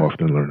 we don't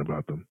often learn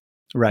about them.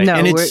 Right. No,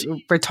 and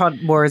we're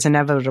taught war is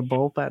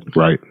inevitable, but...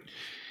 Right.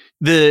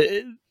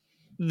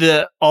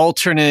 The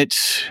alternate...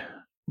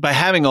 By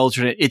having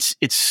alternate,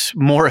 it's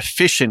more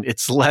efficient.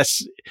 It's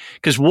less,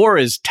 because war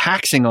is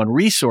taxing on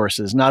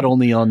resources, not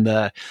only on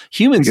the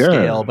human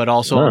scale, but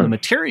also on the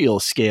material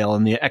scale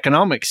and the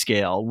economic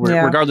scale,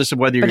 regardless of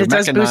whether you're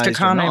mechanized or not. But it does boost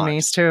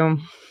economies too.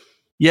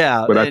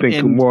 Yeah. But I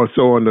think more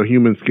so on the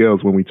human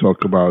scales when we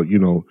talk about,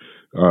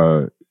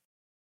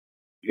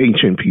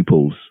 ancient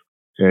peoples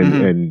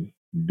and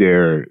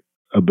their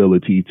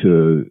ability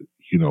to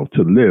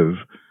live.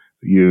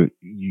 You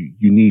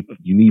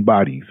need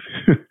bodies.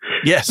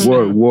 Yes.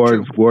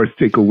 Wars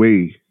take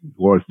away,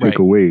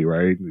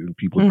 right? And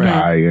people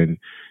die, and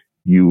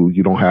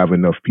you don't have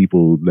enough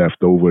people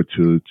left over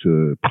to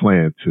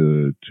plant,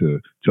 to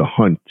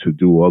hunt, to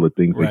do all the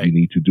things that you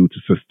need to do to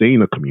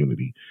sustain a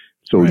community.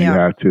 So you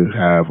have to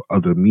have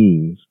other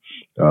means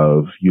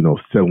of,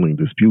 settling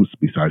disputes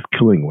besides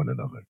killing one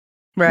another.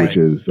 Right. Which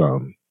is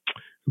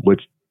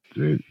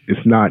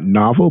it's not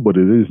novel, but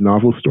it is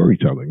novel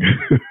storytelling.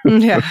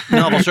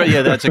 Novel story.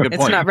 Yeah, that's a good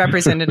point. It's not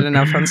represented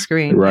enough on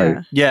screen. Right.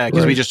 Yeah,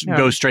 because we just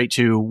go straight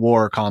to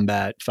war,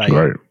 combat, fight.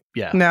 Right.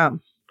 Yeah. No.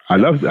 I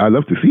love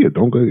to see it.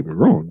 Don't get me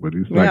wrong, but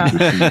it's nice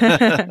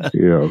to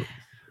see.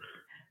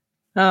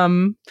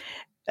 And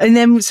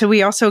then so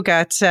we also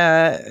got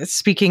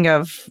speaking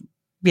of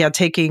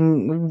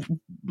taking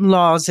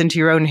laws into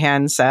your own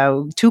hands.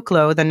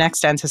 Tuklo, the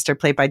next ancestor,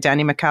 played by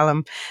Danny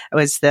McCallum,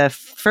 was the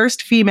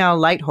first female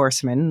light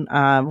horseman.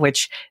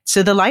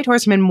 So the light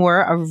horsemen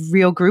were a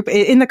real group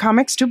in the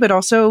comics too, but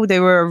also they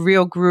were a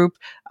real group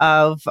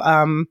of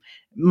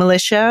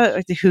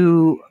militia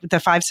the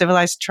 5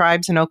 civilized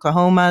tribes in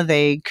Oklahoma.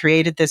 They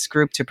created this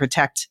group to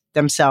protect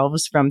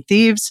themselves from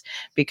thieves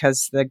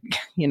because the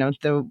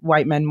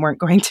white men weren't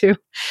going to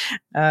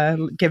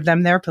give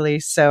them their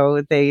police.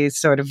 So they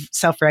sort of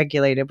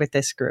self-regulated with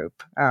this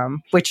group,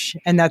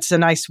 and that's a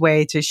nice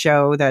way to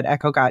show that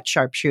Echo got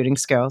sharp shooting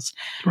skills.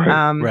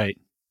 Right.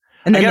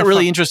 And I got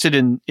really interested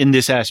in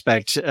this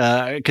aspect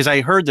because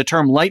I heard the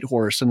term light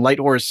horse, and light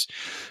horse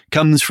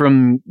comes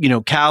from,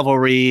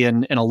 cavalry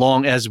and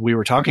along, as we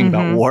were talking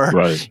about war,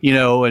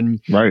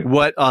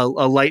 what a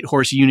light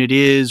horse unit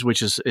is,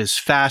 which is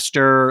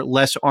faster,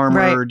 less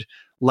armored,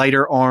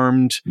 lighter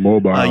armed,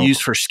 mobile,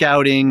 used for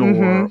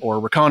scouting or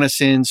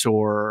reconnaissance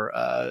or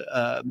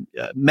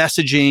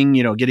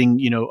messaging, getting,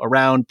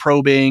 around,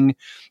 probing,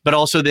 but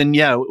also then,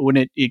 when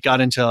it got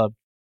into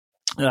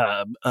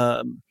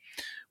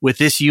with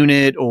this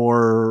unit,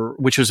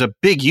 which was a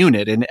big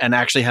unit and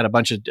actually had a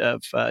bunch of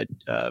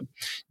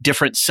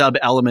different sub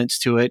elements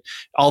to it,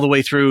 all the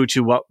way through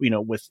to what,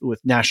 with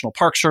National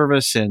Park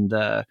Service and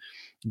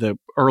the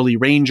early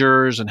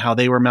Rangers and how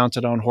they were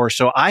mounted on horse.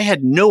 So I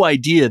had no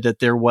idea that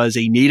there was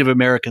a Native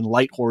American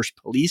light horse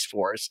police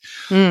force.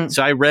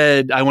 So I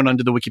went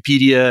onto the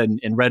Wikipedia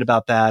and read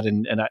about that.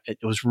 And it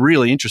was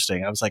really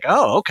interesting. I was like,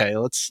 oh, okay,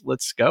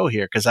 let's go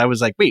here. Cause I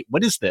was like, wait,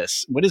 what is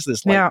this? What is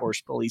this light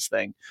horse police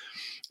thing?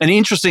 And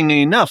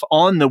interestingly enough,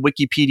 on the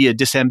Wikipedia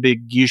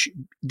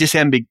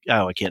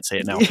I can't say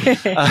it now.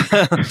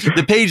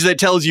 The page that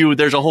tells you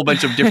there's a whole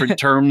bunch of different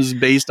terms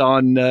based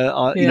on,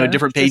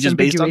 different pages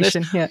based on this.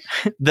 Yeah.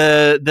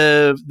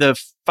 The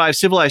 5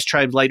 civilized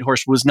tribe light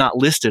horse was not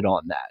listed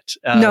on that.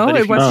 No,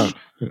 it wasn't.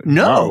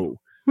 No.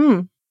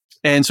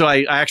 And so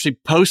I actually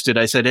posted,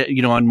 I said,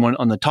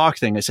 on the talk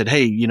thing, I said,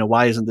 hey,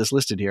 why isn't this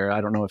listed here? I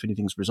don't know if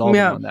anything's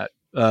resolving on that.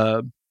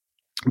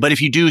 But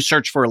if you do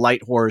search for a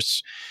light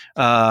horse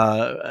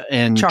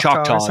and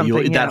Choctaw,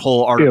 that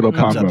whole article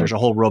comes up. There's a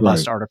whole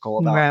robust article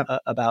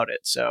about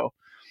it. So,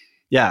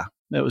 yeah,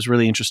 that was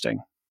really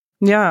interesting.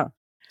 Yeah.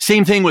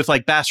 Same thing with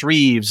like Bass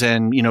Reeves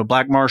and,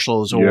 Black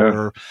Marshals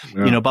or,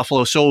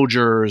 Buffalo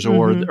Soldiers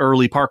or the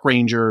early Park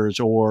Rangers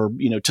or,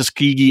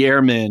 Tuskegee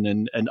Airmen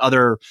and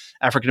other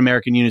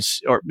African-American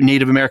units or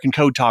Native American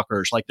code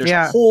talkers. Like there's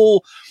a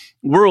whole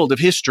world of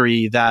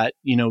history that,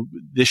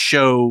 this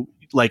show,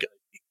 like,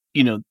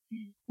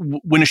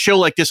 when a show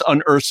like this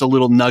unearths a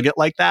little nugget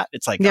like that,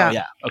 it's like, oh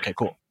yeah, okay,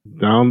 cool.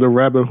 Down the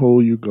rabbit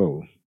hole you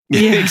go.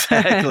 Yeah,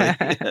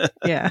 exactly.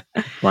 Yeah.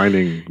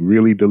 Finding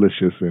really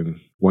delicious and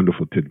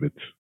wonderful tidbits.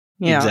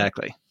 Yeah.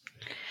 Exactly.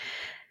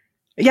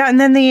 Yeah, and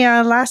then the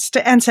last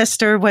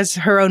ancestor was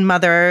her own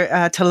mother,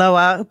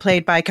 Taloa,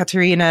 played by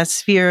Katarina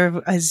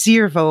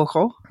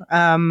Ziervogel,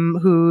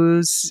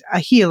 who's a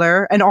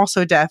healer and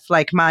also deaf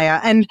like Maya.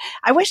 And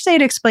I wish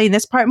they'd explain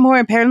this part more.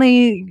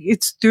 Apparently,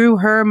 it's through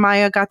her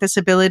Maya got this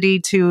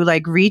ability to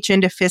like reach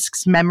into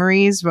Fisk's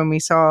memories when we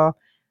saw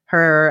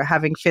her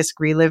having Fisk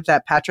relive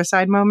that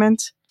patricide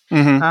moment.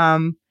 But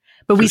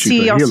we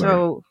see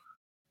also...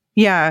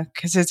 Yeah,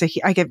 because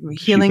I get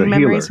healing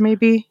memories,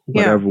 maybe.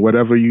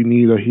 Whatever you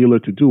need a healer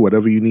to do,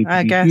 whatever you need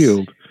to be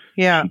healed.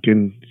 Yeah,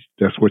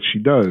 that's what she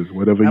does.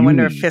 Whatever. I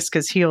wonder if Fisk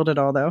is healed at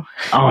all, though.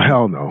 Oh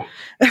hell no!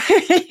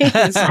 He's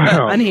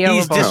unhealable.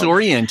 He's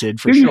disoriented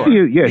for sure.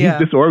 He's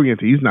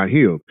disoriented. He's not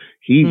healed.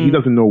 He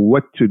doesn't know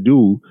what to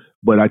do.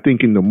 But I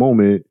think in the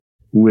moment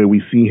where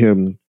we see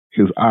him,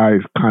 his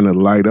eyes kind of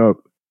light up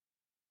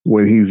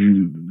when he's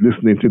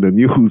listening to the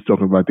news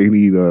talking about they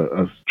need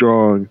a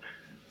strong.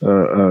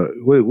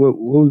 What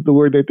was the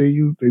word that they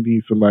use? They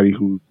need somebody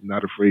who's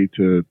not afraid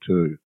to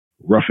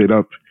rough it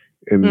up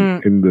in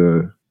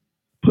the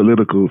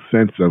political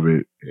sense of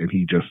it, and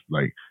he just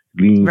like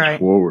leans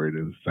forward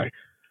and it's like,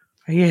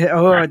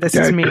 this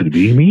is me. That could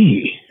be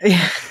me.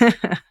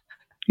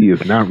 He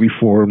is not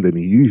reformed and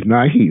he's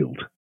not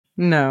healed.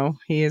 No,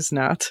 he is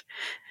not.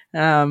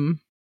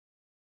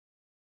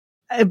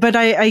 But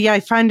I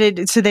find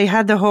it, so they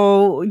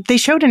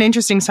showed an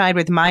interesting side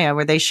with Maya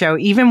where they show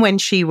even when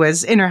she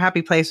was in her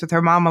happy place with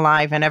her mom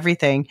alive and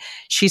everything,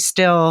 she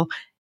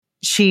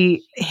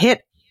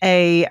hit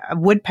a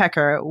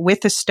woodpecker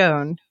with a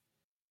stone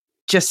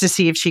just to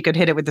see if she could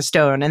hit it with the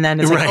stone. And then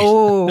it's like,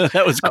 oh,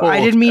 that was cool.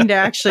 I didn't mean to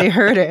actually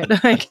hurt it.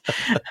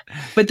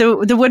 But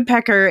the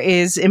woodpecker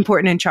is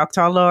important in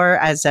Choctaw lore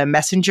as a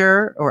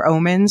messenger or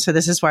omen. So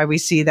this is why we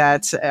see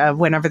that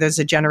whenever there's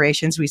a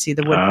generations, we see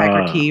the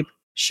woodpecker keep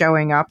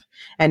showing up.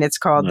 And it's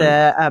called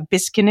the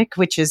Biskinik,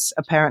 which is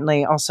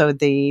apparently also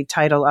the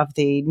title of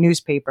the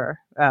newspaper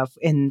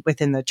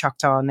within the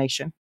Choctaw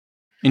Nation.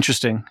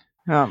 Interesting.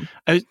 I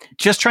was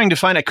just trying to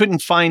find, I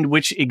couldn't find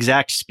which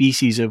exact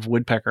species of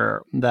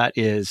woodpecker that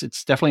is.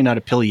 It's definitely not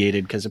a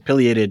pileated, because a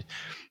pileated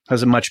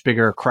has a much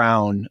bigger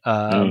crown.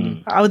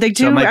 They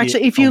do. So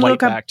actually, if you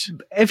look up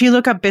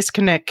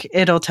Biskinik,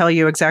 it'll tell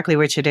you exactly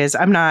which it is.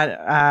 I'm not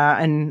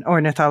an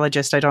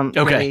ornithologist. I don't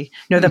really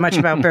know that much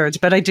about birds,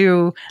 but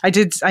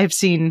I've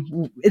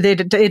seen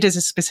it is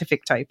a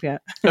specific type. Yeah.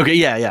 Okay.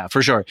 Yeah,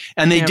 for sure.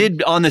 And they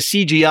did on the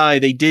CGI,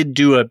 they did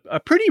do a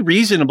pretty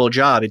reasonable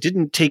job. It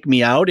didn't take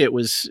me out.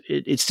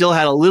 It still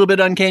had a little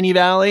bit uncanny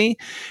valley.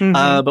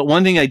 Mm-hmm. But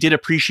one thing I did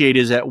appreciate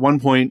is at one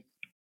point,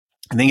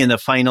 I think in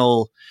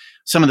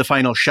some of the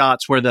final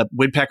shots where the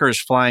woodpecker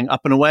is flying up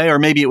and away, or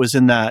maybe it was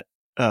in that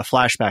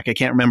flashback, I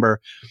can't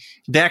remember.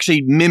 They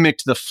actually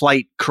mimicked the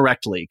flight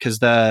correctly, because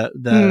the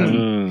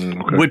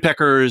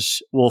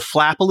woodpeckers will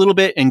flap a little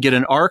bit and get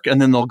an arc, and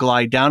then they'll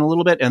glide down a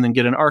little bit and then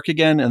get an arc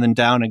again and then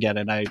down again.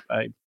 And I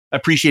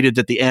appreciated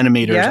that the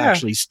animators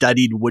actually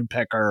studied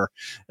woodpecker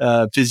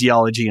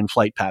physiology and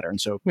flight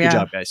patterns. So good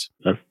job, guys.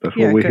 That's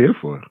what we're here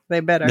for. They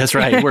better. That's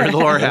right. We're the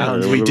lore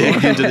hounds. We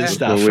dig into this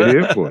stuff. That's what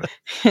we're here for.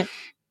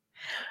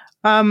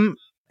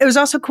 It was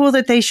also cool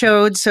that they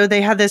showed, so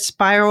they had this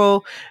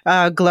spiral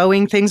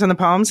glowing things on the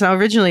palms. Now,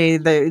 originally,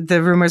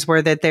 the rumors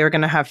were that they were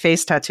going to have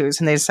face tattoos,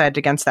 and they decided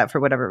against that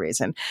for whatever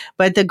reason.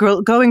 But the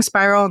glowing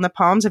spiral on the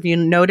palms, if you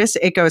notice,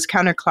 it goes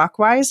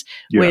counterclockwise,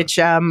 which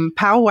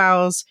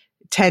powwows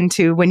tend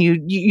to, when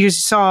you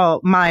saw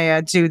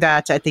Maya do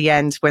that at the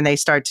end when they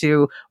start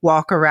to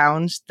walk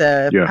around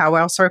the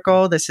powwow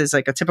circle. This is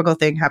like a typical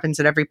thing, happens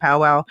at every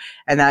powwow,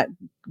 and that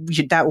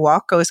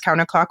walk goes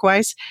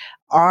counterclockwise.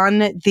 On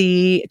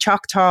the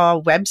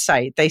Choctaw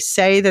website, they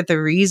say that the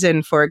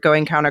reason for it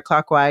going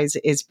counterclockwise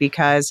is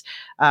because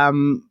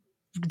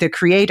the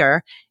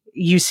creator,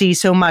 you see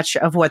so much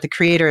of what the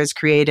creator has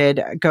created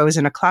goes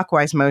in a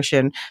clockwise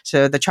motion.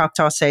 So the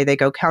Choctaw say they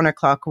go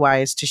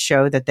counterclockwise to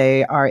show that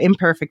they are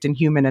imperfect and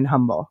human and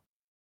humble.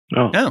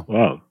 Oh,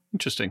 wow.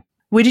 Interesting.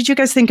 What did you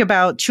guys think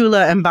about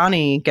Chula and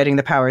Bonnie getting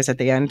the powers at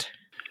the end?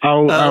 I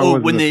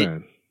wasn't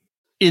a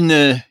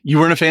fan. You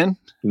weren't a fan?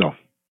 No.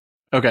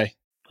 Okay.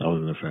 I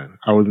wasn't a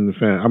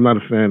fan. I'm not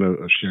a fan of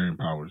sharing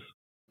powers.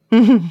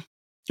 I'm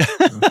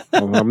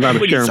not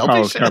a sharing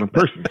powers kind of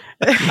person.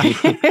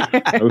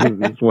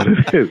 That's what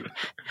it is.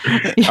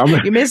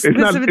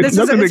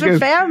 It's a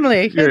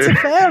family. Yeah. It's a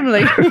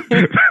family.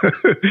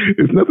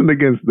 It's nothing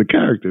against the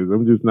characters.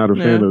 I'm just not a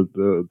fan of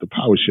the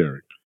power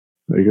sharing.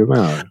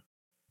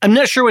 I'm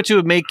not sure what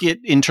to make it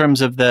in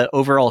terms of the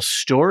overall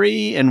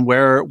story and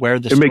where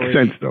the story... It makes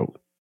sense, though.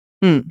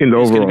 In the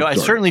overall story.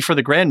 Certainly for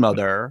the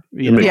grandmother.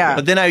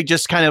 But then I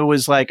just kind of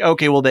was like,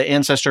 okay, well, the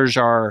ancestors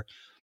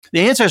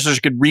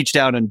could reach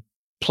down and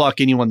pluck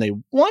anyone they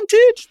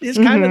wanted is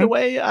kind of the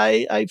way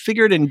I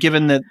figured. And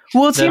given that...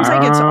 Well, it seems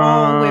like it's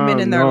all women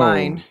in their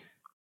line.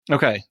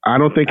 Okay. I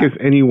don't think it's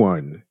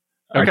anyone.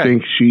 Okay. I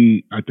think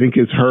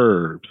it's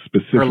her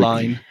specifically. Her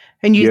line.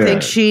 And you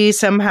think she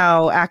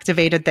somehow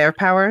activated their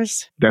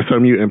powers? That's her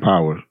mutant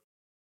power.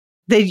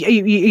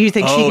 You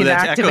think she can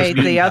activate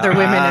the other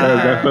women?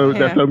 That's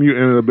her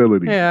mutant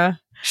ability. Yeah.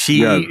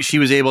 She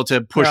was able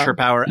to push her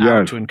power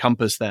out to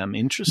encompass them.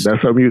 Interesting.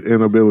 That's her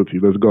mutant ability.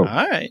 Let's go. All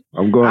right.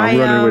 I'm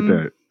running with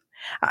that.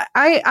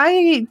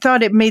 I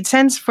thought it made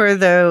sense for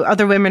the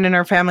other women in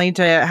her family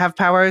to have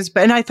powers,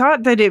 and I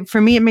thought that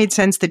for me it made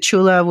sense that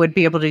Chula would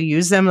be able to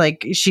use them.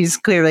 Like, she's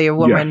clearly a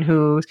woman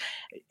who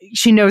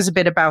she knows a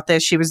bit about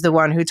this. She was the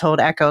one who told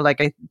Echo,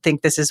 like, I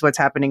think this is what's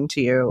happening to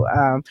you.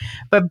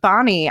 But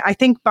Bonnie, I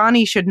think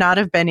Bonnie should not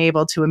have been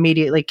able to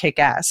immediately kick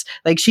ass.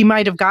 Like, she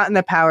might have gotten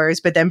the powers,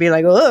 but then be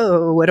like,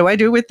 oh, what do I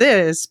do with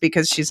this?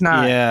 Because she's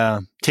not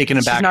taken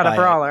aback. She's not a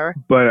brawler.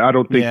 But I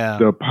don't think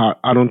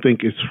I don't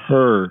think it's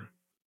her.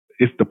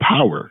 It's the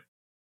power.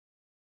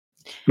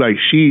 Like,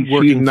 she's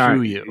not.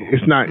 Through you.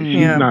 It's not.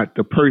 She's not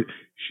the person.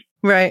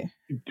 Right.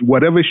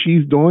 Whatever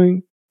she's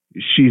doing,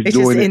 it's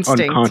doing it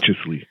instinct.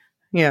 Unconsciously.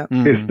 Yeah.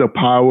 Mm-hmm. It's the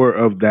power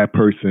of that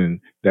person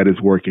that is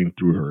working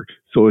through her.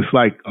 So it's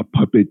like a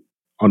puppet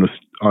on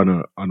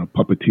a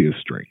puppeteer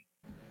string.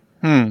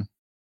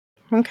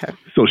 Okay.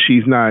 So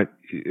she's not.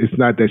 It's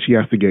not that she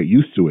has to get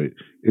used to it.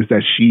 It's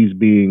that she's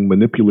being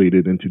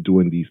manipulated into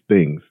doing these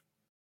things.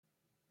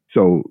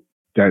 So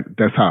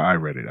that's how I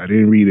read it. I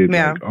didn't read it.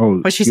 Yeah.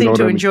 Like, but she seemed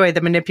to enjoy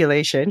the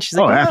manipulation. She's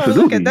like,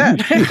 absolutely. Look at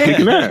that. She's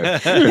kicking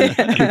ass.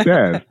 Kicked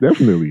ass,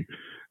 definitely.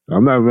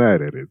 I'm not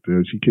mad at it.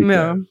 She kicked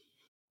ass.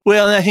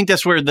 Well, and I think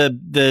that's where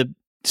the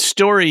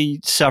story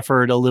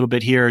suffered a little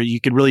bit here.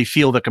 You could really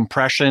feel the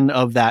compression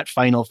of that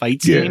final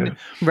fight scene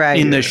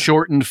in the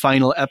shortened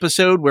final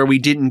episode, where we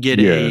didn't get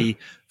a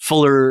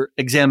fuller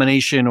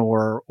examination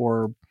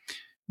or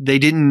they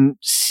didn't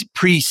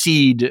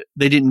precede.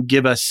 They didn't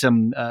give us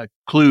some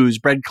clues,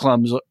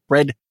 breadcrumbs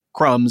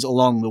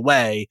along the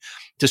way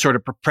to sort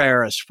of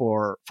prepare us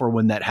for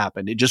when that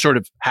happened. It just sort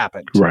of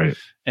happened, right?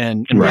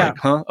 And we're like,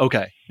 huh,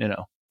 okay,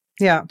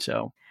 yeah.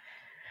 So.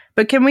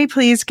 But can we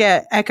please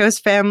get Echo's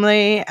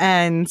family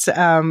and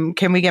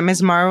can we get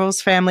Ms. Marvel's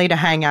family to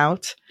hang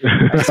out?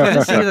 I just want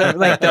to see the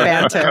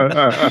banter.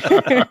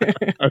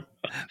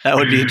 That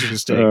would be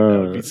interesting. That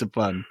would be some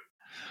fun.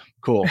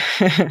 Cool.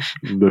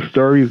 The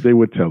stories they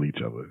would tell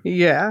each other.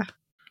 Yeah.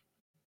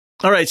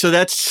 All right. So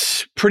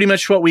that's pretty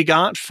much what we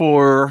got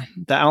for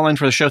the outline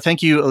for the show.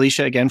 Thank you,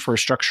 Alicia, again, for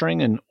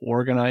structuring and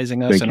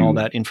organizing us all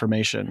that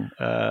information.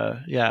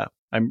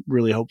 I'm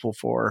really hopeful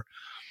for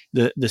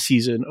the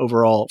season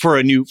overall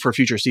for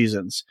future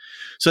seasons.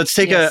 So let's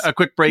take a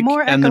quick break.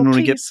 More and Echo, then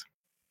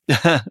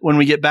when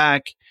we get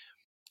back,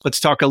 let's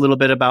talk a little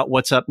bit about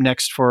what's up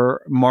next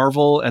for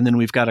Marvel. And then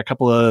we've got a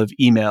couple of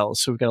emails.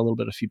 So we've got a little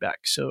bit of feedback.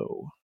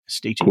 So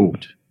stay tuned. Cool.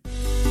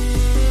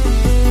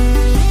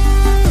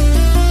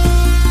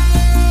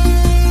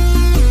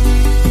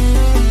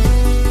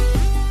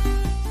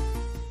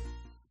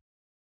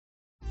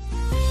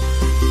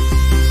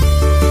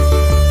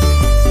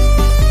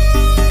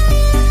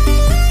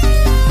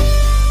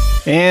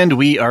 And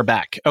we are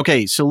back.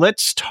 Okay, so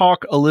let's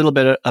talk a little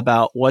bit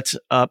about what's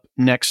up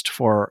next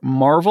for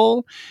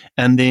Marvel.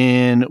 And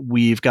then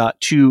we've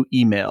got 2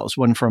 emails,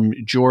 one from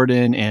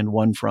Jordan and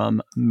one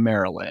from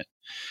Marilyn.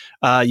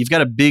 You've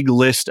got a big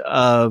list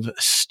of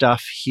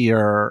stuff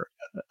here,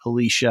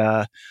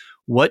 Alicia.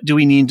 What do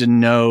we need to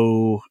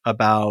know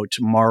about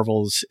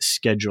Marvel's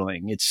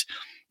scheduling? It's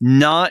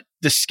not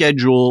the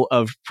schedule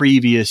of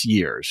previous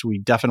years. We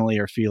definitely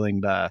are feeling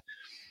the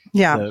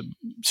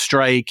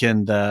strike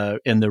and the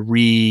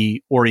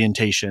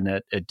reorientation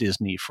at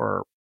Disney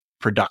for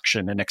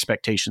production and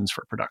expectations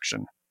for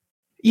production.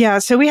 Yeah,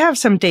 so we have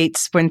some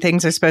dates when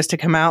things are supposed to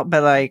come out,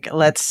 but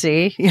let's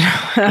see.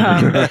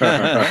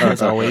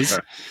 As always.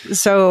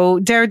 So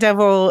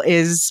Daredevil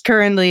is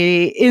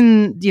currently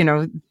in,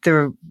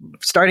 the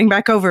starting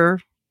back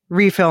over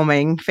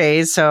refilming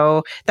phase.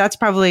 So that's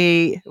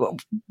probably,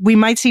 we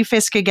might see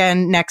Fisk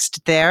again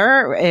next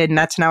there, and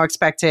that's now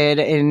expected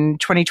in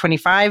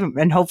 2025,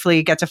 and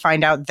hopefully get to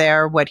find out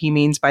there what he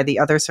means by the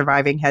other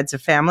surviving heads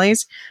of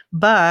families.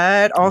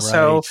 But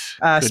also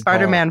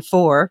Spider-Man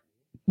 4,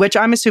 which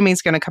I'm assuming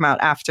is going to come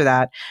out after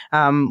that.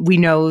 We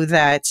know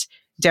that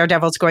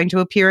Daredevil's going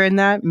to appear in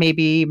that.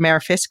 Maybe Mayor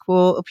Fisk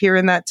will appear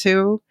in that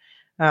too.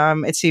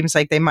 It seems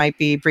like they might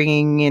be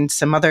bringing in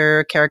some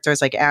other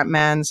characters like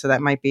Ant-Man, so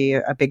that might be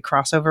a big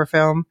crossover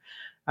film.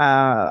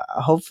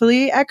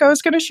 Hopefully Echo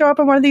is going to show up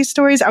in one of these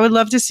stories. I would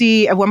love to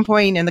see, at one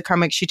point in the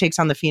comic, she takes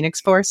on the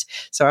Phoenix Force.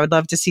 So I would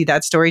love to see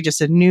that story,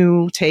 just a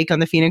new take on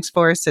the Phoenix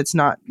Force. It's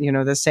not,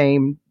 the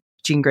same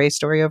Jean Grey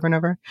story over and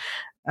over.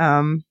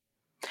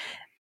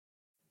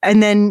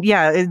 And then,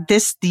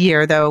 this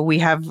year, though, we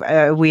have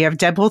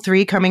Deadpool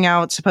 3 coming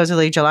out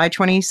supposedly July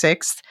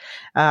 26th.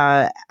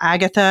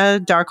 Agatha,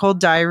 Darkhold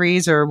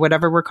Diaries, or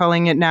whatever we're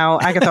calling it now,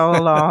 Agatha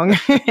All Along,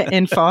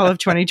 in fall of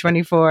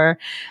 2024.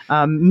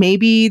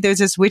 Maybe there's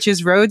this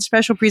Witches Road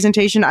special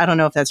presentation. I don't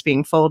know if that's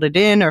being folded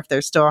in or if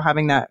they're still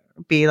having that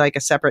be like a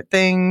separate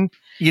thing.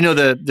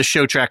 The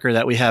show tracker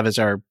that we have as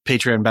our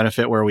Patreon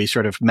benefit, where we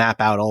sort of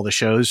map out all the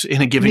shows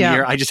in a given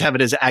year. I just have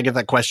it as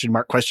Agatha ? Yeah. I'm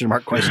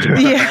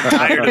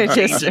tired of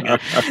changing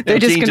it. They're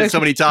just changed it so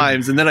many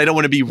times, and then I don't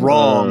want to be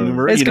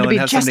wrong. It's going to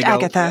be just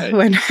Agatha.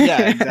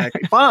 Yeah,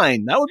 exactly.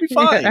 Fine. That would be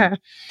fine. Yeah.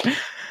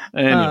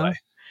 Anyway.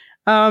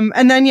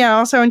 And then,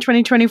 also in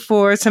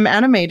 2024, some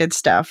animated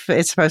stuff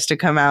is supposed to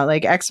come out,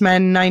 like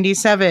X-Men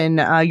 97,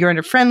 You're in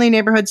a Friendly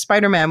Neighborhood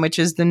Spider-Man, which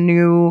is the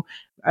new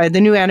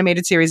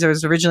animated series that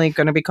was originally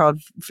going to be called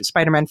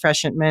Spider-Man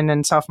Freshman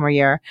and Sophomore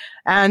Year,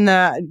 and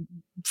the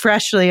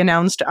freshly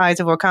announced Eyes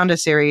of Wakanda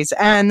series.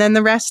 And then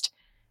the rest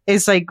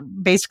is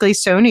basically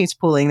Sony's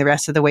pulling the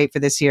rest of the weight for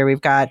this year.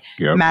 We've got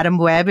Madam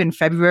Web in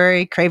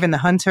February, Kraven the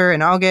Hunter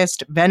in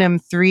August, Venom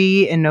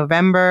 3 in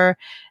November,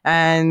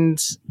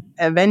 and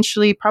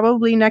eventually,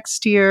 probably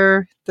next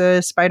year,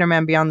 the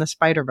Spider-Man Beyond the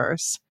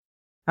Spider-Verse.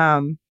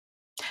 Jean,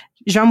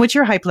 what's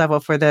your hype level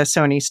for the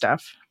Sony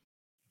stuff?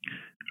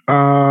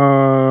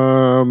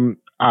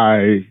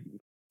 I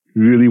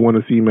really want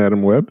to see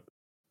Madam Web.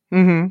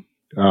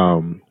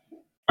 Mm-hmm.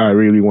 I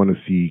really want to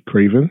see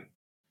Kraven.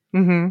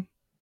 Mm-hmm.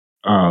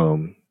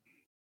 I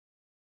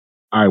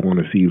want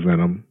to see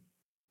Venom.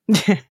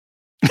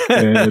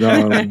 And,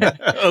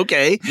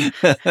 okay.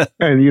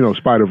 And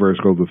Spider-Verse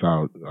goes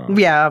without.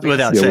 Without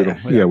saying.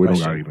 We don't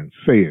gotta even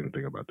say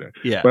anything about that.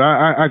 Yeah. But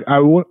I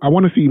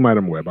want to see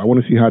Madam Web. I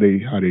want to see how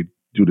they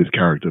do this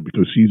character,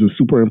 because she's a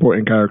super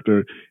important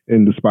character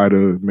in the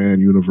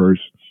Spider-Man universe.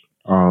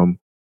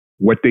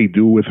 What they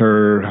do with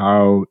her,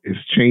 how it's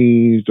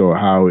changed, or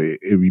how it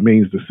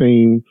remains the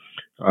same.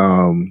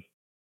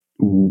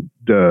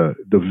 the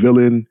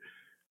villain.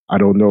 I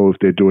don't know if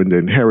they're doing the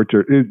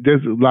inheritor.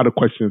 There's a lot of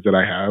questions that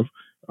I have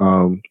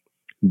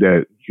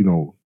that,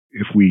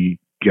 if we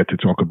get to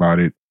talk about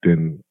it,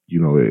 then,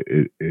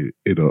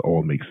 it'll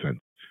all make sense.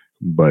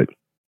 But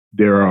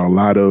there are a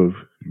lot of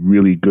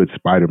really good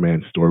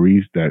Spider-Man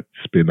stories that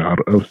spin out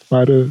of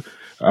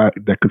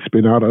that could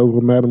spin out of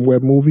a Madam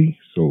Web movie.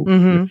 So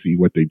let's see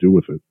what they do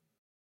with it.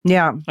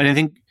 Yeah. And I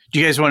think, do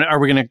you guys are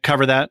we going to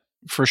cover that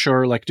for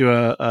sure? Like do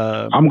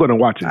I'm going to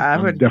watch it.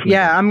 I'm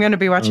going to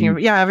be watching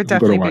it. Yeah, I would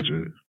definitely watch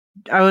it.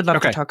 I would love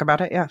to talk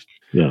about it. Yeah.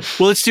 Yeah.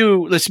 Well,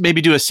 let's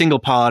maybe do a single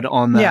pod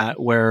on that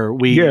where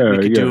we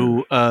could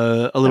do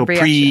a little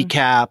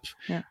pre-cap,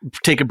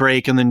 take a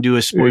break, and then do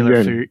a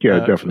spoiler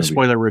definitely.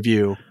 Spoiler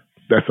review.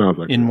 That sounds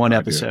like in one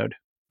episode.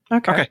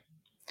 Okay.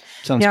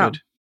 Sounds good.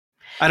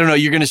 I don't know.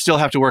 You're going to still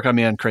have to work on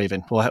me on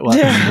Craven. We'll have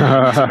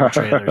some more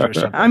trailers or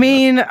something. I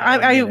mean,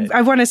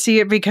 I want to see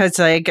it because,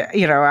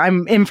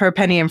 I'm in for a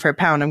penny, in for a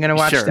pound. I'm going to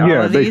watch all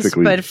of these.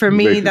 But for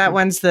me, that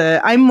one's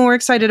I'm more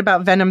excited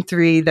about Venom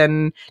 3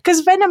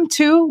 because Venom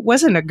 2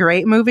 wasn't a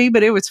great movie,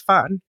 but it was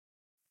fun.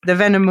 The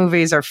Venom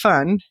movies are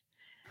fun.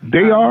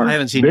 They are. I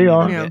haven't seen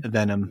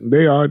Venom.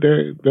 They are.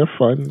 They're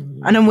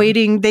fun. And I'm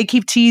waiting. They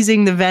keep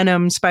teasing the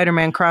Venom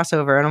Spider-Man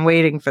crossover, and I'm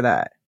waiting for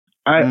that.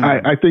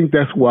 I think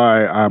that's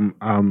why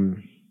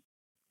I'm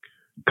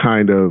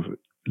kind of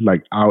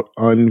like out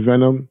on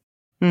Venom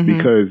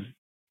because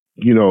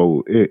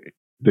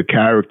the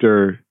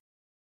character,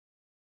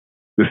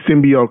 the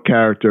symbiote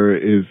character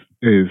is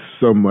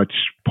so much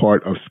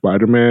part of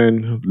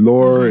Spider-Man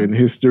lore and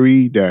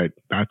history that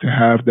not to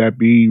have that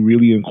be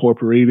really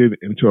incorporated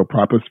into a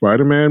proper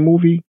Spider-Man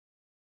movie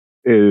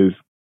is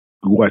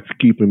what's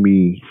keeping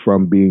me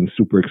from being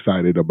super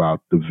excited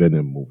about the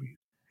Venom movie.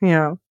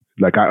 Yeah.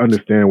 Like, I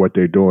understand what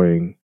they're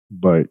doing,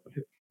 but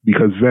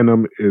because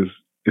Venom is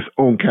its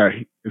own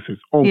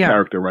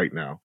character right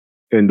now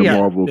in the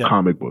Marvel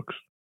comic books.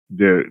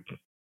 They're,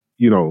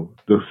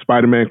 the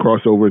Spider-Man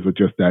crossovers are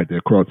just that.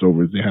 They're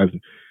crossovers. It has,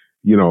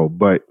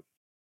 but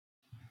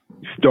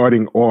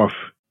starting off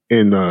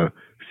in a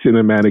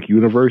cinematic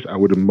universe, I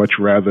would have much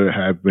rather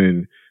have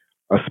been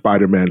a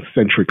Spider-Man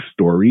centric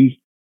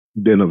story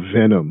than a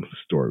Venom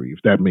story,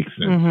 if that makes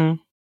sense.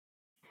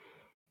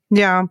 Mm-hmm.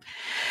 Yeah.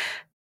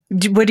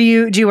 What do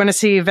you want to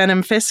see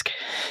Venom Fisk?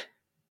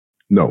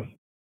 No.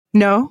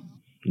 No?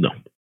 No.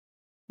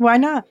 Why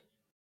not?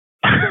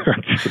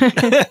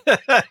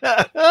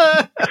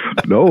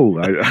 No.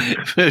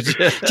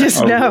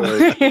 Just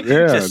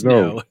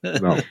no.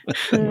 No.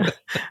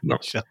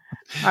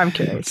 I'm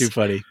curious. Too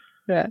funny.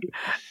 Yeah.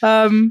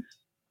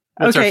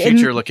 What's our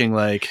future looking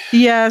like?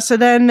 Yeah, so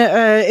then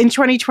in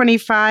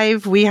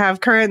 2025, we have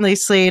currently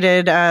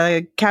slated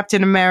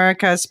Captain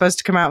America is supposed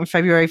to come out in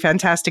February,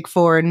 Fantastic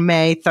Four in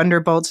May,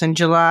 Thunderbolts in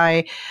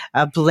July,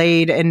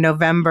 Blade in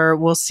November.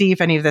 We'll see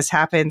if any of this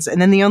happens.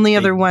 And then the only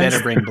other ones...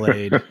 better bring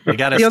Blade. They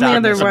gotta the only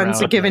other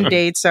ones given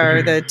dates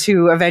are the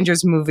two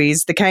Avengers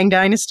movies, The Kang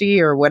Dynasty,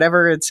 or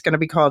whatever it's going to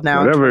be called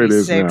now. Whatever it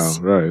is now,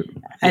 right.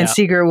 And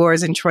Secret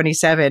Wars in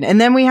 27.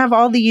 And then we have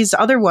all these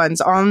other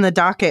ones on the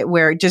docket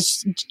where it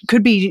just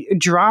could be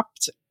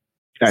dropped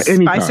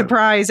by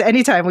surprise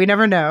anytime. We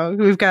never know.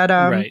 We've got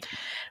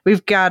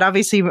we've got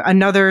obviously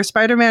another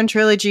Spider-Man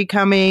trilogy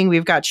coming.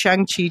 We've got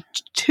Shang-Chi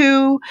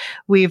 2.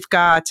 We've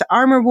got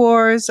Armor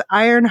Wars,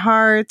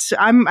 Ironheart.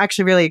 I'm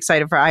actually really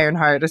excited for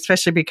Ironheart,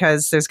 especially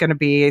because there's going to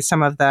be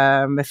some of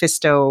the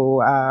Mephisto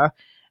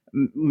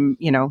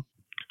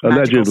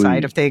magical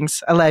side of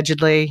things.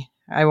 Allegedly.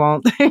 I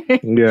won't.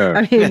 Yeah.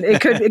 I mean,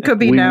 it could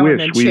be now and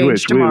then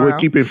change tomorrow. We're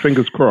keeping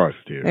fingers crossed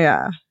here.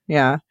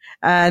 Yeah.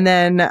 And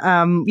then,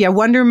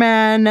 Wonder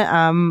Man,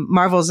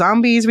 Marvel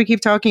Zombies we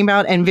keep talking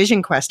about, and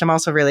Vision Quest I'm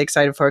also really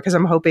excited for because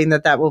I'm hoping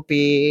that will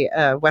be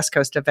West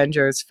Coast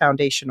Avengers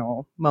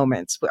foundational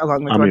moments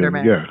along with Wonder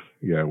Man.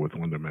 Yeah, with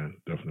Wonder Man,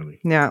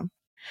 definitely. Yeah.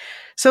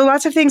 So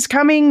lots of things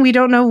coming. We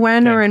don't know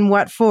when or in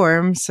what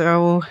form.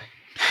 So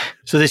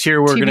this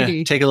year we're going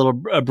to take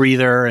a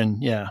breather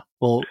and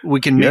we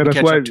can maybe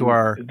catch up to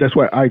our... That's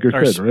what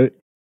Iger said, right?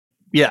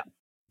 Yeah.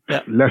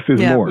 Less is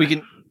more. We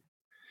can...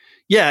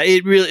 Yeah,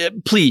 it really.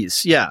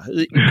 Please,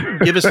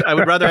 give us. I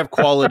would rather have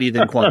quality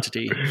than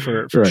quantity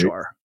for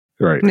sure.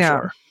 Right.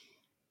 Sure.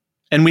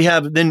 And we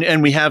have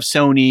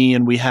Sony,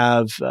 and we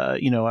have.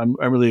 I'm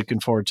really looking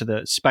forward to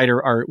the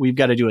Spider Art. We've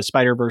got to do a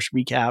Spider-Verse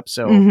recap,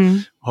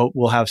 so hope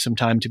we'll have some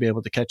time to be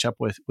able to catch up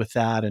with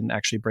that and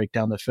actually break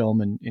down the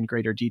film in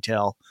greater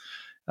detail.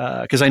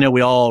 Because I know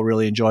we all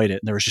really enjoyed it,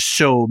 and there was just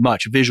so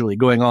much visually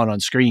going on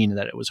screen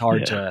that it was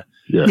hard to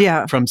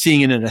from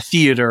seeing it in a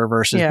theater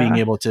versus being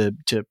able to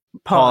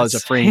pause a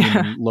frame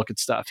and look at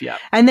stuff. Yeah,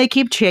 and they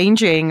keep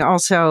changing.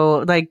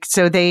 Also,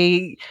 so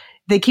they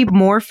they keep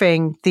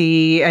morphing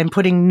and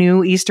putting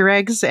new Easter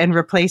eggs and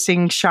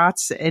replacing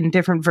shots in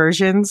different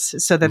versions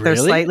so that they're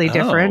slightly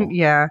different.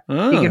 Yeah.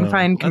 You can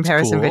find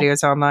comparison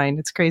videos online.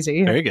 It's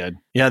crazy. Very good.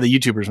 Yeah, the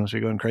YouTubers must be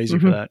going crazy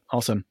for that.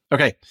 Awesome.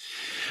 Okay.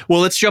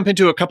 Well, let's jump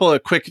into a couple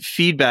of quick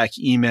feedback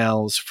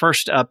emails.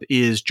 First up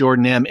is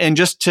Jordan M. And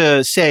just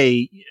to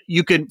say,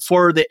 you could,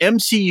 for the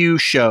MCU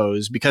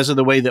shows, because of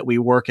the way that we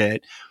work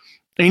it,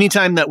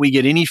 anytime that we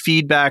get any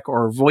feedback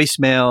or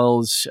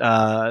voicemails,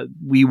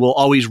 we will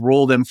always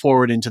roll them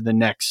forward into the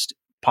next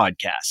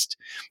podcast.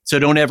 So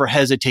don't ever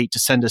hesitate to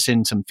send us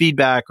in some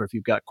feedback, or if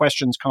you've got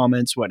questions,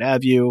 comments, what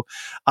have you.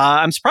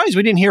 I'm surprised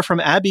we didn't hear from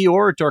Abby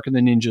or Dork and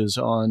the Ninjas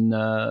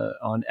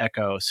on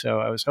Echo. So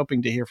I was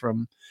hoping to hear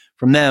from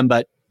them,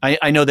 but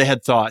I know they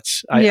had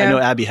thoughts. I know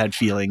Abby had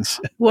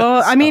feelings.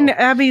 Well, so. I mean,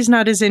 Abby's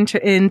not as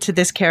into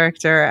this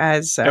character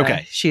as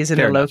she's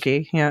into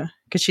Loki. Yeah,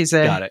 because she's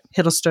a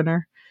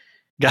Hiddlestoner.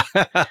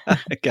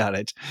 Got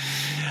it.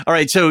 All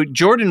right. So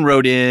Jordan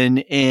wrote in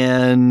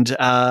and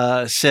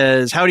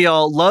says, howdy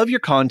y'all, love your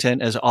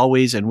content as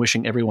always and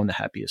wishing everyone the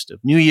happiest of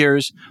New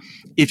Year's.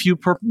 If you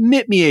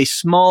permit me a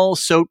small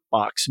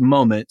soapbox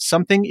moment,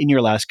 something in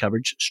your last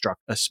coverage struck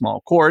a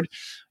small chord.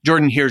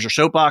 Jordan, here's your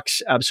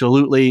soapbox.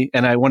 Absolutely.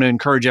 And I want to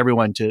encourage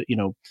everyone to,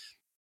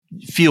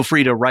 feel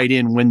free to write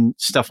in when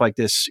stuff like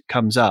this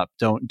comes up.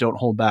 Don't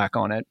hold back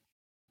on it.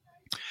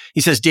 He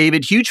says,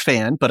 David, huge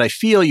fan, but I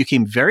feel you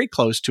came very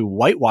close to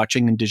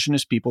whitewashing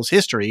Indigenous people's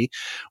history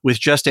with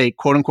just a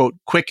quote unquote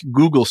quick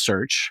Google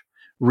search,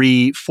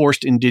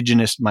 forced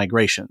Indigenous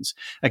migrations.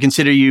 I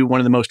consider you one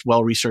of the most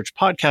well-researched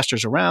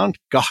podcasters around.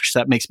 Gosh,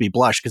 that makes me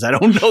blush because I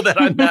don't know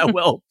that I'm that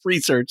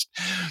well-researched.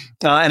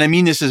 And I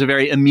mean this as a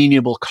very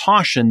amenable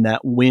caution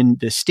that when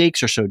the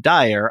stakes are so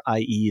dire,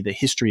 i.e. the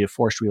history of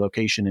forced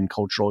relocation and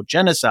cultural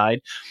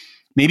genocide,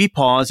 maybe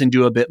pause and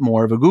do a bit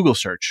more of a Google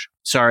search.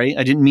 Sorry,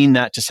 I didn't mean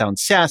that to sound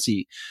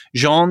sassy.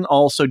 Jean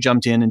also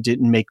jumped in and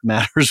didn't make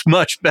matters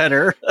much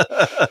better.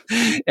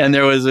 And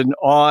there was an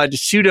odd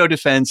pseudo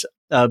defense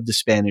of the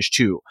Spanish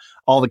too.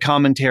 All the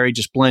commentary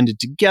just blended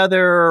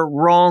together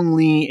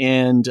wrongly.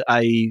 And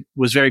I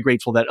was very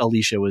grateful that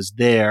Alicia was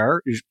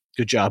there.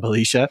 Good job,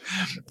 Alicia.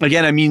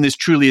 Again, I mean this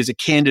truly as a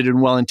candid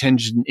and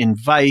well-intentioned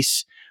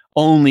advice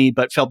only,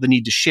 but felt the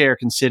need to share,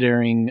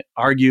 considering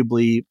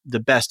arguably the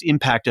best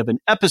impact of an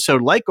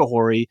episode like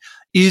Kahori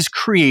is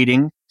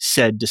creating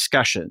said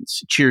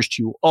discussions. Cheers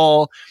to you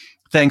all.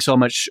 Thanks so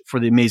much for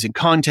the amazing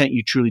content.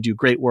 You truly do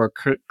great work.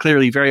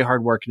 Clearly very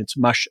hard work, and it's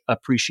much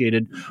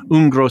appreciated.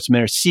 Un gros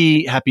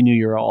merci. Happy New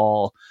Year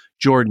all.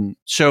 Jordan.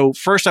 So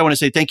first I want to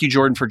say thank you,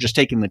 Jordan, for just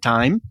taking the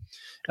time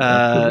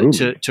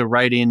to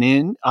write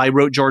in. I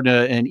wrote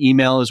Jordan an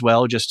email as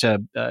well, just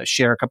to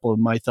share a couple of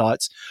my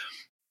thoughts.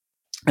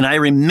 And I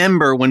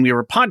remember when we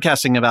were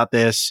podcasting about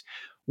this,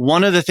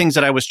 one of the things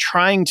that I was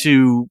trying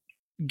to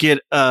get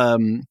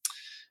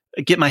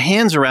my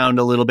hands around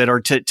a little bit, or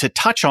to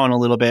touch on a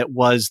little bit,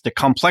 was the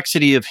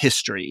complexity of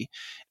history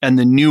and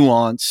the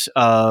nuance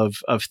of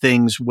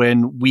things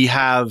when we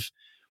have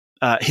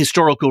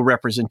historical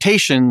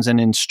representations.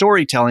 And in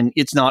storytelling,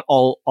 it's not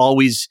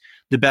always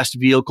the best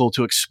vehicle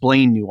to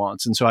explain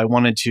nuance. And so I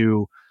wanted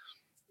to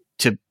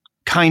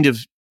kind of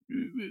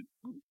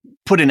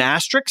put an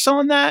asterisk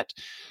on that.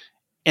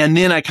 And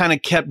then I kind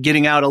of kept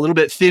getting out a little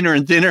bit thinner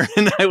and thinner.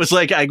 And I was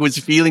like, I was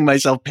feeling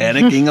myself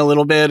panicking a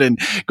little bit and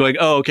going,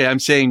 oh, okay, I'm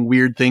saying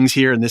weird things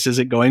here and this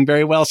isn't going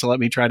very well. So let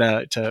me try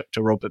to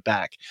rope it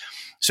back.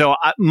 So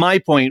my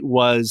point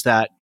was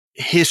that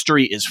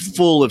history is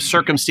full of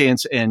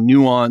circumstance and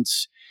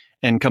nuance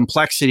and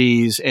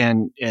complexities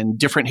and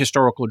different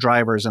historical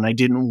drivers. And I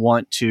don't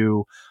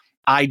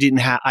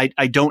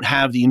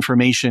have the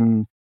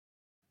information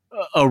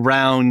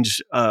around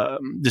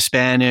the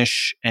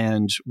Spanish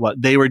and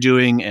what they were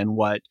doing and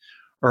what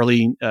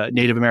early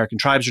Native American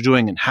tribes are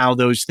doing and how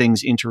those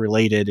things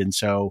interrelated. And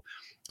so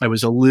I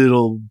was a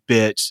little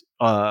bit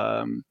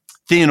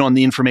thin on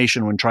the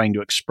information when trying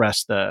to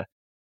express that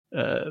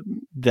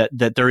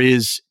there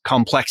is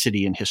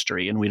complexity in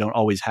history and we don't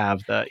always have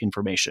the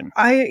information.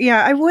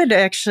 I would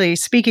actually,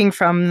 speaking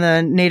from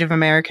the Native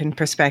American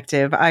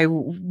perspective, I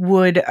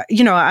would,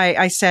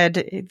 I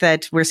said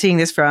that we're seeing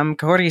this from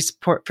Kahori's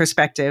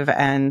perspective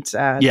and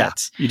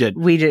that you did.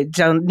 We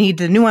don't need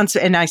the nuance,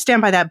 and I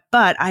stand by that,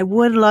 but I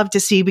would love to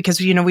see, because,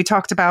 we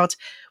talked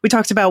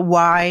about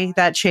why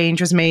that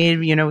change was made,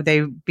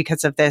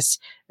 because of this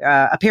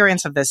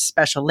appearance of this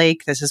special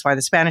lake. This is why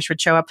the Spanish would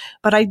show up.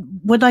 But I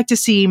would like to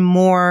see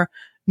more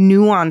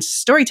nuanced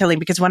storytelling,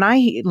 because when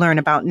I learn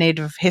about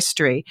Native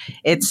history,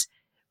 it's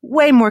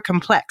way more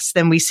complex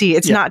than we see.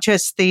 It's not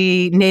just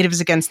the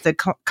natives against the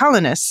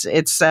colonists.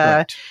 It's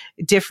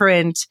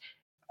different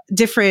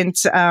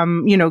different,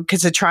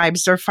 because the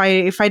tribes are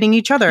fighting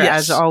each other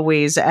as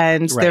always,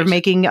 and they're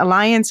making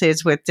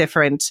alliances with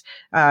different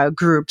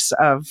groups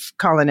of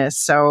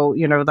colonists. So,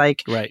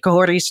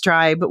 Kahori's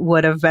tribe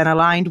would have been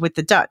aligned with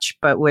the Dutch,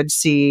 but would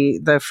see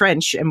the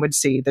French and would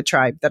see the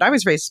tribe that I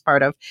was raised as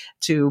part of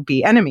to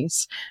be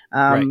enemies.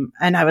 And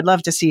I would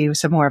love to see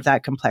some more of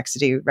that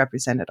complexity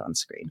represented on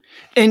screen.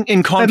 And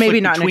conflict, but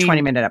maybe not in a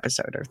 20-minute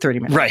episode or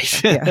 30-minute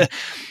episode. Yeah.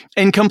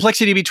 And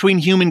complexity between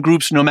human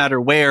groups, no matter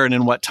where and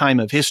in what time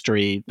of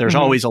history, there's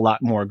always a lot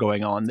more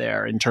going on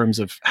there in terms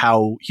of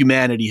how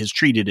humanity has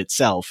treated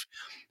itself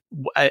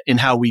and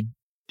how we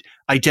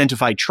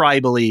identify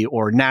tribally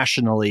or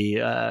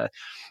nationally,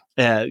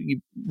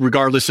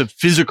 regardless of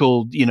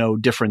physical,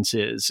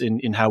 differences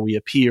in how we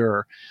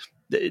appear.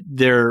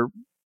 There's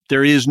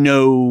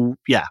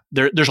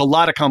a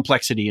lot of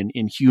complexity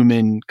in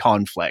human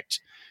conflict.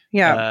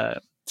 Yeah.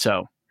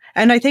 So.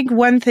 And I think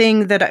one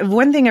thing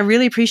I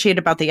really appreciate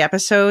about the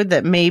episode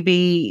that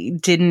maybe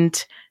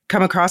didn't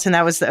come across, and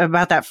that was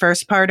about that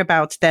first part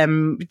about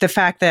them, the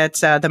fact that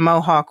the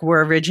Mohawk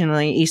were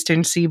originally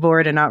Eastern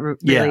Seaboard and not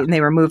really, and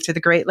they were moved to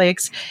the Great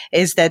Lakes,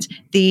 is that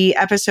the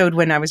episode,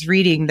 when I was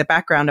reading the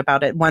background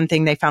about it, one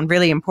thing they found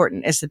really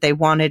important is that they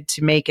wanted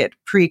to make it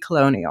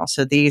pre-colonial.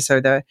 So these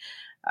are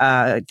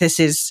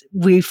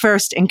we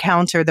first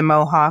encounter the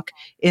Mohawk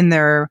in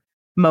their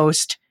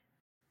most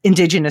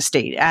indigenous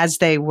state as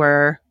they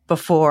were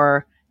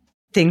before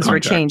things were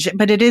changed.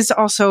 But it is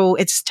also,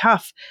 it's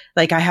tough.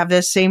 Like I have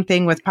this same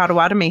thing with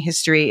Potawatomi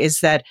history,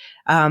 is that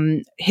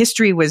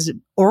history was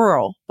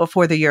oral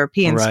before the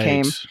Europeans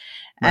came.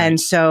 And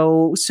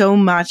so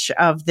much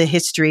of the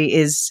history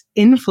is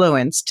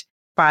influenced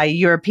by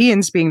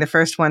Europeans being the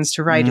first ones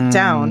to write it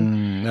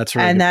down. That's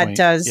right. And that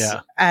does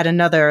add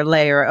another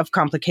layer of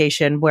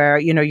complication where,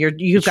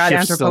 you've got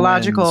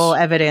anthropological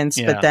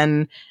evidence, but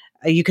then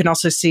you can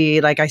also see,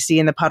 like I see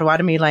in the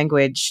Potawatomi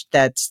language,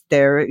 that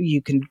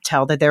you can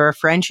tell that there are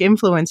French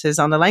influences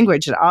on the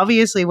language that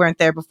obviously weren't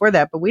there before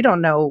that, but we don't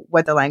know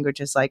what the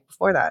language is like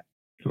before that.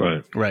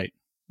 Right.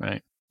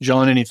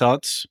 John, any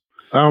thoughts?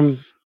 I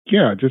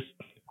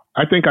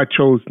think I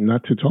chose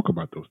not to talk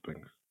about those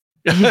things.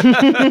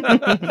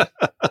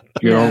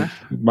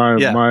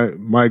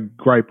 My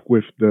gripe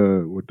with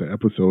the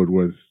episode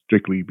was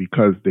strictly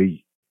because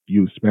they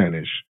used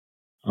Spanish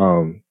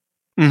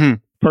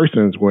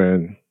persons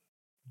when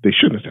they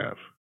shouldn't have,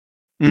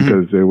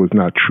 because it was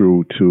not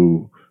true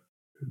to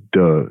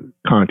the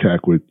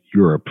contact with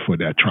Europe for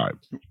that tribe.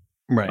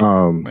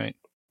 Right.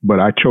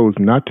 But I chose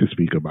not to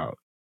speak about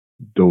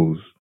those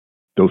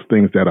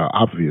things that are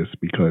obvious,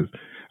 because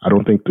I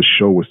don't think the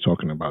show was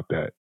talking about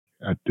that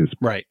at this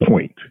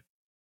point.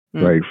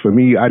 Right. For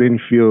me, I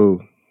didn't feel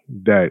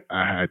that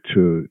I had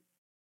to.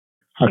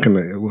 How can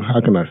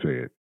I say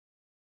it?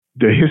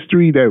 The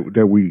history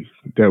that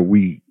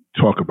we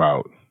talk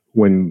about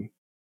when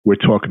we're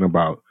talking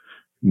about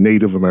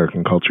Native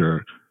American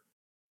culture,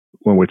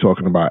 when we're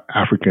talking about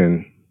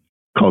African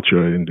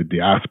culture in the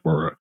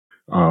diaspora,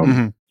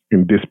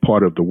 in this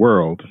part of the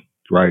world,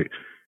 right?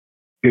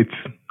 It's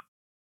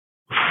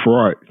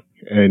fraught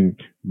and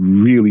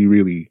really,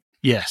 really.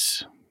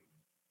 Yes.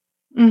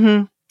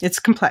 It's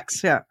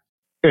complex. Yeah.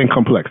 And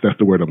complex. That's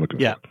the word I'm looking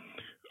for.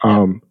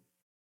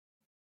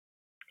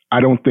 I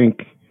don't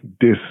think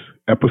this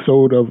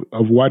episode of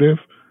What If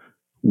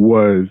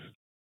was,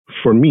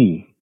 for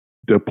me,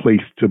 the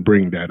place to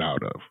bring that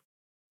out of.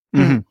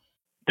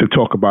 To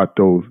talk about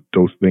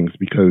those things,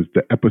 because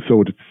the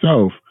episode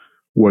itself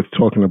was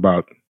talking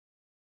about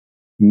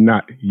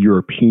not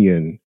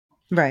European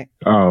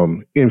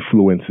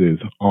influences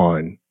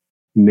on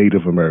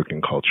Native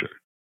American culture,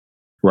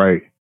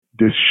 right?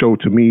 This show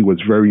to me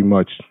was very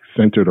much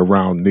centered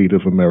around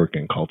Native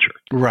American culture.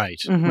 Right.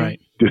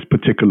 This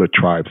particular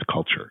tribe's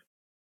culture.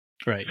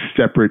 Right.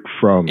 Separate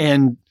from...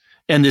 And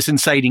this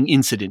inciting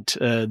incident.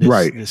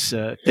 This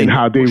thing, and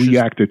how they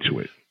reacted to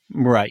it.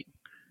 Right.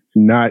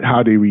 Not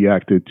how they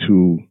reacted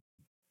to,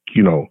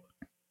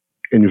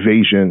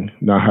 invasion,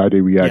 not how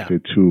they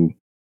reacted to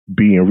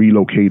being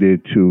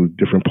relocated to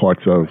different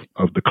parts of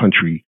the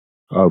country,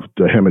 of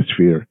the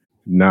hemisphere,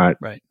 not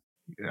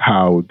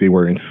how they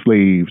were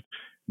enslaved,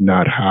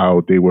 not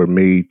how they were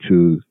made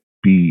to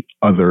be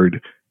othered,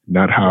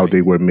 not how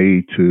they were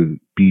made to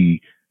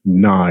be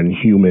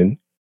non-human,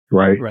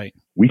 right?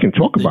 We can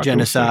talk about the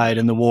genocide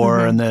and the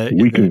war and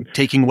the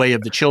taking away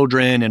of the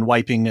children and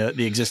wiping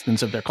the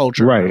existence of their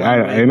culture. Right.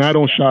 I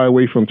don't shy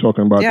away from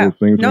talking about those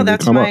things. No,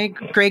 that's my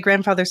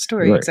great-grandfather's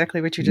story.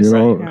 Exactly what you just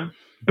said. Yeah.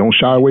 Don't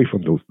shy away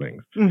from those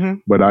things.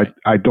 But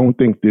I don't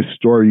think this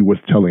story was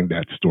telling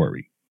that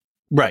story.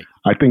 Right.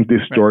 I think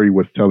this story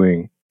was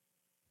telling,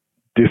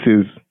 this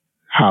is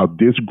how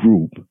this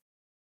group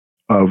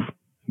of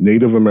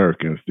Native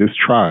Americans, this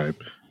tribe,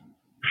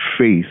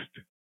 faced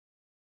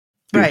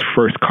its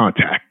first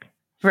contact.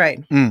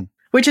 Right.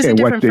 Which is a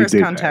different first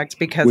contact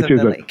because of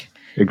the lake.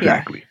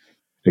 Exactly.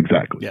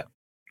 Yeah.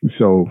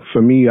 So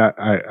for me,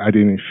 I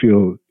didn't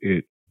feel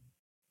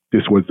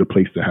this was the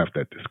place to have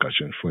that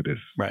discussion for this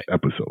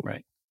episode.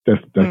 Right.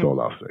 That's all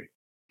I'll say.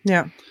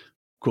 Yeah.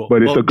 Cool.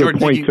 But it's a good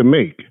point to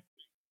make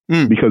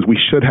because we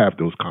should have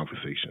those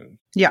conversations.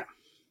 Yeah.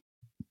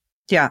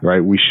 Yeah.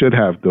 Right? We should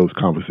have those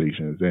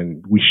conversations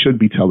and we should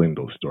be telling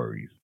those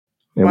stories.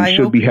 And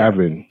Well,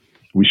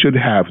 we should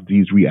have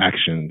these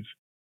reactions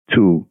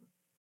to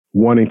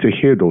wanting to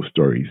hear those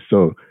stories.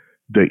 So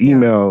the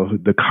email,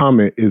 the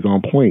comment is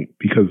on point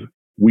because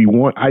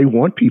I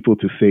want people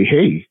to say,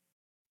 hey,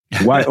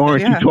 why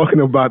aren't you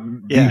talking about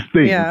these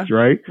things?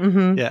 Right?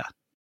 Mm-hmm. Yeah.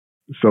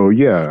 So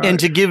and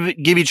to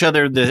give each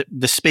other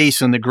the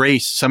space and the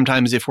grace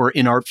sometimes if we're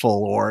inartful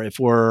or if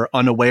we're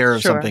unaware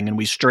of something and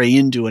we stray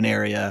into an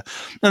area.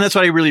 And that's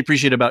what I really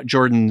appreciate about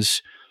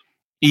Jordan's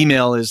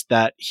email is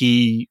that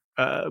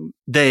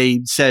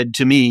they said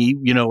to me,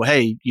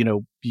 hey,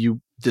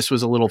 this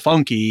was a little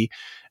funky.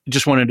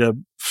 Just wanted to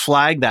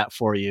flag that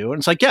for you. And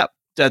it's like, yeah,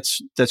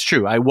 that's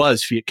true. I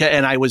was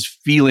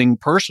feeling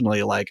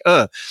personally like,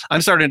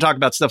 I'm starting to talk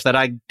about stuff that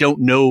I don't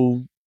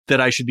know that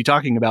I should be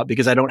talking about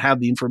because I don't have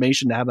the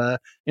information to have a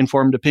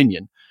informed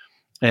opinion.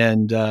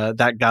 And I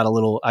got a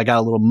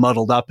little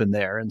muddled up in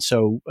there. And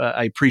so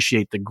I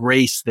appreciate the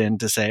grace then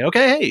to say,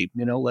 okay, hey,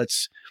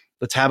 let's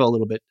have a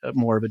little bit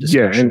more of a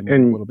discussion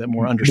and a little bit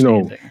more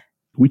understanding.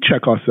 We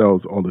check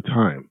ourselves all the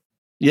time.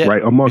 Yeah,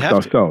 right, amongst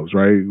ourselves,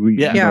 right?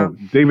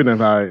 David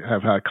and I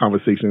have had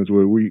conversations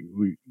where we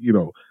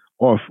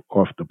off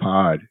the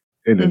pod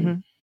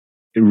and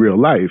in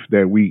real life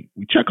that we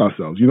check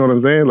ourselves. You know what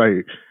I'm saying?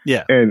 Like,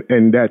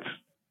 and that's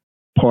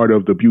part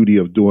of the beauty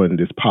of doing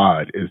this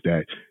pod is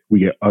that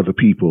we get other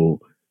people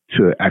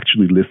to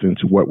actually listen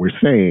to what we're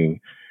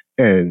saying,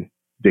 and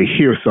they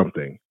hear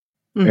something,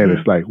 and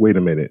it's like, wait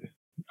a minute,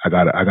 I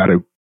gotta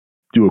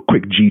do a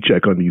quick G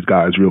check on these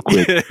guys real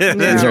quick.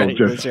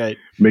 That's right.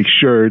 Make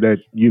sure that,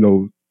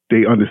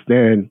 they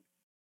understand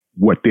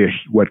what's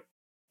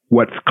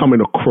coming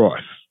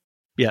across.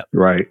 Yeah.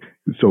 Right.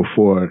 So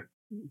for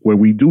when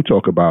we do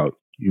talk about,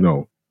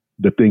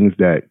 the things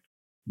that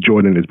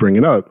Jordan is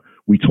bringing up,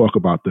 we talk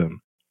about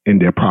them in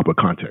their proper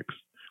context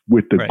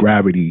with the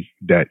gravity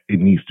that it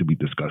needs to be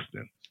discussed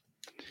in.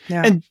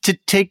 Yeah. And to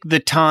take the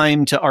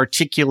time to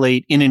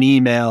articulate in an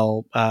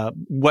email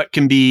what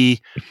can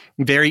be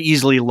very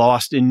easily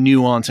lost in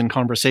nuance and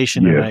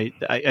conversation. Yeah. And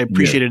I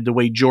appreciated the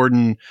way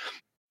Jordan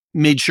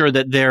made sure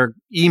that their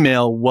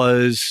email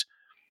was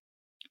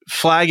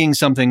flagging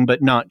something,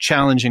 but not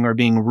challenging or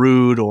being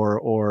rude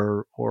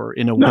or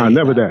in a way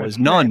that was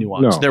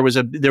non-nuanced. No.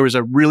 There was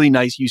a really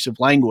nice use of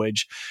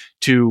language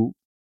to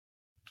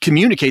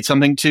communicate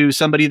something to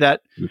somebody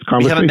that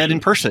we haven't met in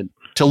person.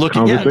 To look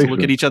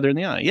at each other in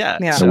the eye. Yeah.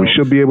 So, and we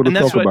should be able to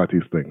talk about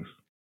these things.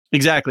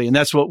 Exactly. And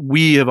that's what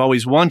we have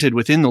always wanted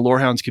within the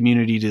Lorehounds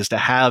community is to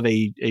have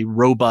a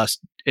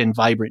robust and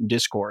vibrant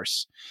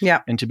discourse.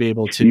 Yeah. And to be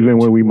able to. Even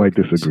when we might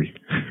disagree.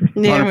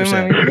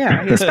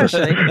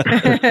 Especially.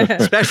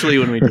 Especially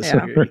when we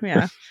disagree.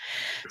 Yeah.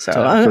 So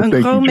un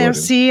gros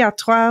merci à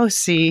toi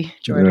aussi,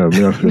 Jordan.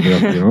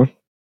 Merci. All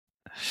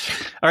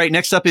right.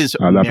 Next up is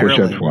à la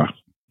prochaine fois.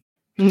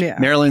 Yeah.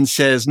 Marilyn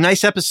says,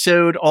 nice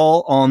episode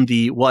all on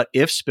the what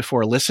ifs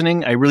before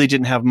listening. I really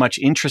didn't have much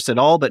interest at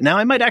all, but now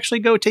I might actually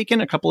go take in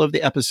a couple of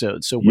the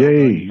episodes. So well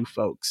done, you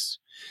folks.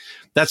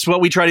 That's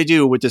what we try to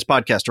do with this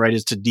podcast, right?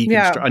 Is to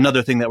deconstruct. Yeah.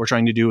 Another thing that we're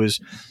trying to do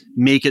is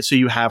make it so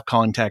you have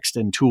context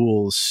and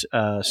tools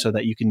so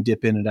that you can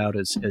dip in and out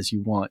as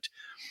you want.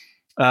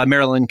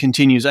 Marilyn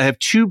continues, I have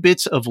 2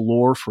 bits of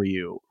lore for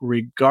you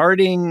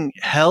regarding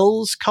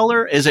Hell's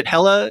color. Is it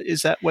Hella?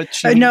 Is that what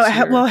she No,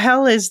 well,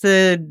 Hell is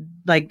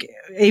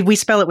we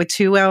spell it with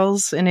 2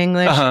 L's in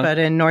English, but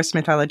in Norse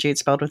mythology, it's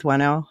spelled with 1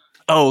 L.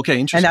 Oh, okay.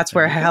 Interesting. And that's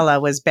where Hela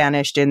was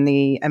banished in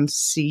the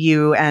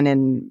MCU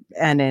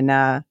and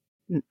in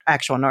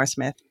actual Norse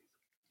myth.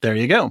 There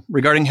you go.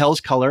 Regarding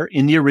Hell's color,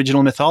 in the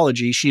original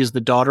mythology, she is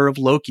the daughter of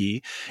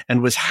Loki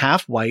and was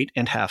half white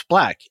and half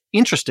black.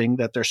 Interesting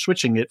that they're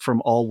switching it from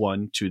all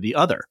one to the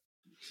other.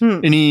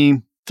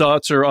 Any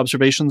thoughts or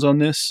observations on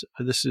this?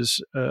 This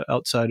is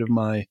outside of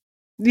my...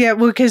 Yeah,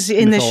 well, because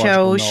in the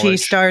show, she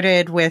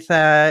started with,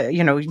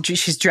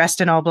 she's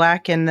dressed in all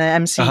black in the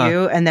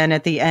MCU. And then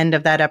at the end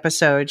of that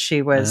episode,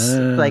 she was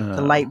like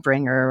the light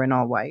bringer in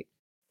all white.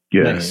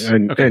 Yeah, nice.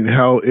 And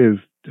Hell is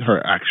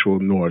her actual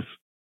Norse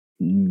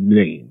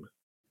name.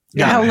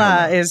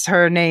 Hela is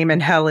her name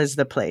and Hell is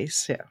the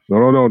place. Yeah.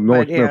 No.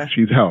 Norse myth,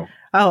 she's Hell.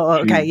 Oh,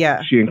 okay,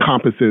 She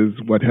encompasses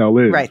what Hell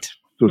is. Right.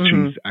 So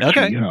she's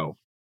actually Hell.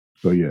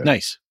 So yeah.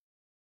 Nice.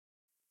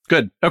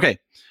 Good. Okay.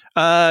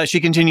 She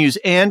continues,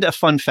 and a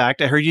fun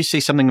fact, I heard you say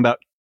something about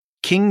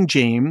King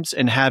James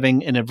and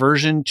having an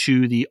aversion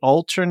to the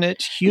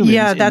alternate humans.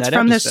 Yeah, that's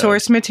from the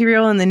source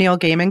material in the Neil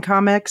Gaiman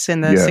comics in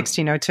the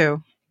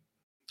 1602.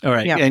 All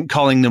right, and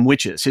calling them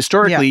witches.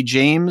 Historically,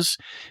 James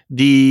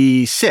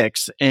the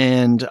Sixth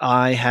and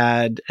I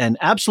had an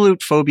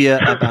absolute phobia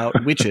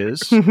about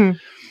witches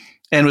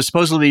and was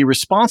supposedly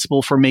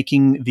responsible for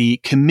making the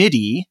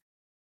committee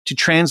to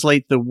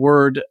translate the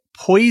word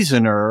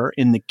poisoner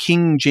in the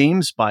King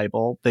James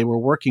Bible they were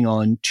working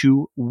on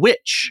to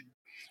witch,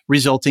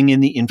 resulting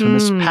in the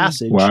infamous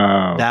passage,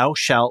 thou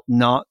shalt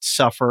not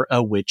suffer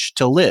a witch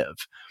to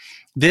live.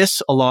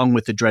 This, along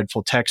with the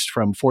dreadful text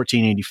from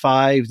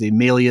 1485, the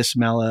Malleus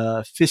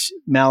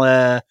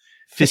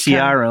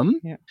Maleficiarum,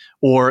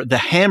 or the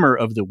Hammer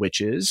of the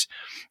Witches,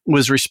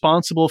 was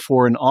responsible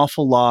for an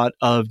awful lot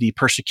of the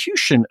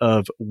persecution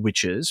of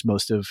witches,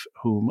 most of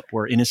whom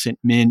were innocent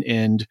men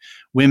and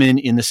women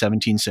in the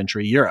 17th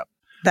century Europe.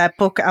 That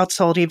book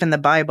outsold even the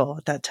Bible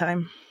at that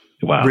time.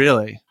 Wow.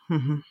 Really?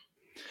 Mm-hmm.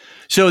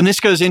 So, and this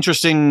goes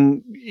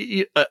interesting,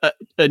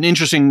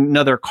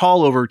 another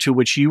call over to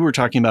which you were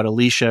talking about,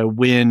 Alicia,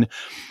 when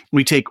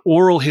we take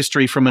oral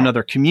history from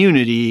another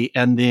community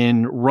and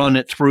then run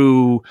it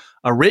through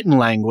a written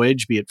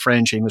language, be it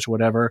French, English,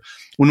 whatever.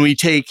 When we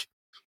take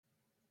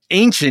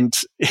ancient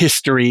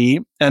history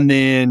and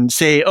then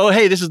say, oh,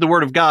 hey, this is the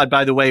word of God.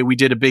 By the way, we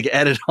did a big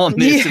edit on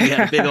this and we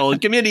had a big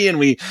old committee and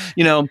we,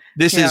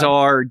 this is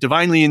our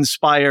divinely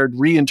inspired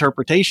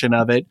reinterpretation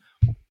of it.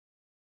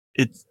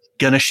 It's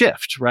going to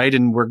shift, right?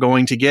 And we're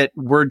going to get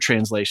word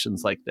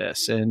translations like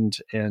this, and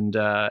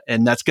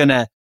that's going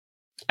to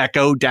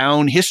echo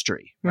down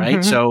history, right?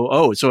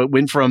 Mm-hmm. So it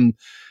went from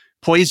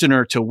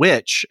poisoner to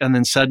witch, and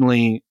then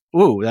suddenly,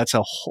 there's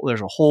a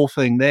whole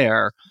thing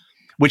there,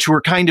 which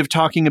we're kind of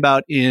talking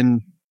about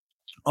in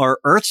our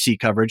Earthsea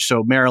coverage.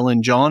 So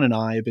Marilyn, John, and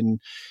I have been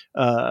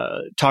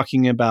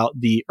talking about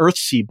the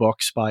Earthsea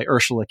books by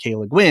Ursula K.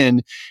 Le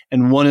Guin,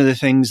 and one of the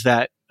things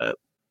that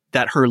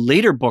her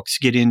later books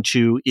get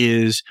into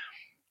is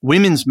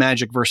women's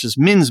magic versus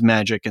men's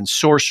magic, and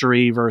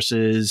sorcery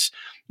versus,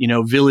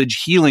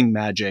 village healing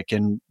magic,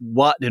 and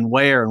what and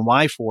where and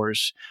why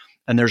fors.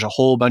 And there's a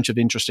whole bunch of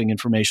interesting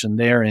information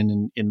there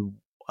in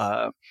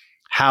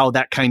how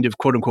that kind of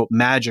quote unquote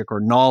magic or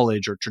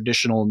knowledge or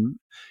traditional,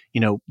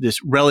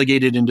 this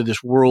relegated into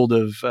this world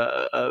of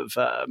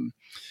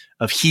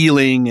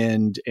healing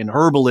and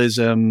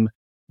herbalism,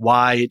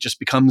 why it just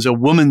becomes a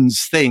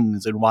woman's thing,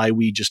 and why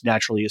we just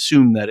naturally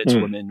assume that it's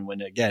women,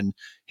 when again,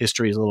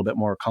 history is a little bit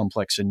more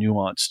complex and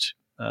nuanced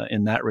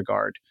in that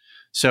regard.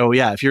 So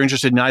yeah, if you're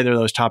interested in either of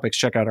those topics,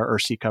 check out our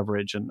Earthsea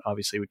coverage, and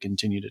obviously we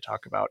continue to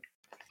talk about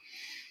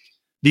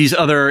these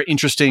other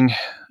interesting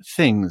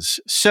things.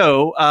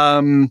 So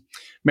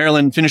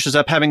Marilyn finishes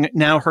up, having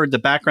now heard the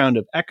background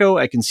of Echo,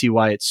 I can see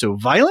why it's so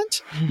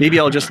violent. Maybe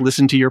I'll just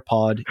listen to your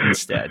pod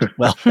instead.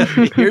 Well,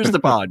 here's the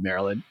pod,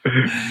 Marilyn.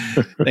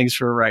 Thanks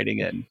for writing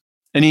in.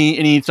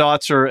 Any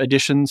thoughts or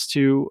additions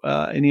to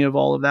any of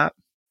all of that?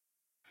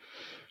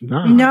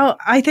 No,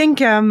 I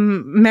think,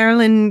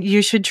 Marilyn,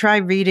 you should try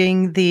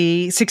reading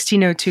the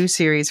 1602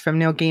 series from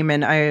Neil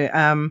Gaiman.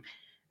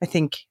 I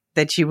think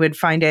that you would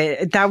find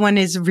it. That one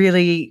is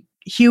really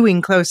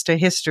hewing close to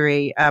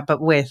history,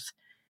 but with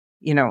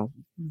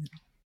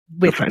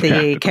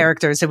the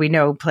characters that we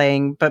know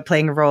playing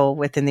a role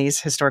within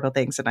these historical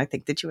things. And I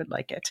think that you would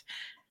like it.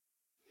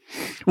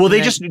 Well,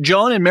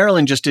 John and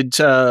Marilyn just did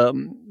The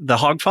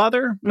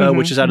Hogfather,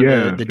 which is out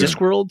of the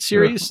Discworld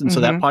series. And so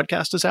that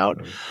podcast is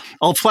out.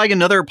 I'll flag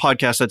another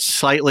podcast that's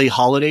slightly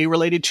holiday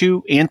related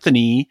to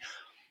Anthony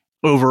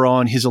over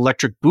on his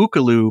Electric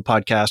Boogaloo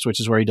podcast, which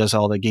is where he does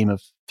all the Game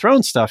of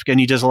Thrones stuff. And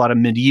he does a lot of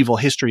medieval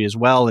history as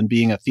well, and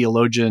being a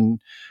theologian.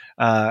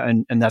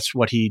 And that's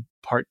what he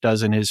part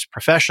does in his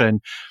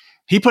profession.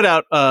 He put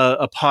out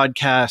a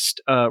podcast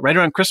right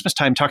around Christmas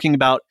time talking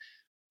about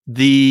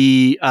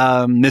the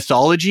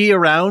mythology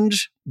around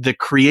the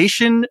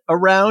creation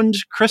around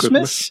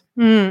Christmas.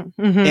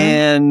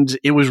 And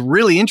it was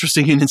really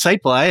interesting and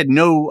insightful. I had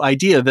no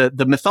idea that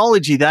the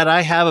mythology that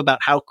I have about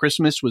how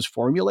Christmas was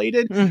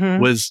formulated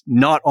was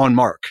not on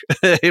mark.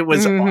 It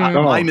was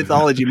my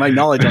mythology. My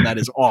knowledge on that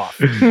is off.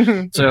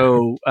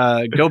 So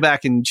go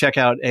back and check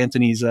out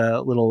Anthony's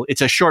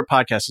it's a short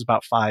podcast. It's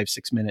about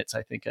 5-6 minutes,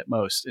 I think, at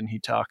most. And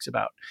he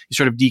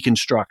sort of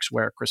deconstructs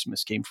where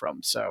Christmas came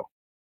from. So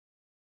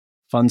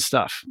fun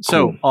stuff.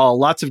 Cool. So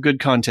lots of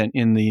good content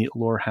in the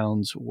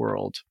Lorehounds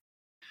world.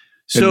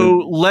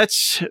 So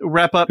let's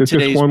wrap up today's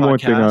podcast. Just one more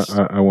thing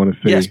I want to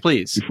say. Yes,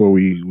 please. Before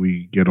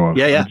we get off.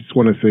 Yeah. I just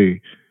want to say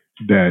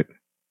that,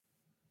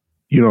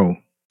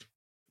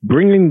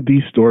 bringing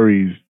these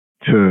stories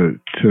to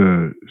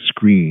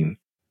screen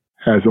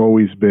has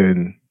always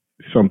been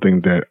something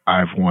that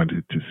I've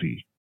wanted to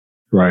see.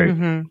 Right?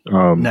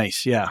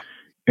 Nice, yeah.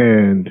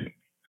 And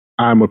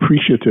I'm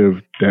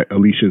appreciative that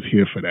Alicia's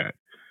here for that,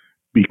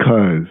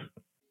 because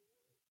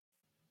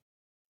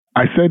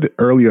I said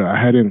earlier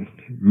I hadn't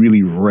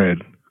really read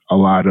a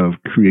lot of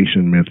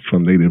creation myths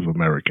from Native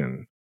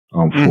American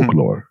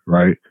folklore,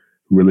 right?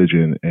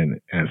 Religion and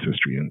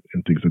ancestry and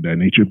things of that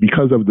nature,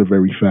 because of the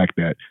very fact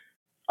that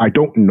I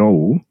don't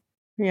know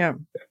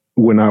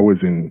when I was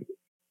in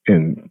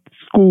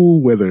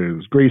school, whether it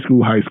was grade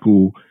school, high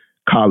school,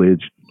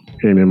 college,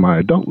 and in my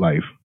adult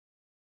life,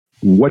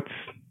 what's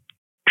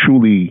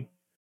truly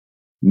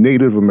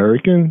Native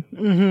American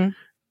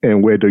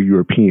and where the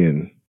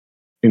European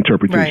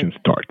interpretation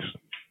starts.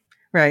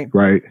 Right.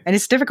 And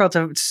it's difficult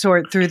to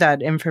sort through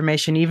that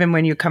information, even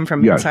when you come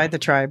from inside the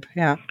tribe.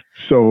 Yeah.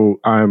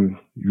 So I'm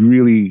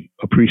really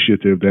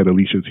appreciative that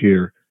Alicia's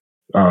here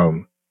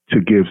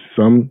to give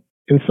some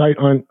insight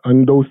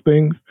on those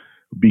things,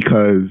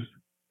 because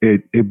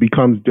it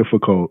becomes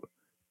difficult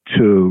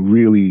to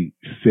really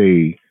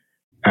say,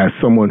 as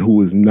someone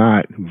who is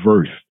not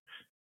versed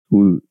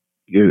who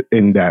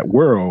in that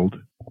world,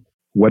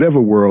 whatever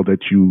world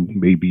that you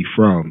may be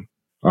from,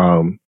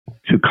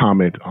 to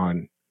comment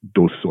on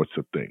those sorts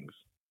of things.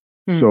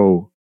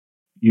 So,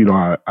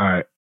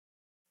 I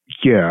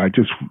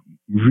just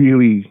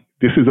really,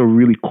 this is a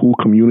really cool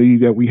community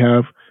that we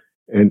have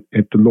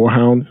at the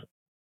Lorehounds.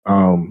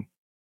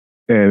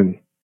 And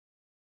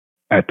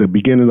at the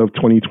beginning of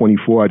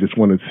 2024, I just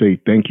want to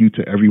say thank you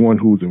to everyone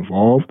who's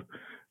involved,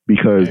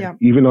 because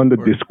even on the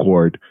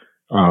Discord,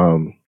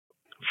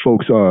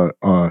 folks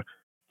are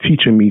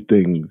teaching me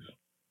things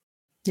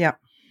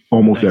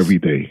almost every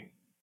day.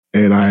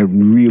 And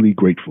I'm really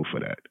grateful for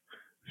that.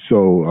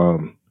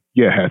 So,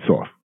 hats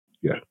off.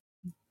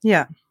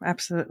 Yeah,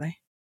 absolutely.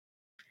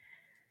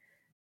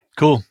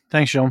 Cool.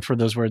 Thanks, Jean, for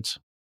those words.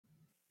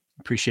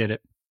 Appreciate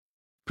it.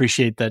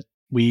 Appreciate that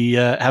we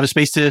have a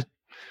space to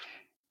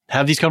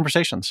have these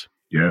conversations.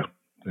 Yeah.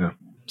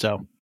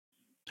 So,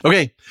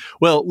 okay.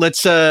 Well,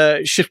 let's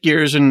shift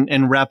gears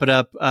and wrap it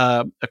up.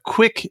 A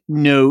quick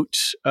note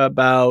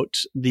about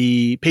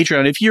the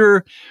Patreon. If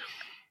you're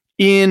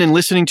in and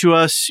listening to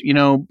us, you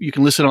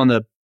can listen on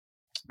the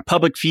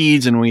public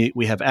feeds, and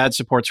we have ad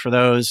supports for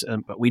those.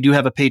 But we do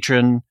have a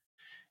Patreon.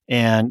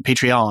 And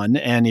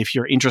if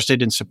you're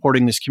interested in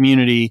supporting this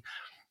community,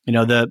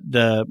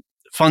 the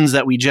funds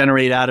that we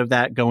generate out of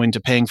that go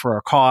into paying for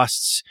our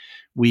costs.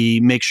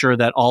 We make sure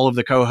that all of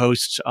the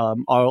co-hosts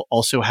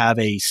also have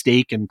a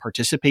stake and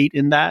participate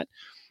in that.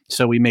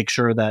 So we make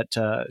sure that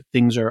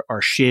things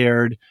are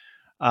shared.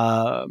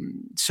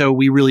 So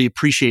we really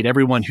appreciate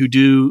everyone who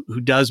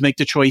does make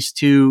the choice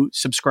to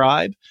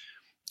subscribe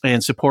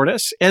and support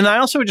us. And I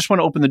also just want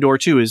to open the door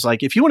too, is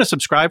like, if you want to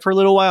subscribe for a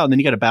little while and then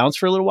you got to bounce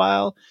for a little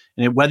while,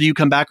 and whether you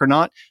come back or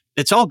not,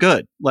 it's all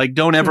good. Like,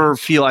 don't ever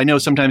feel, I know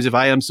sometimes if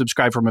I am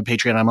subscribed from a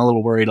Patreon, I'm a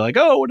little worried, like,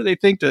 oh, what do they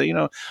think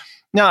No,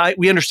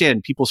 we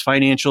understand people's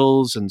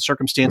financials and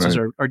circumstances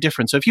are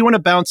different. So if you want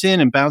to bounce in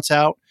and bounce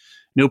out,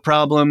 no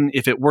problem.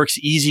 If it works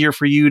easier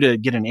for you to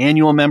get an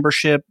annual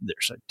membership,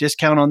 there's a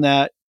discount on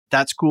that.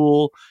 That's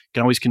cool. You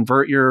can always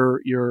convert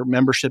your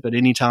membership at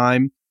any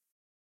time.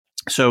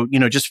 So,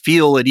 just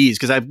feel at ease,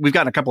 because we've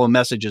gotten a couple of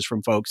messages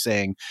from folks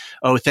saying,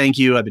 oh, thank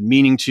you, I've been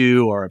meaning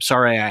to, or I'm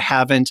sorry I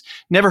haven't.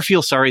 Never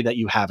feel sorry that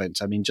you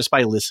haven't. I mean, just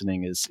by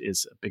listening is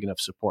a big enough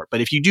support.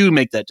 But if you do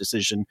make that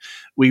decision,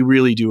 we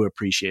really do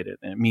appreciate it,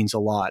 and it means a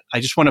lot.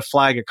 I just want to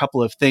flag a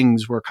couple of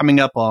things. We're coming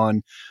up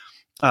on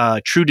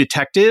True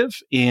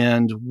Detective,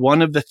 and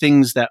one of the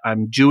things that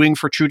I'm doing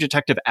for True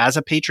Detective as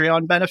a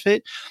Patreon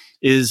benefit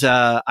is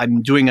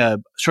I'm doing a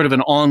sort of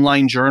an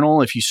online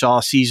journal. If you saw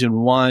season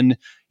 1,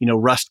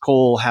 Rust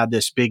Cole had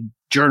this big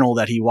journal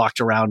that he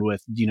walked around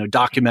with,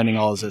 documenting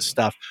all of this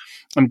stuff.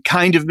 I'm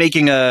kind of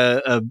making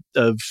a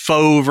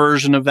faux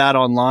version of that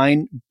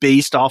online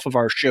based off of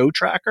our show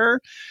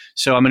tracker.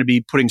 So I'm going to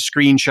be putting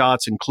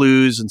screenshots and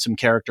clues and some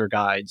character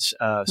guides.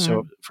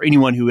 So for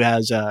anyone who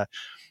has a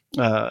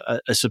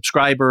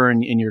subscriber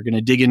and you're going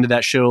to dig into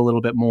that show a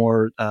little bit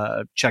more,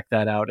 check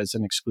that out as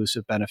an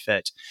exclusive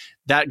benefit.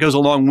 That goes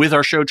along with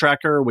our show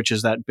tracker, which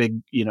is that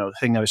big,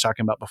 thing I was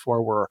talking about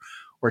before, where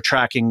we're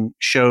tracking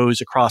shows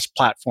across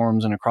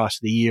platforms and across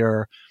the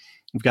year.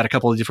 We've got a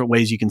couple of different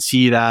ways you can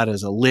see that,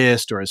 as a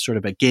list or as sort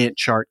of a Gantt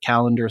chart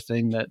calendar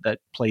thing that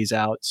plays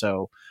out.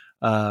 So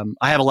I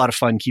have a lot of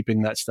fun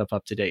keeping that stuff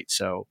up to date.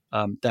 So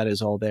that is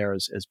all there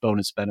as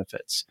bonus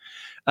benefits.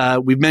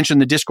 We've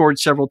mentioned the Discord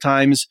several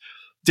times.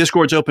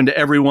 Discord's open to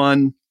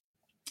everyone.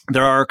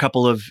 There are a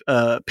couple of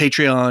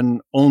Patreon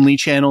only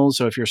channels.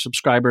 So if you're a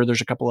subscriber,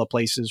 there's a couple of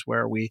places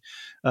where we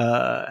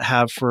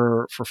have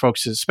for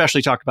folks to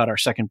especially talk about our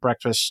Second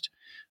Breakfast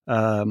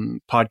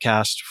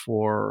podcast,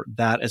 for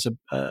that as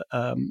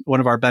one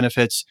of our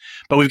benefits.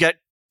 But we've got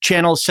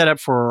channels set up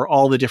for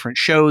all the different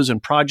shows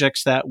and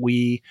projects that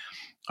we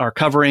are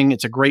covering.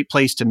 It's a great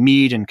place to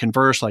meet and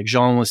converse, like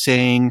Jean was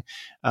saying,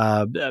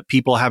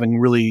 people having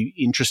really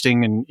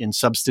interesting and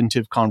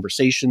substantive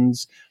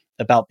conversations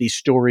about these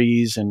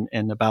stories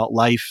and about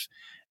life.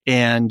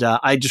 And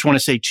I just want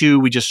to say, too,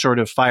 we just sort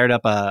of fired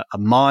up a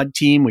mod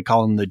team. We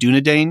call them the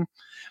Dunedain.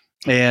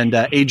 And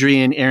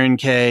Adrian, Aaron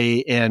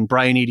K, and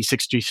Brian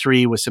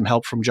 8633, with some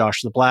help from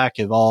Josh the Black,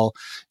 have all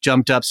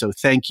jumped up. So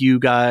thank you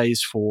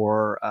guys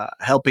for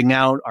helping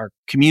out. Our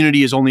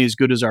community is only as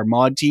good as our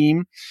mod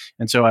team.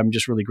 And so I'm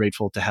just really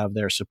grateful to have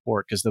their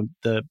support, because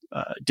the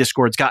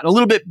Discord's gotten a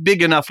little bit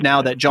big enough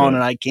now that John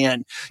and I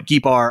can't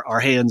keep our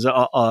hands and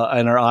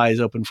our eyes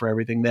open for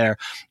everything there.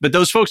 But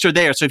those folks are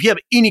there. So if you have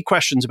any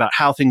questions about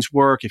how things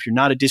work, if you're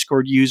not a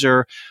Discord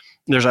user,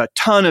 there's a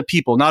ton of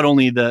people, not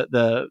only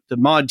the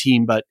mod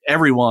team, but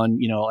everyone,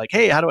 like,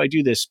 hey, how do I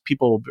do this?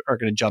 People are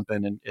going to jump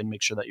in and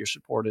make sure that you're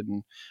supported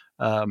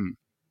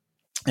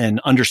and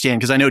understand.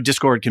 Because I know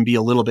Discord can be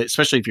a little bit,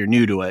 especially if you're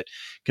new to it,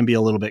 can be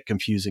a little bit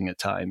confusing at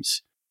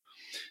times.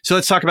 So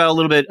let's talk about a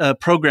little bit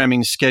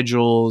programming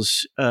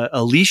schedules.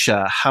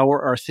 Alicia, how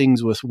are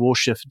things with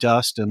Woolshift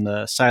Dust and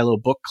the Silo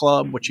Book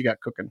Club? What you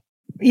got cooking?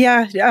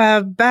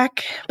 Yeah,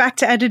 back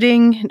to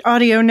editing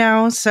audio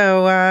now.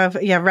 So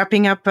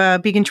wrapping up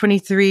Beacon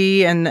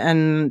 23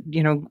 and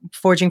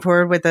forging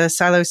forward with the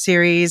Silo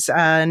series.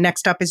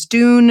 Next up is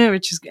Dune,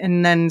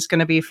 and then it's going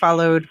to be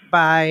followed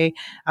by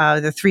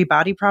the Three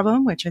Body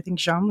Problem, which I think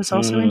Jean was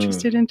also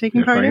interested in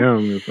taking part in.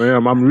 Yes, I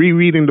am. I'm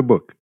rereading the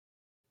book.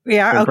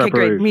 Yeah. Okay.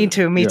 Great. Me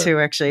too.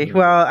 Actually. Yeah.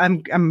 Well,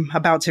 I'm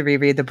about to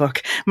reread the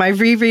book. My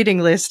rereading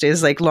list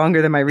is like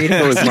longer than my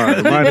reading list.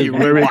 Mine is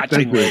very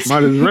extensive.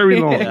 Mine is very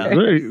long. Yeah.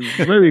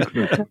 Very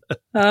extensive.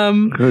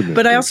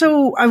 But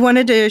I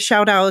wanted to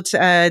shout out.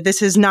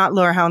 This is not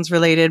Lorehounds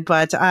related,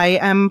 but I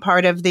am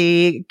part of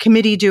the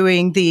committee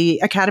doing the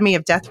Academy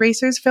of Death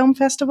Racers Film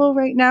Festival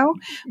right now,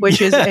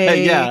 which is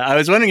I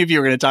was wondering if you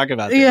were going to talk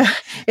about this. Yeah.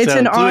 It's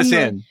clue us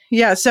in.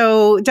 Yeah.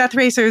 So Death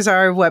Racers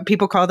are what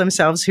people call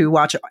themselves who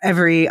watch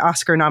every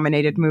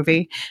Oscar-nominated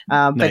movie.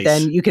 But nice.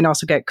 Then you can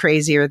also get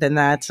crazier than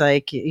that,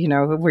 like,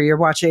 where you're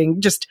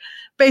watching just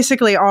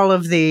basically all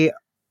of the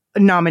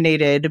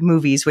nominated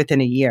movies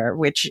within a year,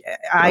 which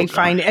I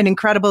find an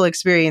incredible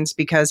experience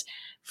because,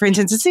 for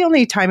instance, it's the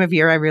only time of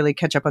year I really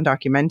catch up on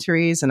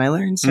documentaries and I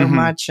learn so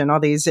much, and all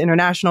these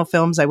international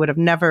films I would have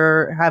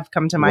never have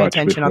come to my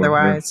attention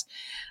otherwise.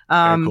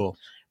 Yeah. Very cool.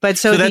 But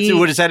so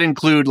what does that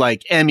include?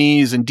 Like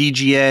Emmys and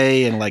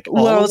DGA and like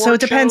all so it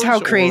depends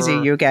how crazy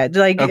you get.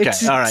 Like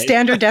it's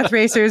standard Death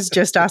Racers,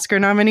 just Oscar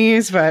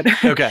nominees, but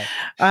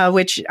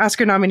which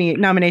Oscar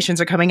nominations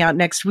are coming out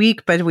next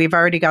week. But we've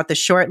already got the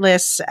short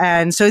lists,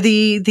 and so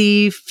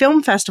the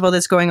film festival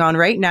that's going on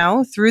right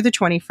now through the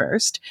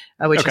 21st,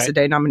 which is the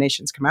day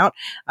nominations come out.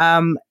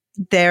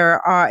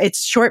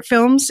 It's short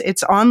films.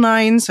 It's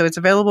online, so it's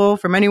available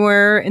from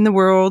anywhere in the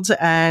world,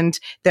 and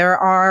there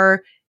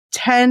are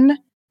 10.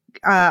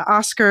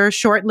 Oscar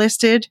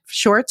shortlisted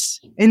shorts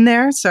in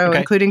there, so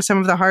including some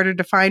of the harder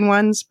to find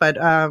ones. But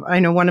I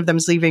know one of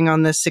them's leaving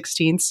on the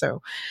 16th,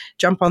 so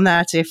jump on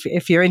that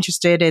if you're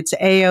interested. It's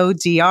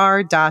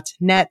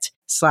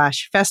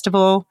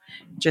aodr.net/festival.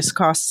 Just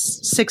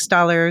costs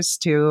 $6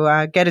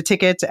 to get a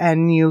ticket,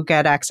 and you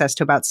get access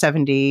to about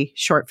 70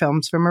 short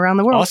films from around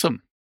the world.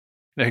 Awesome,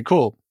 very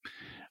cool.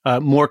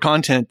 More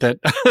content that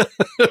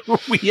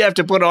we have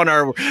to put on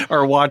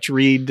our watch,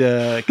 read,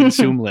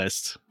 consume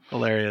list.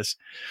 Hilarious.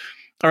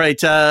 All right.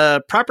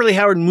 Properly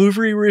Howard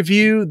movie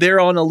review. They're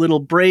on a little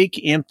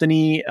break.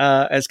 Anthony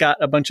has got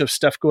a bunch of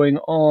stuff going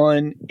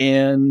on,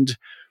 and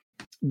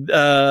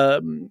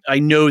I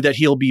know that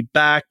he'll be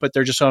back, but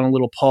they're just on a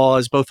little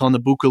pause, both on the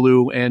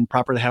Bookaloo and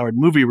Properly Howard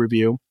movie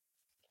review.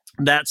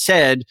 That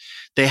said,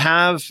 they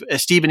have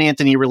Steve and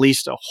Anthony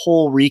released a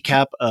whole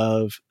recap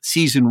of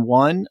season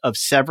 1 of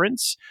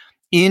Severance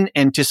in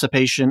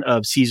anticipation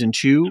of season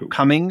 2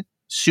 coming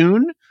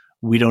soon.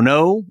 We don't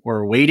know.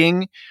 We're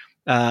waiting.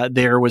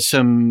 There was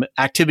some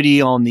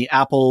activity on the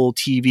Apple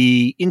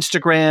TV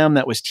Instagram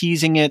that was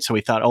teasing it. So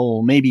we thought,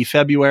 maybe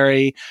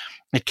February.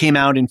 It came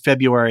out in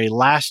February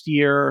last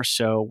year.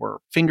 So we're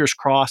fingers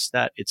crossed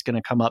that it's going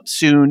to come up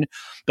soon.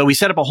 But we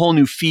set up a whole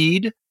new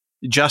feed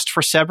just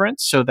for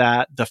Severance so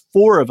that the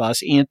four of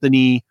us,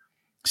 Anthony,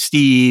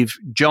 Steve,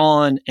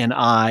 John, and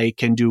I,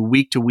 can do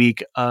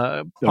week-to-week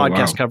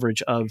podcast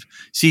coverage of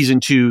season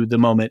 2 the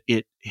moment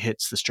it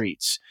hits the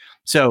streets.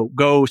 So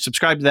go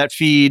subscribe to that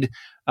feed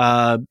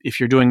if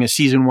you're doing a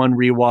season 1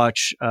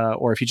 rewatch,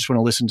 or if you just want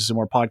to listen to some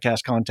more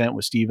podcast content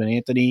with Steve and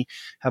Anthony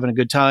having a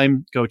good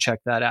time, go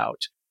check that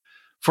out.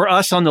 For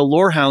us on the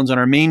Lorehounds on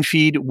our main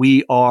feed,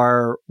 we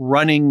are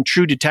running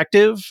True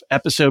Detective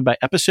episode by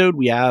episode.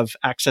 We have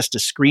access to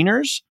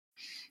screeners.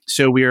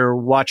 So we are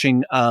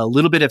watching a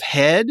little bit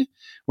ahead.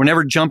 We're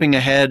never jumping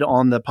ahead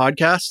on the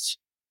podcasts.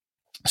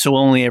 So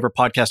we'll only ever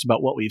podcast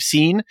about what we've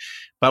seen,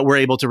 but we're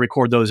able to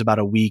record those about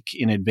a week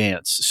in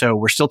advance. So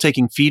we're still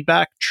taking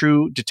feedback,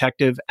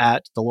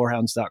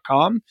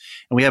 truedetective@thelorehounds.com.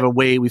 And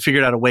we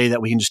figured out a way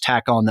that we can just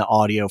tack on the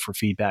audio for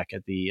feedback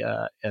at the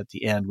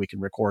end. We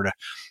can record a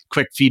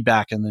quick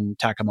feedback and then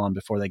tack them on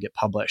before they get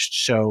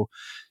published. So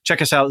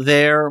check us out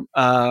there.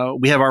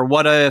 We have our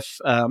What If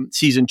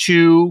season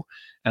 2,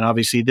 and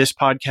obviously this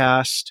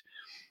podcast.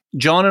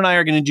 John and I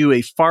are going to do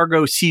a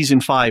Fargo season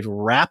 5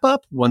 wrap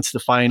up once the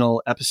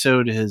final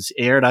episode has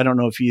aired. I don't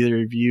know if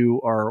either of you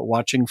are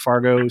watching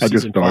Fargo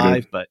season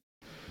 5, but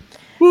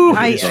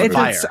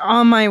it's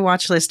on my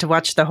watch list to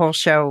watch the whole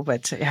show.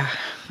 But yeah,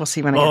 we'll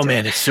see when I get to it. Oh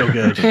man, it's so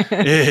good!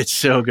 It's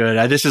so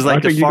good. This is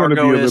like the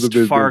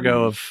Fargoist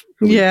Fargo of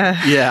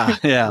yeah.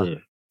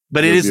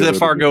 But it is the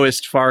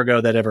Fargoist Fargo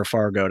that ever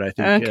Fargoed, I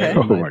think. Okay.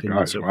 Oh my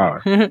gosh! Wow.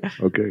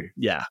 Okay.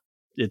 Yeah.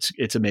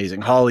 It's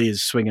amazing. Holly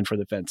is swinging for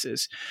the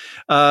fences.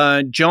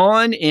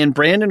 John and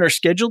Brandon are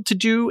scheduled to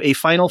do a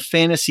Final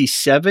Fantasy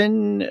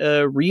VII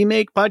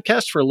remake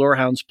podcast for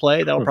Lorehounds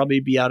Play. That'll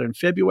probably be out in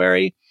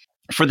February.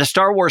 For the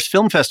Star Wars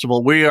Film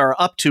Festival, we are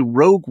up to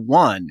Rogue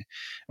One.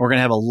 We're going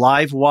to have a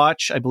live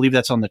watch. I believe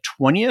that's on the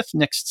 20th,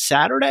 next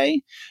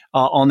Saturday,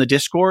 on the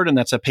Discord, and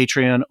that's a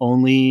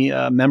Patreon-only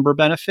member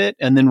benefit.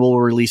 And then we'll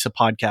release a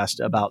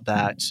podcast about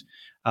that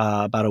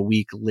about a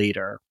week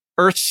later.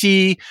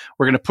 Earthsea,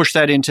 we're going to push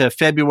that into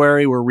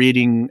February. We're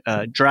reading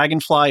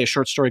Dragonfly, a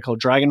short story called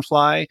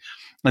Dragonfly.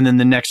 And then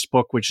the next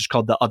book, which is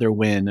called The Other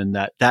Win, and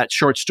that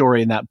short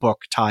story and that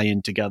book tie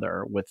in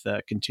together with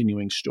the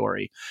continuing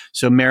story.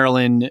 So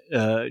Marilyn,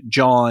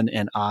 John,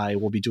 and I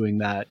will be doing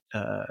that.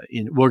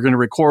 We're going to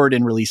record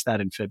and release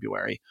that in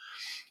February.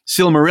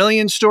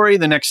 Silmarillion story,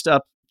 the next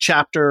up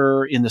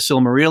chapter in the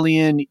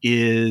Silmarillion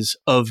is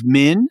Of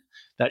Min.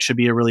 That should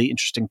be a really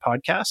interesting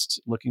podcast.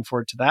 Looking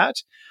forward to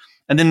that.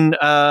 And then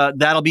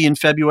that'll be in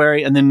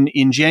February. And then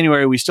in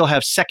January, we still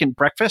have Second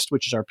Breakfast,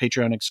 which is our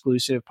Patreon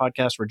exclusive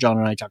podcast where John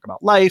and I talk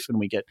about life and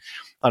we get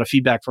a lot of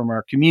feedback from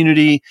our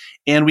community.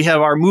 And we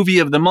have our movie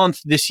of the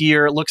month this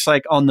year. It looks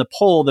like on the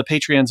poll, the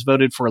Patreons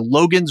voted for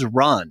Logan's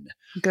Run.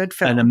 Good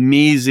film. An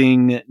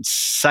amazing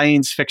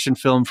science fiction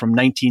film from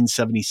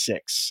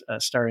 1976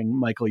 starring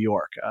Michael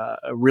York.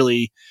 A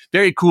really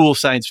very cool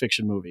science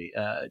fiction movie.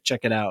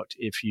 Check it out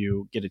if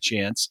you get a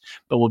chance.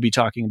 But we'll be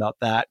talking about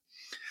that.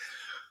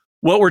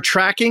 What we're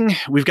tracking,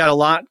 we've got a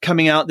lot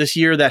coming out this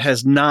year that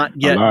has not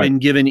yet been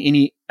given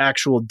any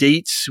actual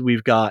dates.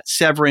 We've got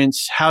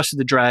Severance, House of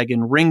the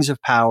Dragon, Rings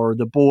of Power,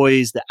 The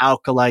Boys, The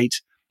Acolyte,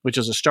 which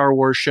is a Star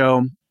Wars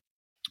show.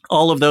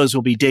 All of those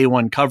will be day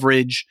one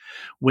coverage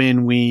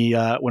when we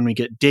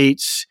get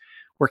dates.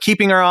 We're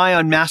keeping our eye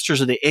on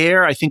Masters of the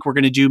Air. I think we're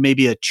going to do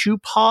maybe a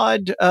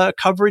 2-pod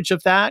coverage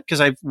of that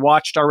because I've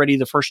watched already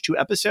the first 2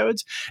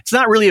 episodes. It's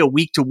not really a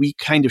week-to-week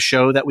kind of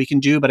show that we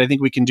can do, but I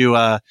think we can do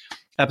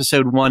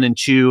episode 1 and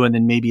 2, and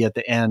then maybe at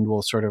the end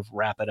we'll sort of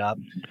wrap it up.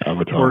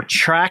 Avatar. We're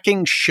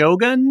tracking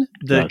Shogun.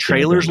 The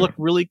trailers look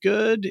really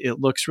good. It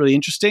looks really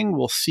interesting.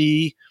 We'll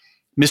see.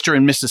 Mr.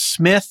 and Mrs.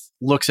 Smith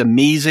looks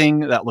amazing.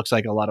 That looks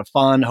like a lot of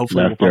fun.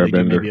 Hopefully we'll probably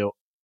do maybe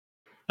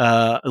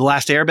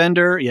Last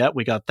Airbender. Yeah,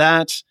 we got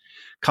that.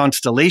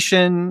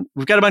 Constellation.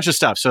 We've got a bunch of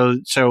stuff. So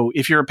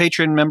if you're a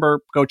Patreon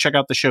member, go check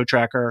out the show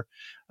tracker.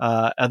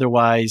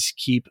 Otherwise,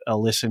 keep a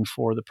listen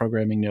for the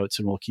programming notes,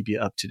 and we'll keep you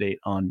up to date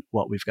on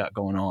what we've got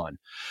going on.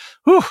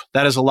 Whew,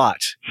 that is a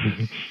lot.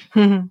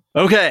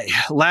 Okay,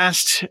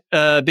 last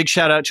big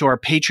shout out to our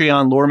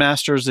Patreon lore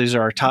masters. These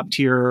are our top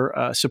tier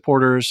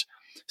supporters.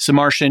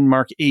 Samartian,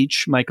 Mark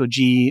H., Michael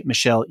G.,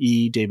 Michelle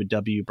E., David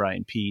W.,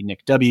 Brian P.,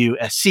 Nick W.,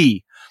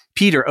 SC,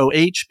 Peter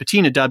O.H.,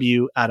 Bettina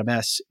W., Adam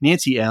S.,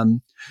 Nancy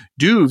M.,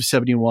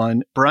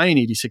 Duve71, Brian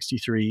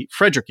 8063,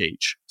 Frederick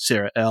H.,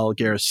 Sarah L.,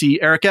 Gareth C.,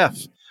 Eric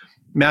F.,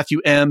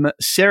 Matthew M.,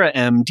 Sarah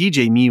M.,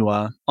 DJ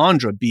Miwa,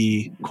 Andra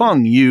B.,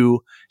 Kwang Yu,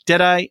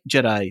 Deadeye,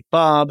 Jedi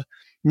Bob,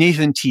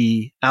 Nathan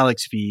T.,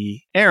 Alex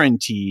V., Aaron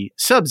T.,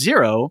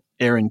 Sub-Zero,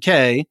 Aaron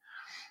K.,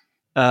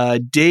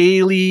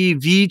 Daily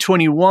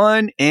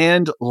V21,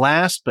 and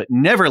last but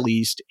never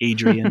least,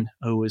 Adrian,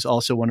 who is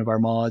also one of our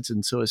mods,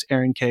 and so is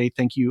Aaron K.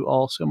 Thank you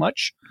all so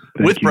much.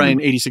 With you.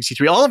 Brian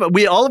 8063, all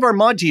of our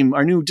mod team,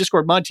 our new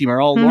Discord mod team, are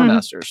all lore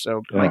masters.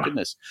 So my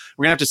goodness,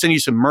 we're gonna have to send you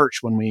some merch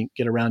when we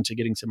get around to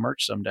getting some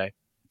merch someday.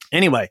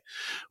 Anyway,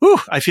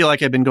 I feel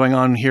like I've been going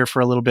on here for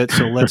a little bit,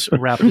 so let's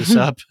wrap this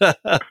up.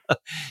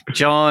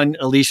 John,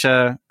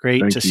 Alicia,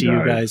 great to see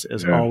you guys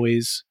as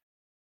always.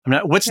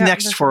 What's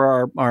next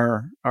for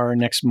our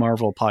next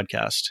Marvel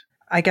podcast?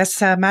 I guess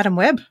Madam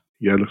Web.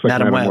 Yeah, it looks like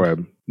Madam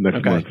Web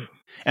next month.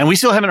 And we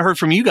still haven't heard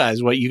from you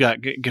guys what you got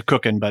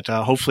cooking, but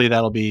hopefully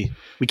that'll be.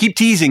 We keep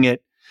teasing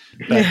it,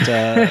 but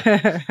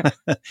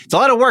it's a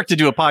lot of work to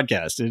do a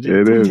podcast.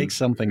 It takes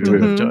something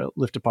to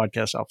lift a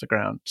podcast off the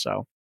ground.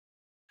 So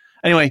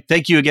anyway,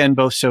 thank you again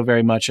both so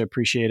very much. I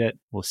appreciate it.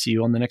 We'll see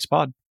you on the next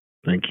pod.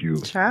 Thank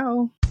you.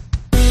 Ciao.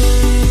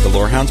 The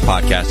Lorehounds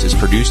podcast is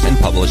produced and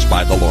published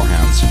by The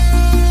Lorehounds.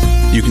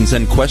 You can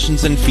send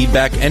questions and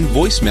feedback and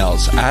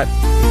voicemails at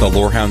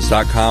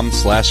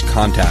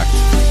thelorehounds.com/contact.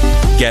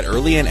 Get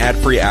early and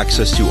ad-free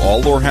access to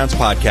all Lorehounds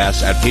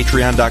podcasts at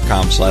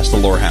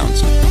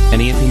patreon.com/thelorehounds.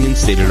 Any opinions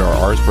stated are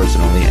ours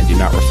personally and do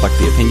not reflect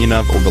the opinion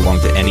of or belong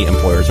to any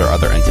employers or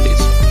other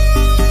entities.